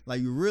like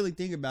you really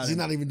think about it. He's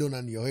not even doing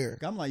nothing to your hair.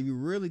 I'm like, you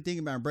really think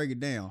about it and break it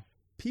down.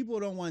 People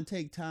don't want to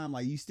take time.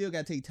 Like you still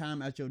got to take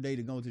time out your day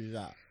to go to the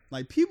job.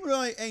 Like people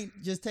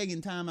ain't just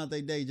taking time out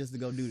their day just to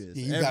go do this.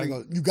 Yeah,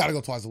 you gotta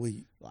go twice a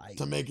week, like,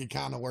 to make it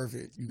kind of worth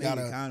it. You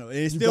gotta kind of.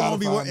 It still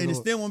won't be worth. And it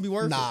still won't be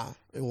worth it. Nah,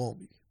 it won't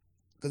be.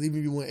 Because even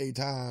if you went 8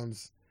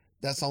 times,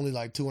 that's only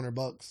like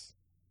 $200.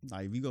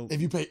 Like if you go,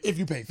 if you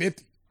pay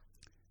 50,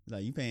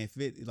 like you paying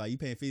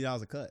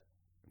 $50 a cut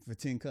for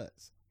 10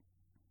 cuts.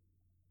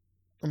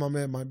 My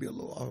man might be a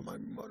little off. It might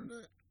be more than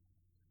that.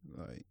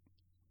 Like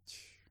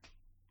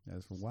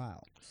that's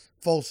wild.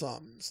 For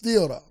something,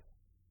 still though.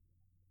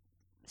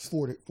 It's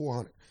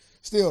 400.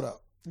 Still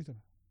though.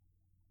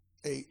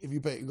 8 if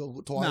you pay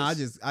go twice. Nah,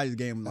 I just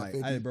gave him like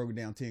 50. I just broke it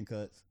down 10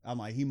 cuts. I'm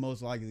like he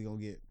most likely gonna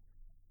get.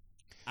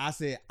 I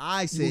said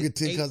you get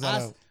 10 8, cuts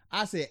out of.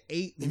 I said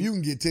 8. If you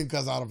can get 10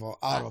 cuts out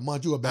of a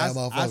month, you a bad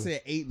motherfucker. I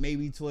said 8,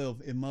 maybe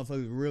 12. If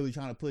motherfuckers really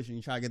trying to push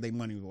and try to get their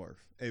money worth.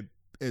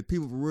 If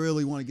people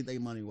really want to get their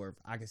money worth,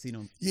 I can see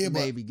them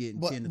maybe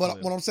getting 10 to 12.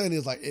 But what I'm saying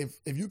is like if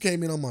you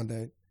came in on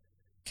Monday,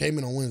 came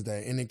in on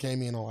Wednesday, and then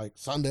came in on like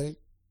Sunday,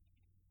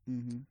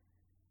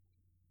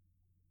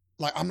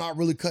 like I'm not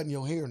really cutting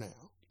your hair now.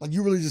 Like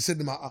you really just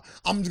sitting in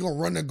I'm just gonna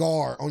run the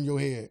guard on your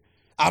head.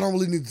 I don't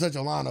really need to touch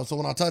your line up. So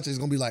when I touch it, it's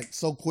gonna be like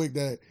so quick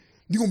that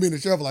you're gonna be in the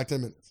chair for like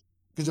 10 minutes.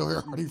 because your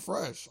hair already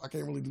fresh. I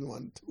can't really do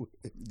nothing to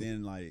it.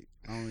 Then like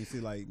I only see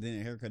like then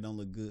the haircut don't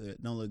look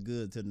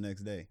good till the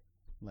next day,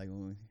 like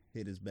when we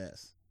hit his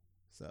best.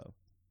 So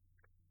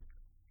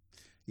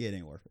yeah, it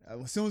ain't worth it.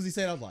 As soon as he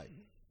said it, I was like,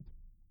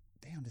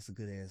 damn, this is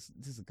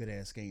a good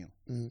ass scam.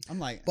 I'm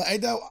like, but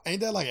ain't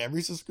that like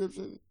every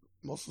subscription?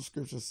 Most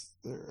subscriptions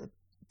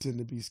tend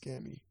to be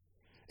scammy,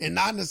 and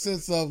not in the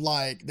sense of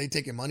like they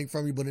taking money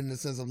from you, but in the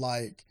sense of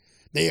like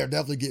they are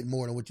definitely getting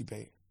more than what you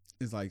pay.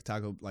 It's like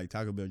Taco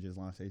Bell just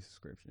launched a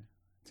subscription,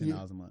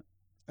 $10 a month,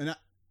 and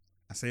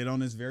I said it on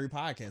this very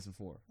podcast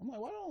before. I'm like,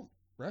 why don't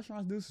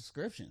restaurants do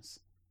subscriptions?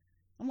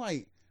 I'm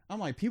like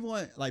people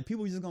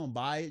just gonna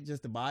buy it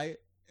just to buy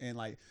it, and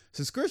like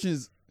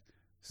subscriptions.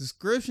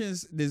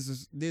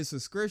 Did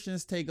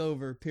subscriptions take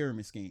over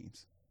pyramid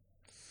schemes?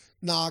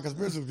 Nah, because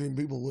pyramid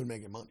people wouldn't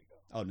make money.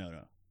 Oh no,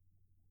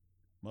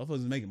 motherfuckers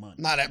was making money.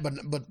 Not that,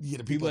 but yeah,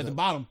 the people at the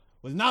bottom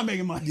was not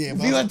making money. Yeah,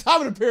 people at the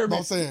top of the pyramid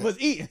was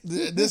eating.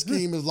 This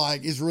scheme is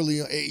like it's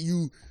really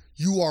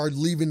you are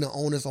leaving the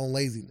onus on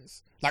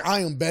laziness. Like I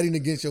am betting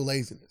against your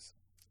laziness.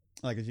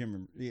 Like a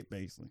gym,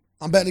 basically.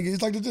 I'm betting against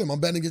it's like the gym. I'm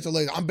betting against your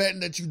laziness. I'm betting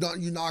that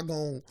you're not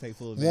gonna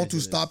want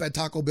to stop at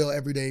Taco Bell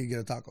every day to get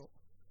a taco.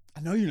 I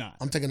know you're not.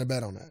 I'm taking a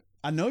bet on that.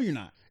 I know you're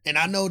not. And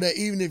I know that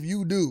even if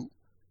you do,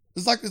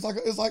 it's like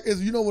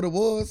you know what it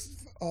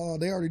was?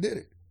 They already did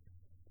it.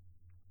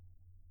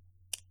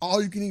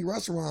 All you can eat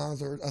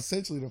restaurants are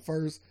essentially the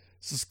first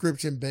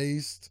subscription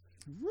based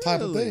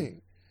type of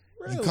thing.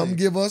 Really? You come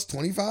give us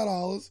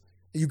 $25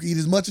 and you can eat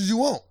as much as you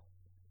want.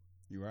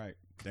 You're right.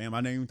 Damn,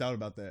 I never even thought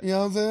about that. You know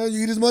what I'm saying?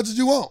 You eat as much as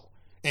you want.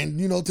 And,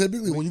 you know,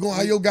 typically when you're going to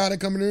have your guy that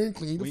come in there and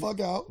clean the fuck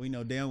out. We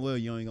know damn well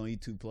you only going to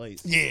eat 2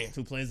 plates. Yeah.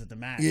 2 plates at the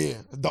max. Yeah.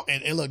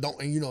 And look, don't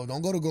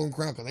go to Golden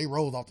Crown because they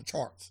rolls off the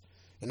charts.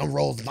 And them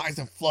rolls nice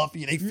and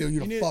fluffy and they fill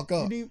you the fuck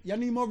up. Y'all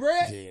need more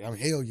bread? Yeah. I mean,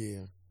 hell yeah.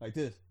 Like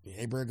this? Yeah,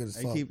 they bread good as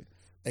fuck.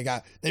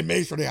 They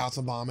made sure they had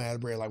some bomb ass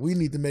bread. Like, we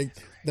need to make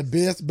the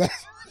best.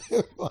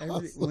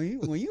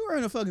 When you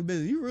run a fucking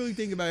business, you really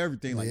think about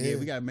everything. Like,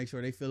 we got to make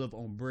sure they fill up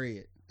on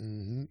bread.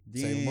 Mm-hmm.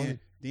 Save money.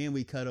 Then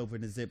we cut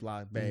open the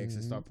Ziploc bags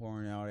and start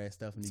pouring all that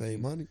stuff in the Save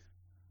money.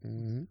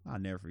 Mm-hmm. I'll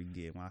never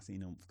forget when I seen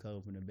them cut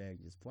open the bag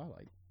just pour.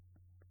 Like,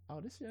 oh,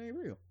 this shit ain't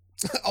real.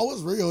 Oh,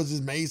 it's real. It's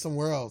just made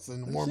somewhere else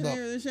and warmed up.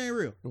 This shit ain't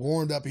real.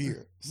 Warmed up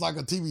here. It's like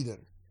a TV dinner.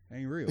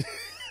 Ain't real.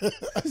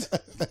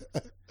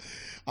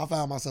 I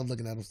found myself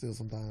looking at them still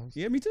sometimes.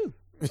 Yeah, me too.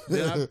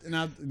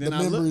 The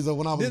memories of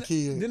when I was a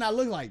kid. Then I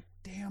look like,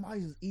 damn, I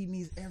was eating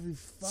these every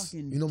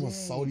fucking day. You know how much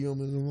sodium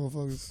in them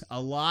motherfuckers?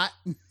 A lot.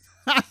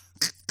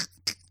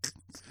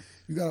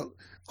 You gotta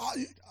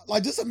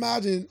like just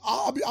imagine.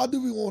 I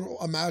do be want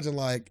to imagine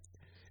like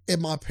if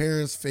my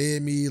parents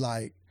fed me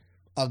like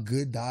a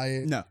good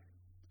diet. No,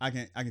 I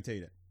can tell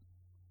you that.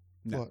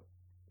 No. What?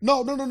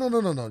 No.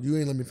 You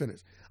ain't let me finish.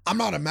 I'm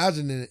not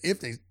imagining if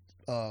they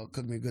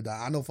cook me a good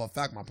diet. I know for a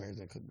fact my parents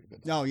didn't cook me a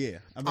good diet. Oh yeah,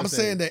 I'm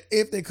saying that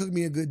if they cook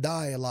me a good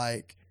diet,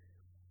 like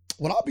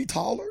would I be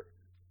taller?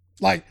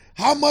 Like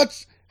how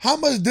much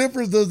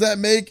difference does that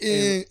make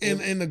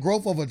in the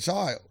growth of a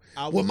child?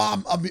 With my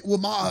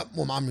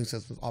immune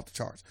system off the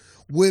charts.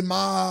 Would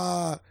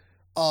my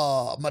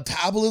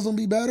metabolism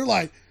be better?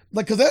 Like,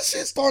 cause that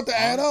shit start to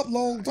add up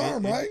long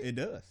term, right? It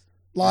does.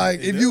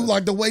 Like, if you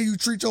like the way you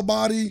treat your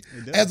body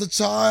as a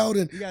child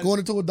and going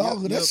into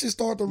adulthood, that shit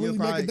start to really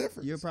make a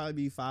difference. You'll probably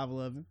be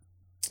 5'11".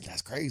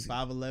 That's crazy.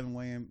 5'11",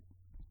 weighing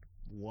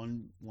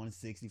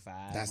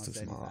 165. That's too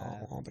small.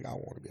 I don't think I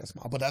want to be that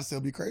small, but that still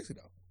be crazy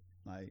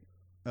though. Like,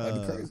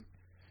 that'd be crazy.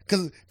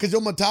 Cause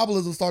your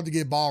metabolism start to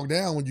get bogged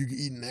down when you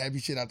eating heavy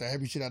shit after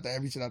heavy shit after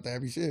heavy shit after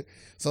heavy shit.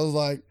 So it's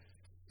like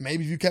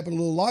maybe if you kept it a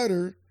little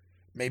lighter,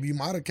 maybe you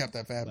might have kept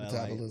that fat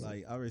metabolism.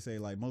 Like I already say,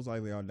 like most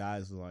likely our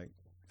diets was like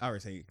I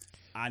already say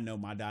I know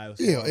my diet was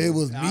it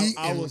was meat.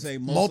 I would say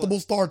multiple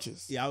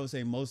starches. Yeah, I would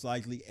say most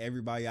likely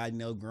everybody I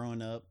know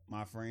growing up,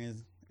 my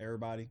friends,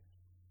 everybody,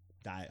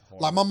 diet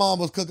hard. Like my mom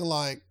was cooking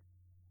like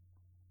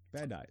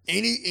bad diets.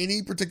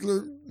 Any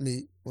particular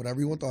meat,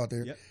 whatever you want to throw out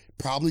there. Yep.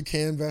 Probably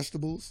canned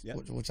vegetables,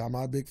 which I'm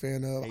not a big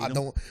fan of.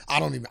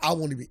 I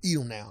won't even eat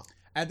them now.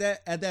 At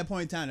that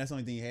point in time, that's the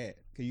only thing you had.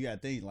 Cause you gotta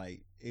think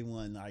like it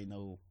wasn't like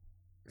no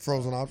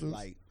frozen options.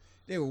 Like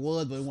there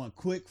was, but it wasn't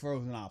quick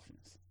frozen options.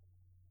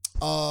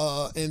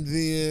 And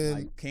then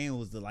like canned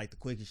was the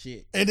quickest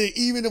shit. And then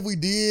even if we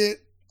did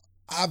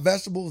our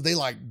vegetables, they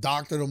like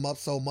doctored them up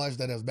so much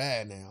that it's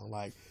bad now.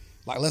 Like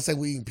let's say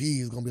we eating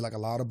peas, it's gonna be like a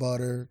lot of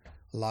butter.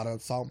 A lot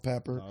of salt and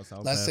pepper.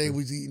 Let's say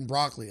we're eating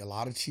broccoli, a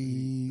lot of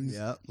cheese,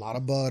 a lot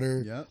of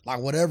butter, like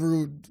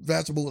whatever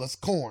vegetable, that's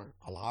corn,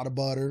 a lot of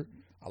butter,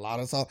 a lot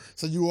of salt.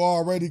 So you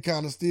already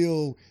kind of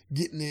still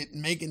getting it,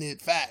 making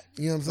it fat.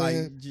 You know what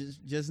I'm saying?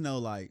 Just know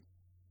like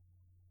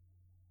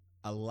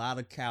a lot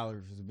of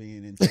calories was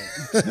being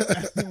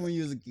intaken when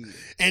you was a kid.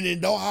 And then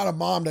don't have a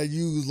mom that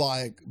used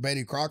like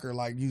Betty Crocker,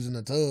 like using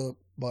the tub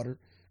butter,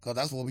 because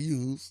that's what we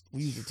use.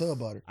 We use the tub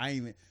butter.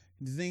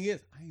 The thing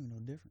is, I ain't even know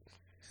the difference.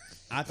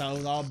 I thought it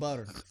was all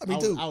butter. Me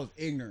too. I was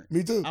ignorant.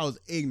 Me too. I was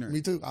ignorant.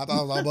 Me too. I thought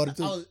it was all butter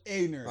too. I was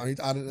ignorant.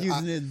 I didn't,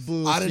 using this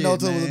bullshit. I didn't know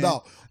until it was a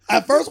dog.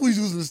 At first, we was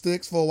using the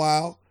sticks for a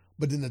while,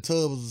 but then the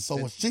tub was so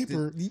much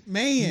cheaper.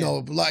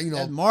 Man,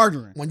 that's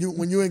margarine. When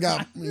you ain't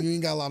got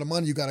a lot of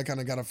money, you got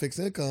a fixed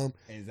income.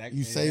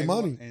 You save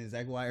money. And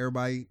exactly why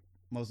everybody.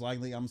 Most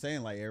likely, I'm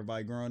saying like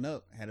everybody growing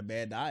up had a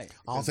bad diet.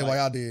 I don't say why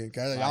y'all did.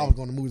 Cause y'all was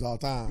going to movies all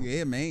the time.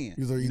 Yeah, man.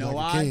 You know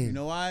why? King. You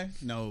know why?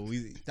 No,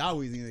 we thought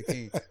we was eating the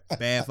king.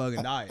 Bad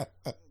fucking diet.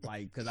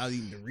 Like, cause I was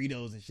eating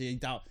Doritos and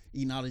shit. Thought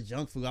eating all the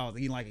junk food. I was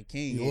eating like a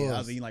king. I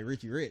was eating like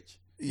Richie Rich.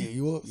 Yeah,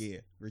 you was. Yeah,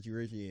 Richie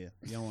Rich. Yeah,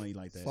 you don't want to eat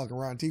like that. Fucking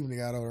Rotten Teeth when they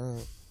got over.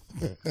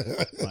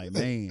 Like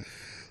man,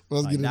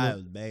 like diet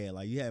was bad.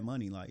 Like you had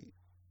money. Like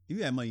if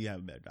you had money, you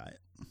have a better diet.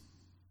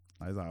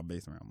 Like it's all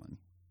based around money.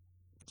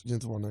 Get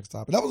into our next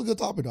topic. That was a good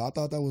topic though. I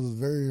thought that was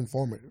very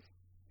informative.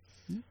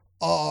 Yeah.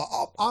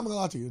 I'm gonna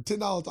lie to you.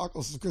 $10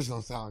 taco subscription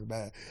don't sound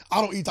bad. I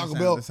don't eat Taco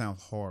Bell. That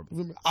sounds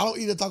horrible. I don't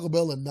eat a Taco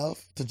Bell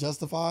enough to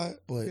justify it,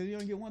 but because you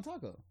don't get one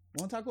taco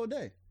a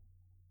day.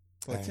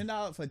 For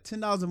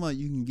 $10 a month,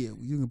 you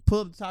can pull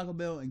up the Taco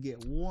Bell and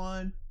get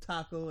one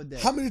taco a day.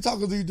 How many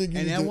tacos do you think you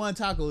need? And that one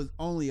taco is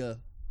only a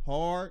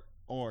hard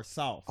or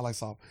soft. I like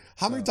soft.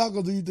 How many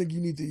tacos do you think you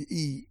need to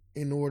eat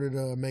in order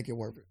to make it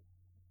worth it?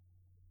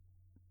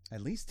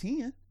 At least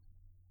 10.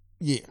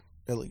 Yeah,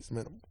 at least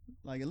minimum.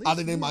 Like at least. I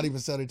think they might even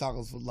sell their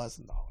tacos for less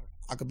than $1.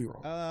 I could be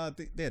wrong. I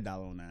think they're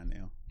 $1.09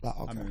 now. Okay.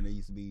 I remember they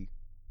used to be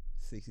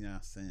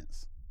 69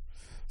 cents.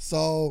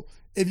 So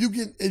if you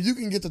can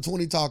get to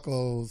 20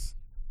 tacos,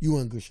 you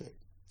in good shape.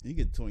 You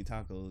get 20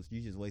 tacos,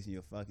 you just wasting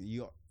your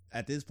fucking.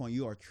 At this point,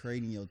 you are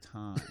trading your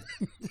time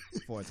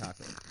for a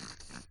taco.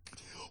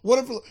 What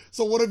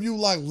if you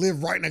like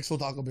live right next to a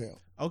Taco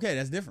Bell? Okay,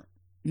 that's different.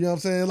 You know what I'm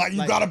saying? Like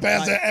you gotta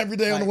pass that every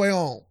day on the way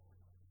home.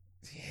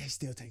 Yeah,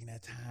 still taking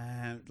that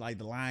time. Like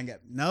the line got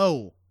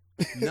no.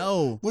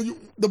 Well, you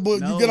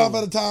get off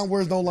at a time where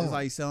there's no line. It's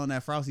like selling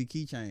that Frosty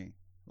keychain.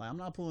 Like I'm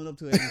not pulling up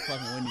to every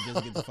fucking window just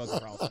to get the fucking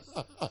Frosty.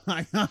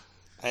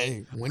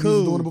 Hey, Wendy's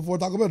was doing it before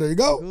Taco Bell. There you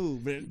go. Cool,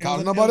 but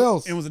calling nobody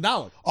else. It was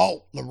 $1.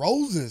 Oh, the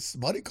Roses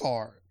buddy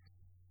card.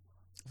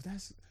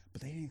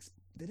 But they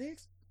didn't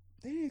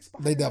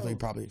expire. They definitely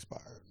probably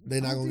expired. They're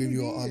not gonna give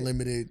you an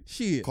unlimited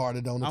card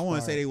that don't expire. I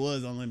want to say they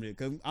was unlimited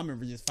because I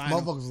remember just finding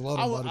motherfuckers love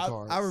buddy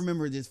cards. I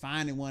remember just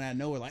finding one out of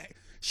nowhere like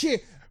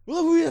shit.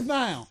 Look what we just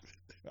found.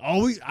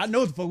 I know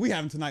what the fuck we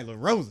having tonight.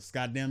 Little Roses,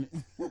 goddamn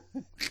it.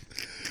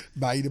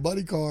 Buy you the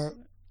buddy card.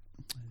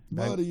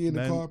 Buddy in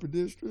the Carpet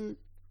District.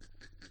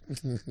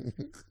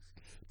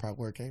 Probably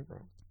where it came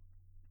from.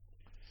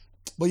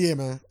 But yeah,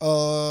 man.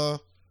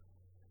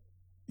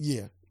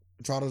 Yeah.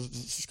 Try those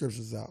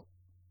subscriptions out.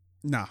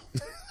 Nah.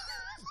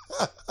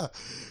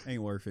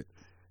 Ain't worth it.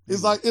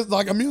 It's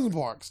like amusement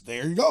parks.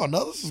 There you go.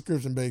 Another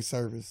subscription based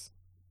service.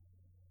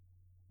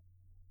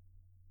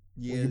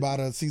 Yeah. When you buy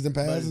the season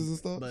passes and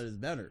stuff. But it's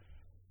better.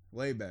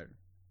 Way better.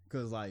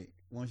 Cause like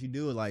once you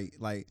do it like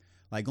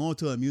going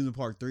to an amusement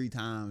park 3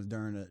 times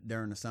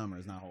during the summer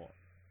is not hard.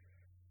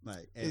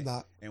 Like it's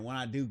not. And when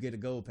I do get a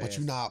gold pass,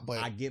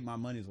 I get my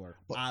money's worth.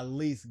 I at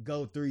least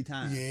go 3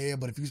 times. Yeah,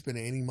 but if you spend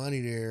any money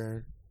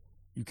there,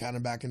 you kind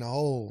of back in the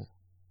hole.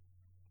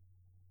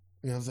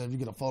 You know what I'm saying? If you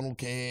get a funnel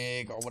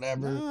cake or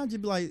whatever. Nah,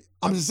 just be like.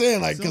 I'm just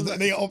saying, like, because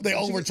they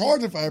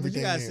overcharge it for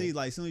everything. You gotta see,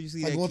 like, as soon as you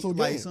see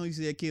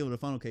that kid with a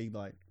funnel cake, you be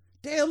like,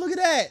 damn, look at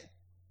that.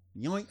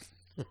 Yoink.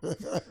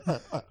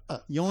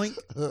 Yoink.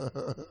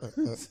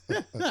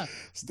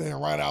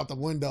 Stand right out the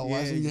window.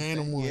 Yeah, you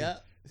hand him one. Yeah.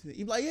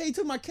 You be like, yeah, he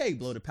took my cake.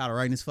 Blow the powder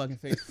right in his fucking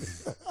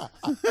face.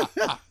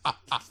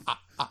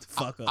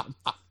 Fuck up.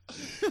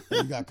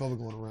 You got COVID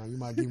going around. You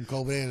might give him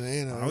COVID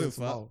and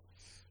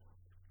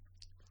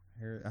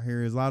I hear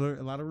there's a lot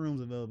of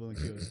rooms available in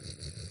Cuba.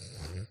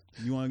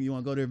 You want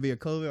to go there via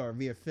COVID or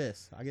via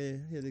fist? I get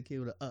hit the kid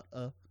with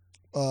a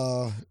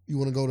You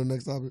want to go to the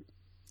next topic?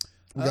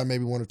 We got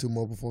maybe 1 or 2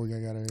 more before we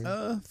got out of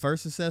here.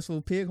 First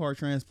successful pig heart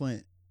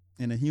transplant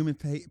in a human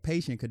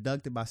patient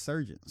conducted by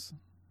surgeons.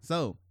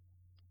 So,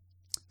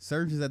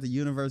 surgeons at the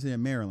University of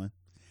Maryland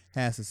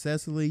have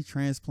successfully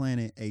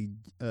transplanted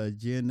a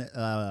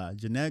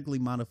genetically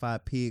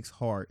modified pig's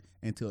heart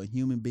into a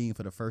human being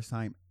for the first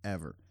time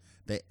ever.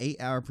 The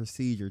 8-hour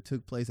procedure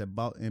took place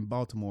in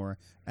Baltimore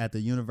at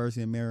the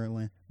University of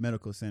Maryland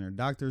Medical Center.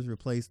 Doctors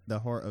replaced the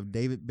heart of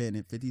David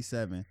Bennett,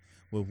 57,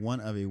 with one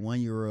of a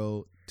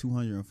 1-year-old,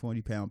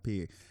 240-pound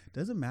pig.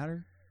 Does it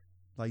matter?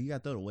 Like, you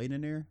got to throw the weight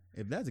in there?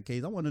 If that's the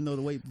case, I want to know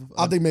the weight.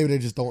 I think maybe they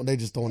just throwing out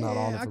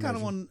all the information. I kind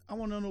of want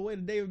to know the weight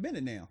of David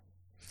Bennett now.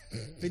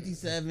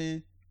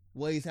 57,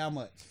 weighs how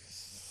much?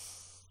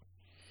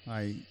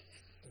 Like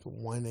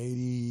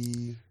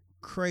 180.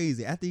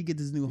 Crazy. After you get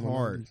this new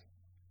heart,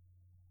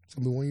 it's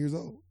gonna be 1 year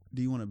old.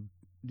 Do you want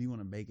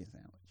a bacon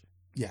sandwich?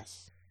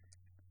 Yes.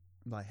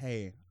 Like,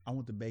 hey, I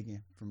want the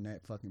bacon from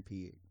that fucking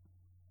pig.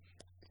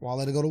 Why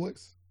let it go to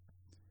Wix?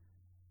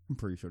 I'm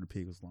pretty sure the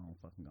pig was long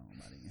fucking gone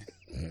by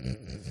then.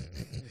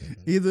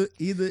 Either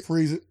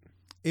freeze it.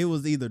 It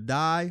was either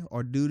die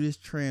or do this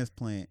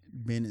transplant,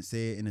 Bennett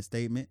said in a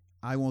statement.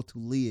 I want to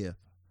live.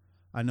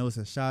 I know it's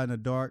a shot in the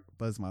dark,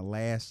 but it's my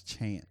last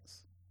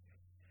chance.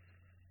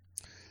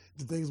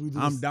 The things we do.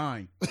 I'm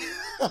dying.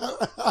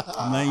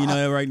 I'm letting you know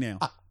that right now.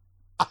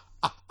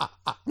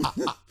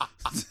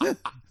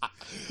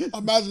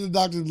 Imagine the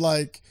doctor's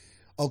like,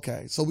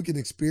 okay, so we can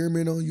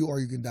experiment on you or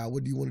you can die.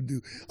 What do you want to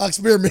do?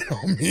 Experiment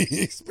on me.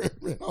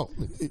 Experiment on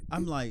me.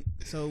 I'm like,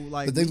 so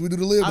like. The things we do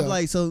to live. I'm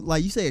like, so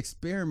like you say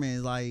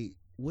experiment, like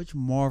which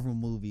Marvel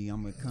movie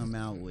I'm going to come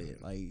out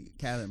with? Like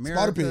Captain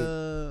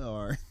America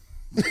or.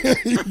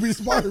 You be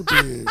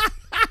Spider-Pig.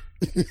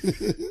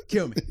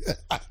 Kill me.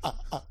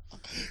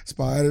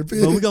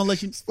 Spider-Pig. But we're going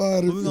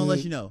to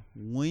let you know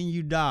when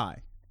you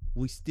die,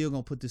 we still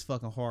going to put this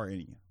fucking heart in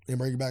you. And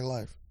bring you back to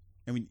life.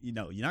 And you're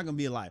not going to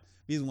be alive.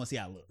 We just want to see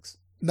how it looks.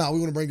 No, we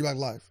want to bring you back to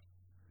life.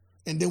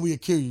 And then we'll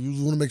kill you. You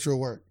just want to make sure it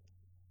works.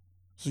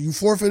 So you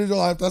forfeited your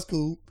life. That's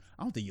cool.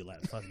 I don't think you'll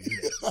let to fucking do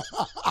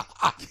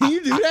that. Can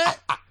you do that?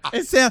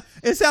 It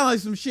sound like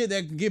some shit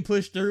that can get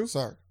pushed through.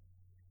 Sir.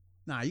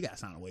 Nah, you got to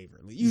sign a waiver.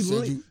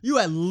 You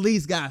at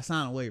least got to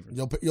sign a waiver.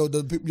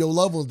 Your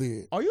loved ones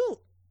did. Are you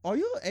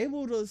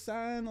able to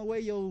sign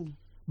away your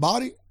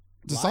body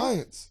to life?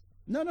 Science?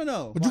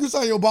 No. But you can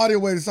sign your body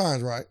away to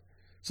science, right?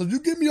 So you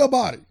give me your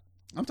body.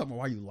 I'm talking about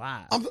while you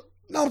live.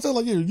 I'm saying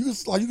like you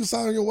can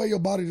sign your way your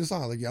body to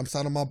science. Like I'm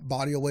signing my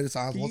body away to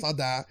science. Once I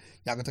die,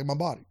 y'all can take my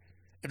body.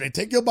 If they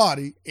take your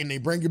body and they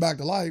bring you back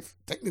to life,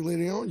 technically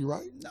they own you,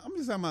 right? No, I'm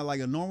just talking about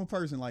like a normal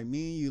person like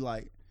me and you.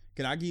 Like,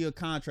 can I give you a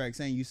contract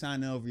saying you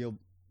sign over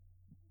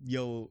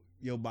your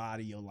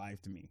body, your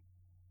life to me?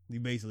 You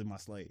basically my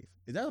slave.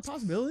 Is that a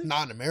possibility?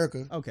 Not in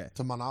America. Okay.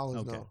 To my knowledge,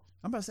 okay. no.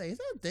 I'm about to say, is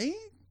that a thing?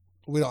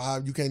 We don't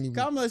have. You can't even.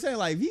 I'm like saying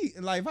like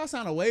if I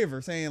sign a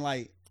waiver saying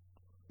like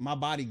my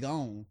body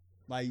gone,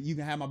 like you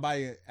can have my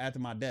body after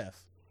my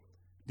death,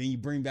 then you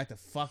bring back to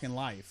fucking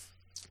life.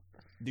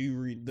 Do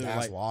you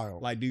That's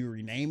wild. Like, do you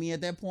rename me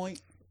at that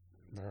point?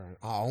 Man,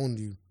 I owned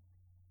you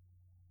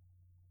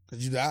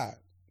because you died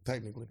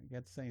technically. You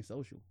got the same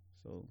social,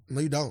 so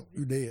no, you don't.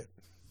 You dead.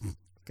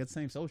 Got the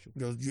same social.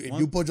 If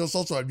you put your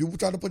social, if you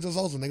try to put your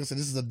social, nigga say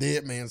this is a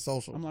dead man's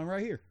social. I'm like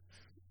right here.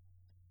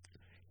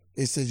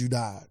 It says you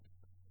died.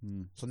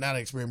 So now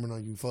they experiment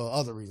on you for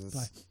other reasons.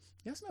 Like,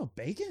 y'all smell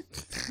bacon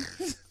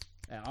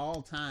at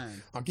all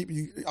times. I'm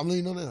letting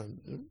you know that.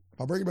 If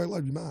I bring you back to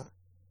life, you mine.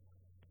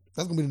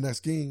 That's gonna be the next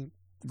scheme.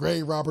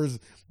 Grave robbers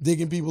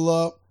digging people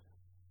up,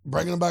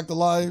 bringing them back to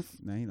life.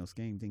 Nah, ain't no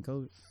scheme thing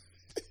code.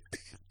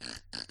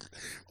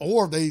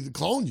 Or if they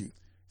clone you.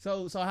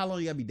 So how long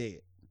you gotta be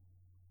dead?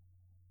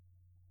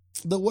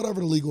 Whatever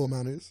the legal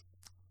amount is.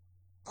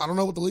 I don't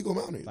know what the legal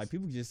amount is. Like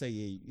people just say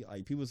yeah.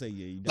 Like people say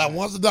yeah. You died. Like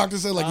once the doctor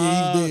said like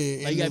yeah he's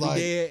dead. Like you gotta be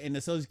dead, and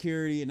the Social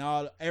Security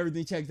and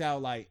everything checks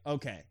out. Like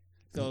okay,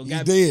 so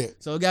he's dead.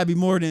 So it gotta be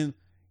more than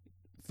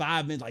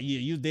 5 minutes. Like yeah,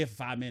 you was dead for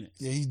 5 minutes.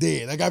 Yeah, he's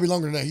dead. That gotta be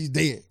longer than that. He's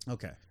dead.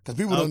 Okay. Because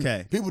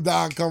people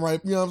die and come right.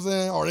 You know what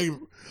I'm saying?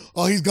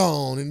 Or he's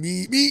gone and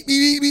beep.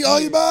 Oh,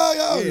 you bye.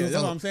 Yeah, that's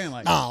what I'm saying.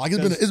 Like nah, like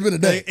it's been a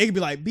day. It could be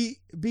like beep.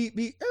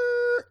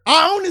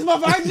 I own this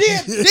motherfucker.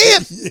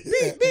 Dips.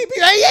 Beep.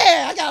 Like,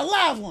 yeah, I got a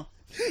live one.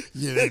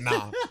 Yeah,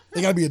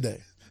 they gotta be a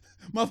day.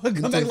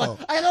 Motherfucker come back like,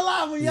 I got a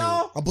live one,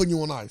 y'all. I'm putting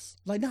you on ice.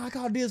 Like, nah, I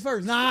called dibs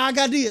first. Nah, I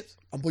got dibs.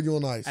 I'm putting you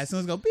on ice. As soon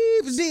as it go beep,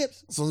 it's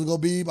dibs. As soon as it go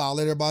beep, I'll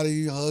let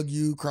everybody hug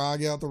you, cry,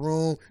 get out the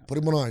room, put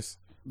him on ice.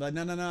 But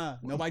no.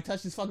 Nobody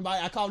touch this fucking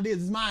body. I called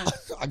dibs. It's mine.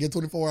 I get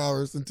 24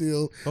 hours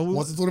until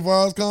once the 24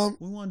 hours come.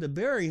 We wanted to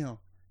bury him.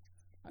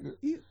 Bet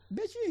you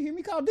didn't hear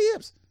me call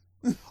dibs.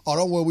 Oh,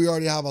 don't worry. We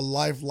already have a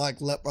lifelike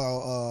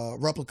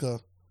replica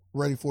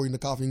ready for you in the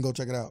coffee. You can go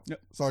check it out.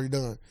 Yep. It's already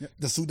done. Yep.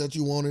 The suit that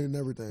you wanted and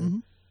everything. Mm-hmm.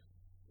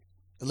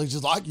 It looks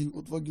just like you.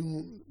 What the fuck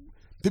you?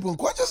 People can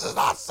question, this is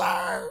not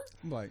sir.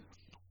 Like,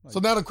 so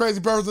now the crazy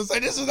person say,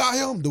 this is not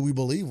him. Do we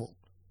believe him?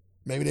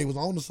 Maybe they was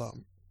on to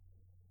something.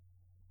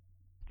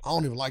 I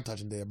don't even like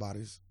touching dead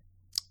bodies.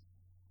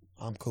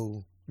 I'm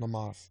cool. No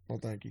mas. No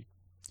thank you.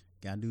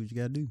 Gotta do what you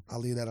gotta do. I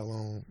leave that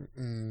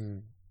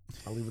alone.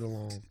 I leave it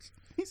alone.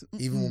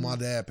 Even when my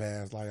dad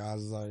passed, like I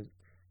was like,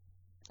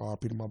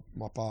 RIP to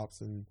my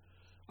pops, and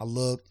I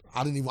looked. I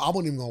wasn't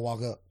even gonna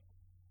walk up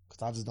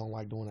because I just don't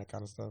like doing that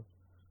kind of stuff.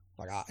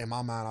 Like in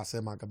my mind, I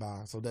said my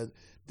goodbye. So that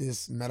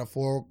this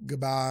metaphorical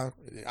goodbye,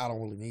 I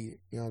don't really need it.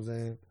 You know what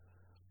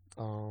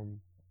I'm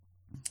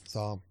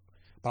saying?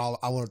 But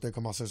I went up there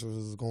because my sister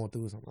was going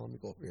through something. Let me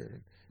go up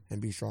here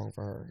and be strong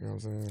for her. You know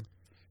what I'm saying?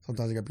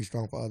 Sometimes you gotta be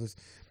strong for others.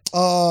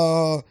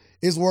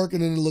 It's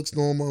working and it looks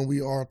normal, and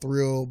we are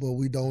thrilled, but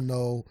we don't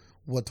know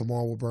what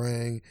tomorrow will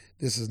bring.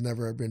 This has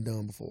never been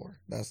done before.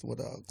 That's what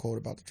quote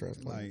about the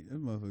transplant. Like this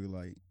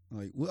motherfucker,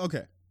 like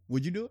okay.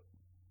 Would you do it?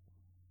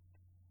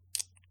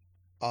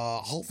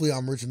 Hopefully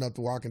I'm rich enough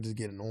to where I can just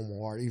get a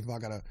normal heart, even if I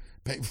gotta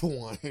pay for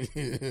one.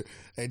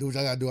 Hey, do what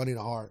y'all gotta do. I need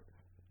a heart.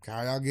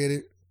 Can y'all get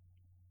it?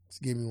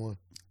 Just give me one.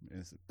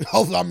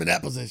 Hopefully I'm in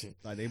that position.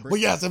 But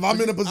yes, if I'm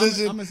in a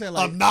position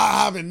of not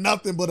having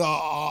nothing but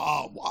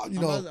I'm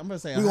gonna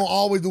say we're gonna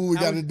always do what we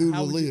got to do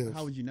to live.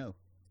 How would you know?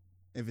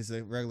 if it's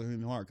a regular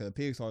human heart, because a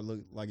pig's heart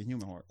look like a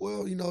human heart.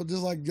 Well,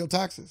 just like your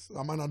taxes.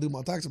 I might not do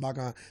my taxes, but I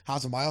can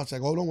have somebody else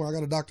check. Oh, don't worry, I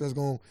got a doctor that's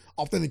going to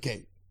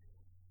authenticate.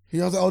 You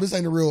know what I'm saying? Oh, this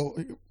ain't the real.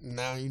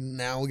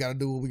 Now we got to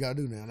do what we got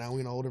to do now. Now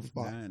we in a whole different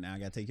spot. Now I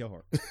got to take your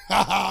heart.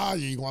 Yeah,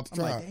 you want to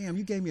try. I'm like, damn,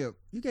 you gave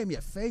me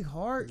a fake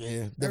heart.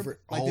 Yeah, different,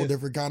 like whole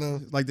different kind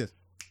of like this.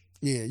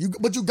 Yeah,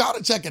 but you got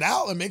to check it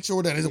out and make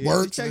sure that it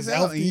works. And it's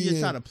healthy. And you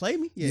just try to play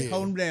me. Yeah,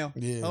 hold him down.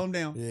 Yeah, hold him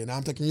down. Yeah, now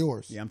I'm taking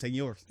yours. Yeah, I'm taking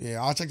yours.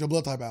 Yeah, I'll check your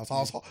blood type out.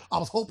 So I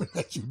was hoping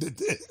that you did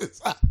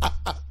this.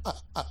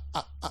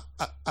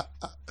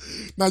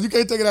 Now you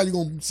can't take it out.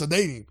 You're gonna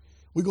sedate him.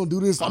 We're gonna do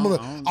this. I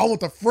want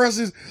the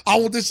freshest. I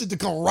want this shit to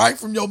come right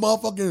from your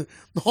motherfucking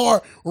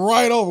heart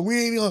right over.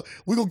 We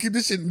gonna keep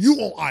this shit you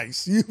on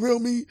ice. You feel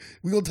me?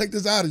 We gonna take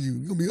this out of you.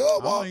 You gonna be I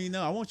don't even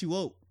know. I want you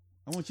woke.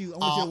 I want you to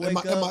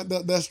wake up.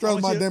 That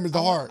stress might damage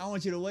the heart. I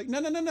want you to wake. No.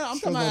 I'm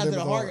talking about after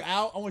the heart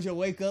out. I want you to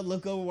wake up,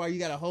 look over while you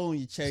got a hole in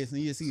your chest,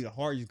 and you see the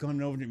heart just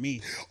coming over to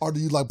me. Or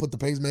do you like put the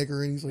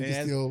pacemaker in so you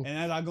still? And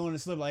as I go in the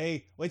slip, like,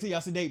 hey, wait till y'all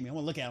sedate me. I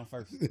want to look at him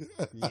first.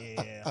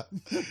 Yeah.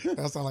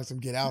 That sounds like some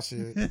get out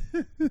shit.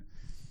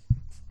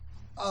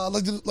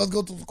 Let's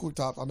go to some quick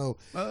tops. I know.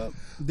 Are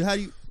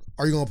you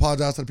gonna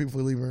apologize to the people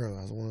for leaving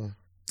early?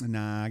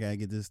 Nah, I gotta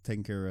get this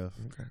taken care of.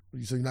 Okay.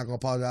 So you're not gonna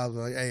apologize?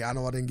 Like, hey, I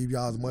know I didn't give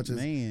y'all as much as.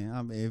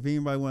 Man, if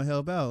anybody want to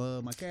help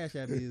out, my cash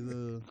app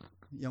is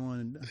y'all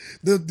want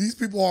these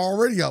people are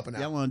already helping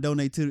out. Y'all want to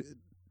donate to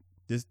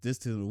this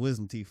to the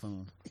Wisdom Teeth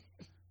Fund.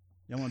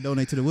 Y'all want to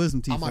donate to the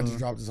Wisdom Teeth Fund? I might just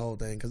drop this whole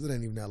thing because it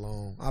ain't even that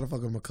long. How the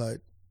fuck am I cut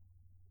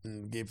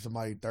and give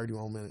somebody 30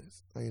 more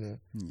minutes? That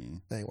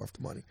ain't worth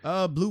the money.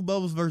 Blue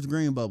bubbles versus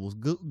green bubbles.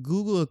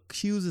 Google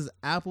accuses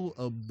Apple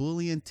of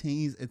bullying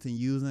teens into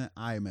using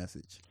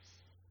iMessage.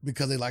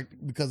 Because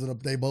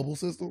of their bubble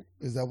system?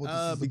 Is that what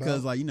this is because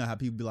about? like you know how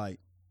people be like,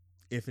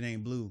 if it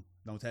ain't blue,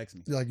 don't text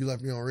me. Like you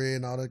left me on red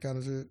and all that kind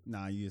of shit?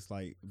 Nah, you just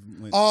like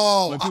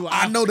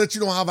I know that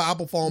you don't have an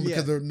Apple phone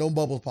because there are no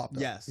bubbles popped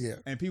up. Yes. Yeah.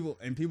 And people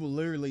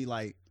literally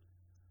like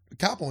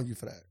cop on you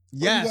for that.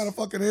 Yes. You got a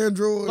fucking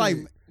Android. Like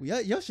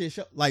your shit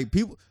like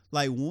people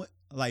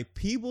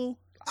people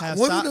have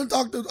women done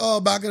talk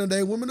to back in the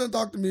day, women done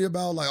talk to me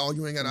about like, oh,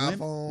 you ain't got an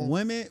iPhone.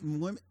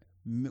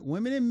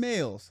 Women and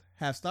males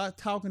have started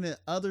talking to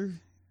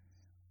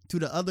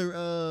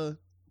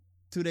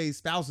their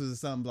spouses or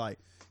something like,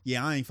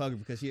 yeah, I ain't fucking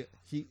because she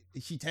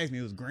texted me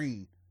it was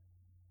green.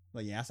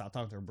 Like, yeah, I stopped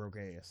talking to her broke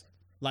ass.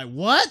 Like,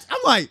 what? I'm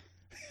like,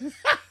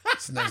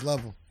 it's the next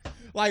level.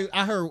 Like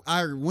I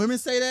heard women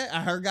say that. I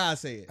heard guys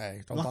say it.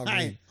 Hey, don't talk to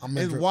me.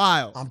 It's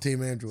wild. I'm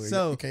team Android.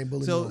 So you can't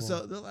bully me.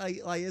 So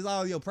like it's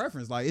all your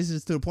preference. Like it's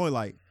just to the point.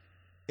 Like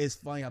it's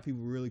funny how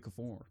people really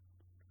conform.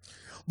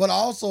 But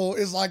also,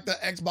 it's like the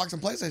Xbox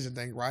and PlayStation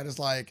thing, right? It's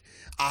like,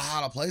 I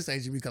had a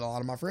PlayStation because a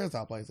lot of my friends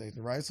had PlayStation,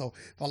 right? So,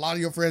 if a lot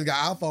of your friends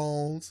got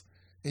iPhones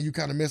and you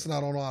kind of missing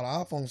out on a lot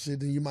of iPhone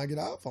shit, then you might get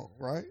an iPhone,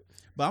 right?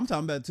 But I'm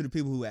talking about to the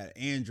people who had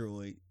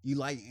Android. You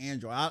like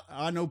Android.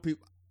 I know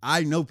people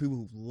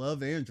who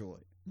love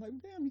Android. I'm like,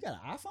 damn, you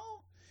got an iPhone?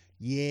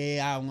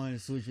 Yeah, I wanted to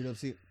switch it up.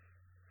 See,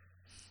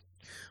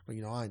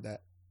 well, I ain't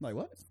that. Like,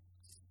 what?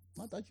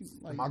 I thought you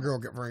like my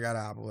girlfriend got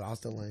an Apple, but I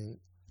still ain't.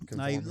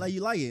 Like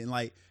you like it,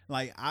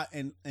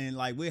 and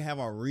like we have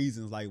our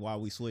reasons like why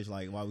we switch,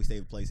 like why we stay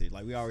with PlayStation.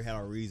 Like we already had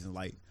our reasons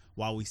like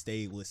why we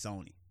stayed with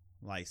Sony.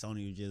 Like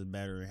Sony was just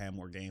better and had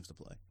more games to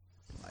play.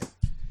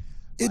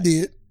 It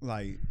did.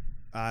 Like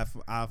I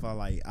felt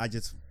like I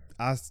just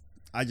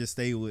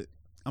stayed with.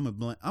 I'm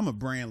a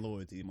brand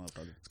loyalty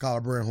motherfucker. It's called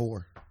a brand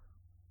whore.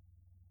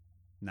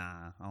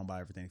 Nah, I don't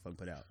buy everything fucking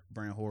put out.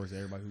 Brand whore is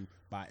everybody who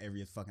buy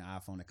every fucking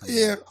iPhone that comes out.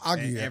 Yeah, I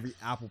get that. Every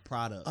Apple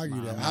product. I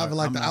get that. Having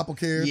like the Apple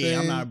Care thing. Yeah,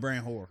 I'm not a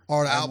brand whore.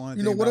 Or the Apple,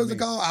 what is it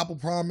called? Apple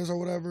Promise or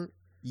whatever?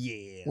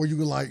 Yeah. Where you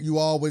can like, you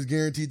always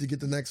guaranteed to get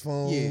the next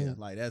phone. Yeah,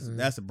 like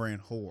that's a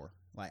brand whore.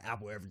 Like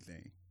Apple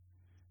everything.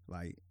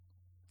 Like,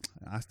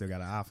 I still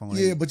got an iPhone.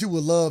 Yeah, but you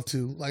would love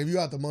to. Like, if you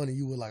got the money,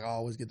 you would like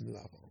always get the new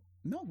iPhone.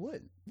 No,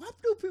 what? Why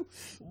do people?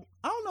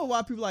 I don't know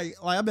why people like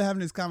I've been having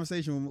this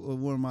conversation with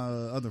one of my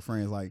other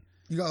friends. Like,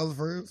 you got other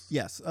friends?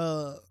 Yes.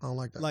 I don't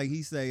like that. Like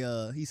he said,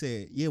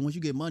 yeah, once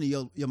you get money,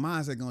 your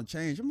mindset gonna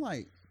change. I'm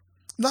like,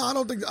 no, I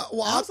don't think.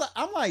 Well,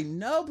 I'm like,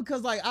 no,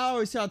 because like I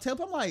always try to tell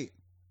people,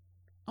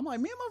 I'm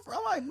like, me and my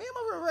friend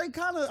Ray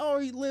kind of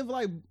already live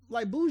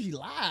like bougie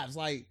lives,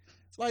 like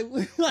I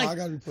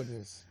gotta be putting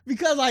this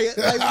because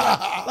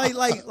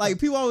like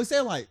people always say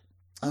like.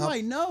 I'm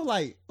like, no,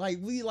 like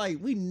we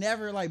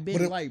never like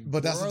been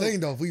but that's the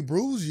thing though. If we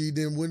bougie,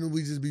 then wouldn't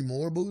we just be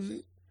more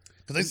bougie?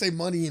 Because they say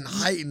money and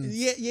heightens.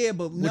 Yeah,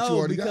 but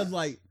no, because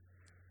got.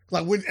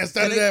 Like when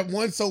instead of that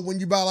one soap,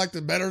 when you buy like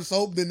the better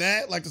soap than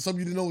that, like the soap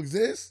you didn't know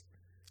exists.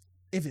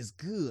 If it's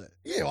good,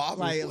 yeah, well,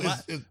 like,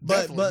 it's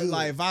but good.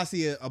 like if I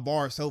see a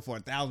bar of soap for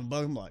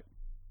 $1,000, I'm like,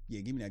 Yeah,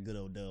 give me that good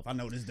old Dove. I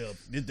know this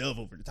Dove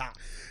over the top.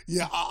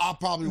 Yeah, I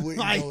probably wouldn't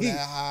go that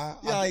high.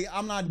 Yeah, like,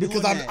 I'm not doing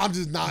because that. I'm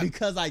just not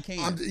because I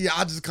can't.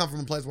 I just come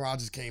from a place where I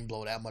just can't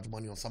blow that much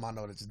money on something I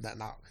know that's just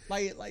not.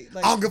 Like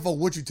I don't give a fuck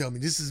what you tell me.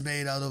 This is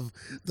made out of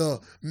the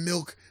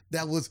milk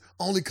that was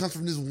only comes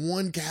from this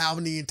one cow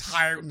in the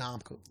entire. Nah,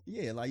 I'm cool.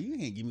 Yeah, like you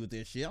can't give me with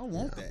this shit. I don't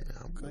want that.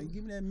 I'm cool. Like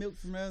give me that milk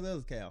from that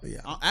other cow.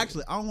 Yeah, I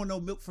don't want no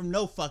milk from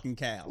no fucking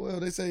cow. Well,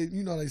 they say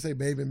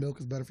baby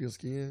milk is better for your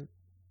skin.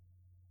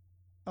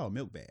 Oh,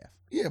 milk bath.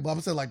 Yeah, but I'm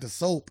saying like the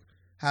soap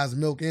has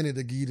milk in it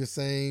to give you the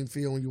same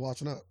feel when you're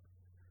washing up.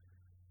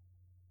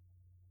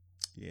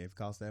 Yeah, if it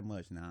costs that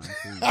much, nah.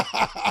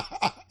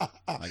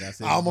 Like I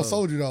said, I almost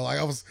sold you though. Like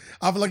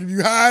I feel like if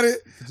you had it,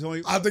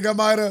 I think I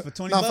might have. For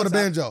 20 not bucks, for the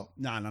banjo.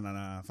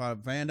 Nah. For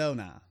banjo,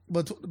 nah.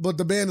 But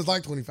the band is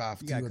like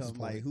 25. You gotta come,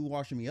 like who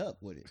washing me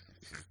up with it?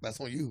 That's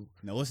on you.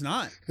 No, it's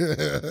not. No,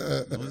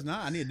 it's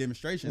not. I need a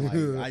demonstration. Like,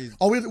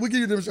 we give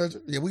you a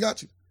demonstration. Yeah, we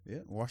got you.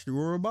 Yeah, wash the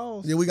royal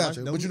balls. Yeah, we got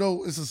you. But you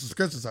know, it's a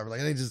subscription service. Like,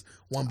 it ain't just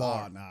one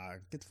bar. Oh, nah.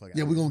 Get the fuck out.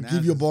 Yeah, we're going to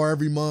give you a bar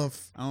every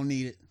month. I don't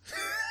need it.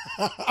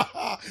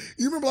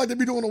 You remember like they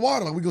be doing the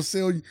water. Like, we go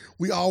sell you.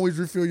 We always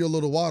refill your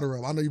little water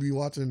up. I know you be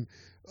watching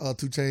 2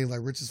 Chainz,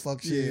 like, rich as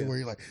fuck shit, where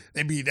you're like,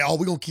 we're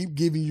going to keep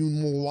giving you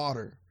more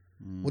water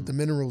with the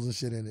minerals and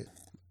shit in it.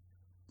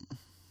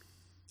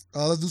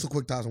 Let's do some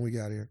quick tops when we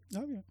get out of here.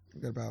 Okay.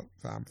 We got about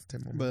 5 to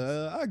 10 more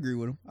minutes. But I agree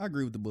with him. I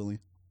agree with the bullying.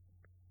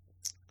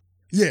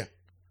 Yeah.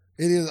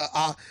 It is.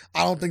 I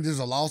don't think there's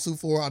a lawsuit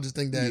for it. I just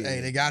think that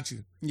hey, they got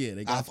you. Yeah,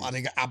 they got you. I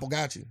think Apple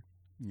got you.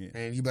 Yeah,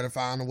 and you better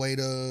find a way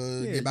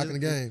to get back in the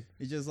game.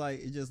 It's just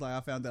like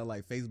I found out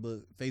like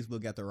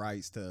Facebook got the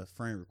rights to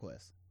friend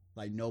requests.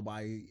 Like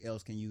nobody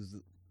else can use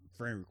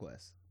friend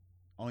requests,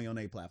 only on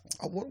their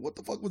platform. What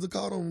the fuck was it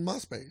called on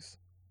MySpace?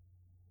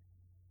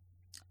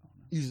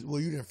 You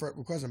didn't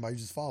request anybody. You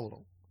just followed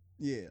them.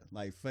 Yeah,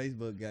 like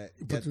Facebook got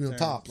put you on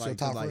top, like,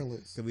 top friend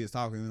list. Because we was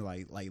talking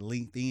like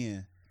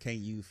LinkedIn can't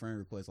use friend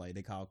requests. Like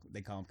they call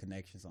them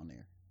connections on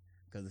there.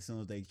 Because as soon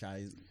as they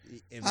try,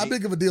 how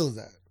big of a deal is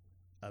that?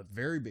 A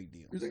very big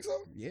deal. You think so?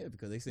 Yeah,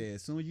 because they said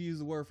as soon as you use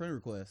the word friend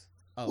request,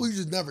 well, you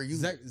just never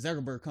use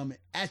Zuckerberg coming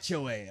at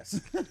your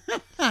ass.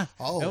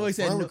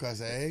 Friend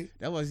request, eh?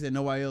 That's why he said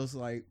nobody else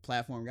like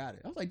platform got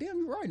it. I was like, damn,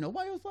 you're right.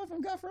 Nobody else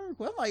platform got friend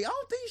request. I'm like, I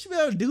don't think you should be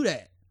able to do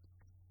that.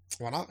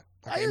 Why not?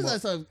 But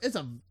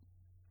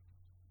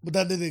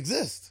that didn't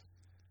exist.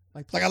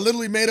 Like I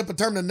literally made up a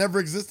term that never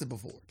existed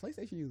before.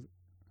 PlayStation used it.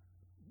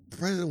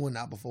 President went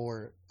out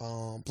before.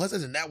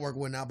 PlayStation Network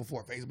went out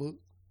before Facebook.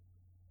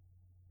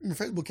 I mean,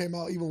 Facebook came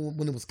out even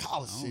when it was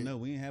college. I don't know.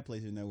 We didn't have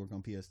PlayStation Network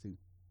on PS2,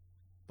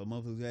 but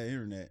motherfuckers had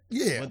internet.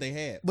 Yeah, what they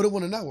had, but it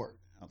wasn't a network.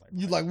 I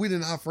was like, we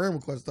didn't have friend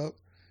request up.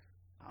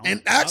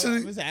 And actually,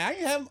 I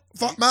didn't have.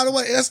 By the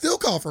way, it's still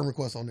called friend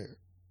request on there.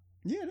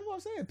 Yeah, that's what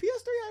I'm saying.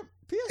 PS3.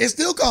 It's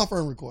still called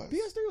friend request.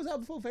 PS3 was out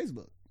before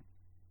Facebook.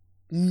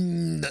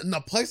 No,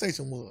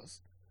 PlayStation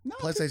was. No,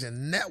 PlayStation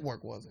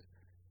Network wasn't.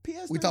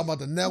 PS3. We talking about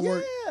the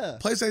network. Yeah.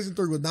 PlayStation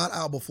 3 was not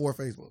out before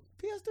Facebook.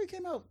 PS3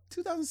 came out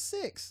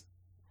 2006.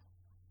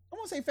 I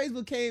want to say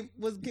Facebook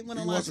went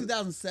online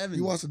 2007.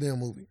 You watched the damn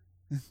movie.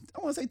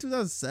 I want to say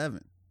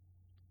 2007.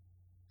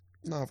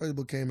 No,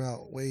 Facebook came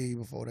out way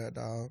before that,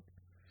 dog.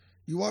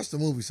 You watched the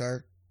movie,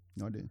 sir.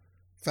 No, I didn't.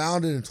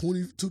 Founded in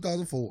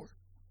 2004.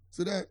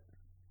 See that?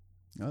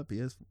 Oh,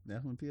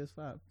 that's when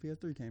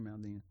PS3 came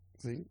out then.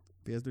 See?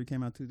 PS3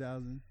 came out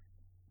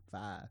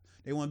 2005.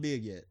 They weren't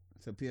big yet.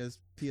 So PS5,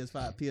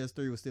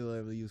 PS3 was still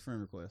able to use friend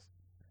requests.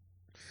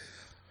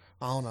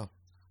 I don't know.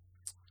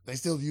 They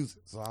still use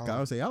it. So I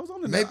would say I was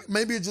on the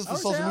maybe it's just a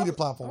social media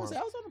platform. I was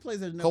on the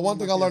PlayStation. Because one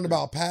thing I learned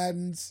about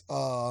patents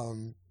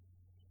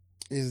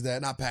is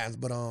that not patents,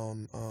 but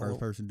first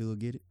person do it,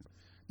 get it.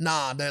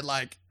 Nah, that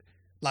like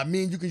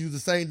me and you can use the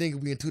same thing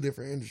if we in 2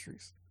 different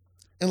industries,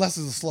 unless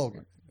it's a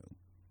slogan.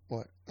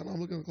 What? I know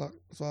I'm looking at the clock,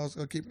 so I was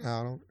gonna keep an eye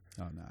on it.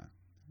 Oh nah,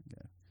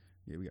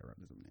 yeah, we got to run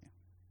this one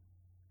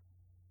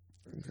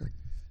now. Okay.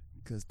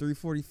 Because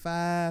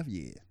 3:45,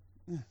 yeah.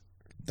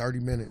 30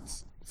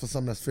 minutes for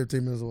something that's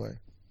 15 minutes away.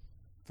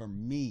 For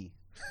me.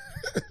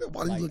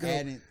 Why do you look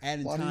it up?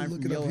 Adding time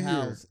from your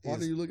house. Why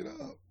do you look it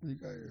up when you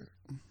got here?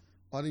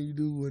 Why didn't you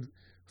do what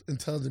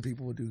intelligent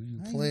people would do?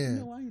 You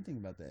plan. Why didn't you think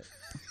about that?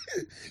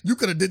 You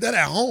could have did that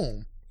at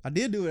home. I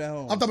did do it at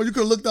home. I'm talking about you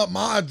could have looked up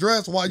my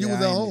address while you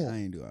was at home. I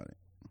ain't do all that.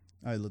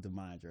 I looked at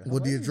my address. Well,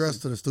 the address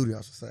to the studio,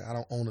 I should say. I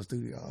don't own a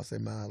studio. I'll say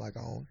mine like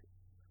I own it.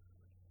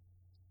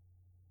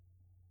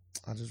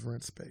 I just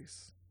rent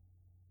space.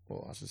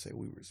 Well, I should say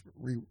we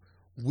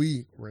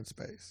rent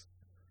space.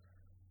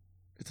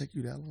 It take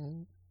you that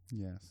long?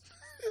 Yes.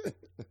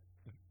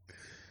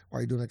 Why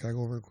are you doing that? Can I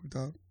go over a quick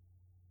time?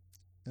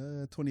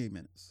 28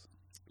 minutes.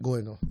 Go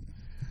ahead, go.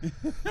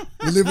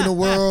 We live in a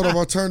world of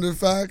alternative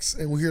facts,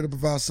 and we're here to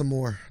provide some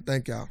more.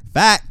 Thank y'all.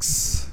 Facts.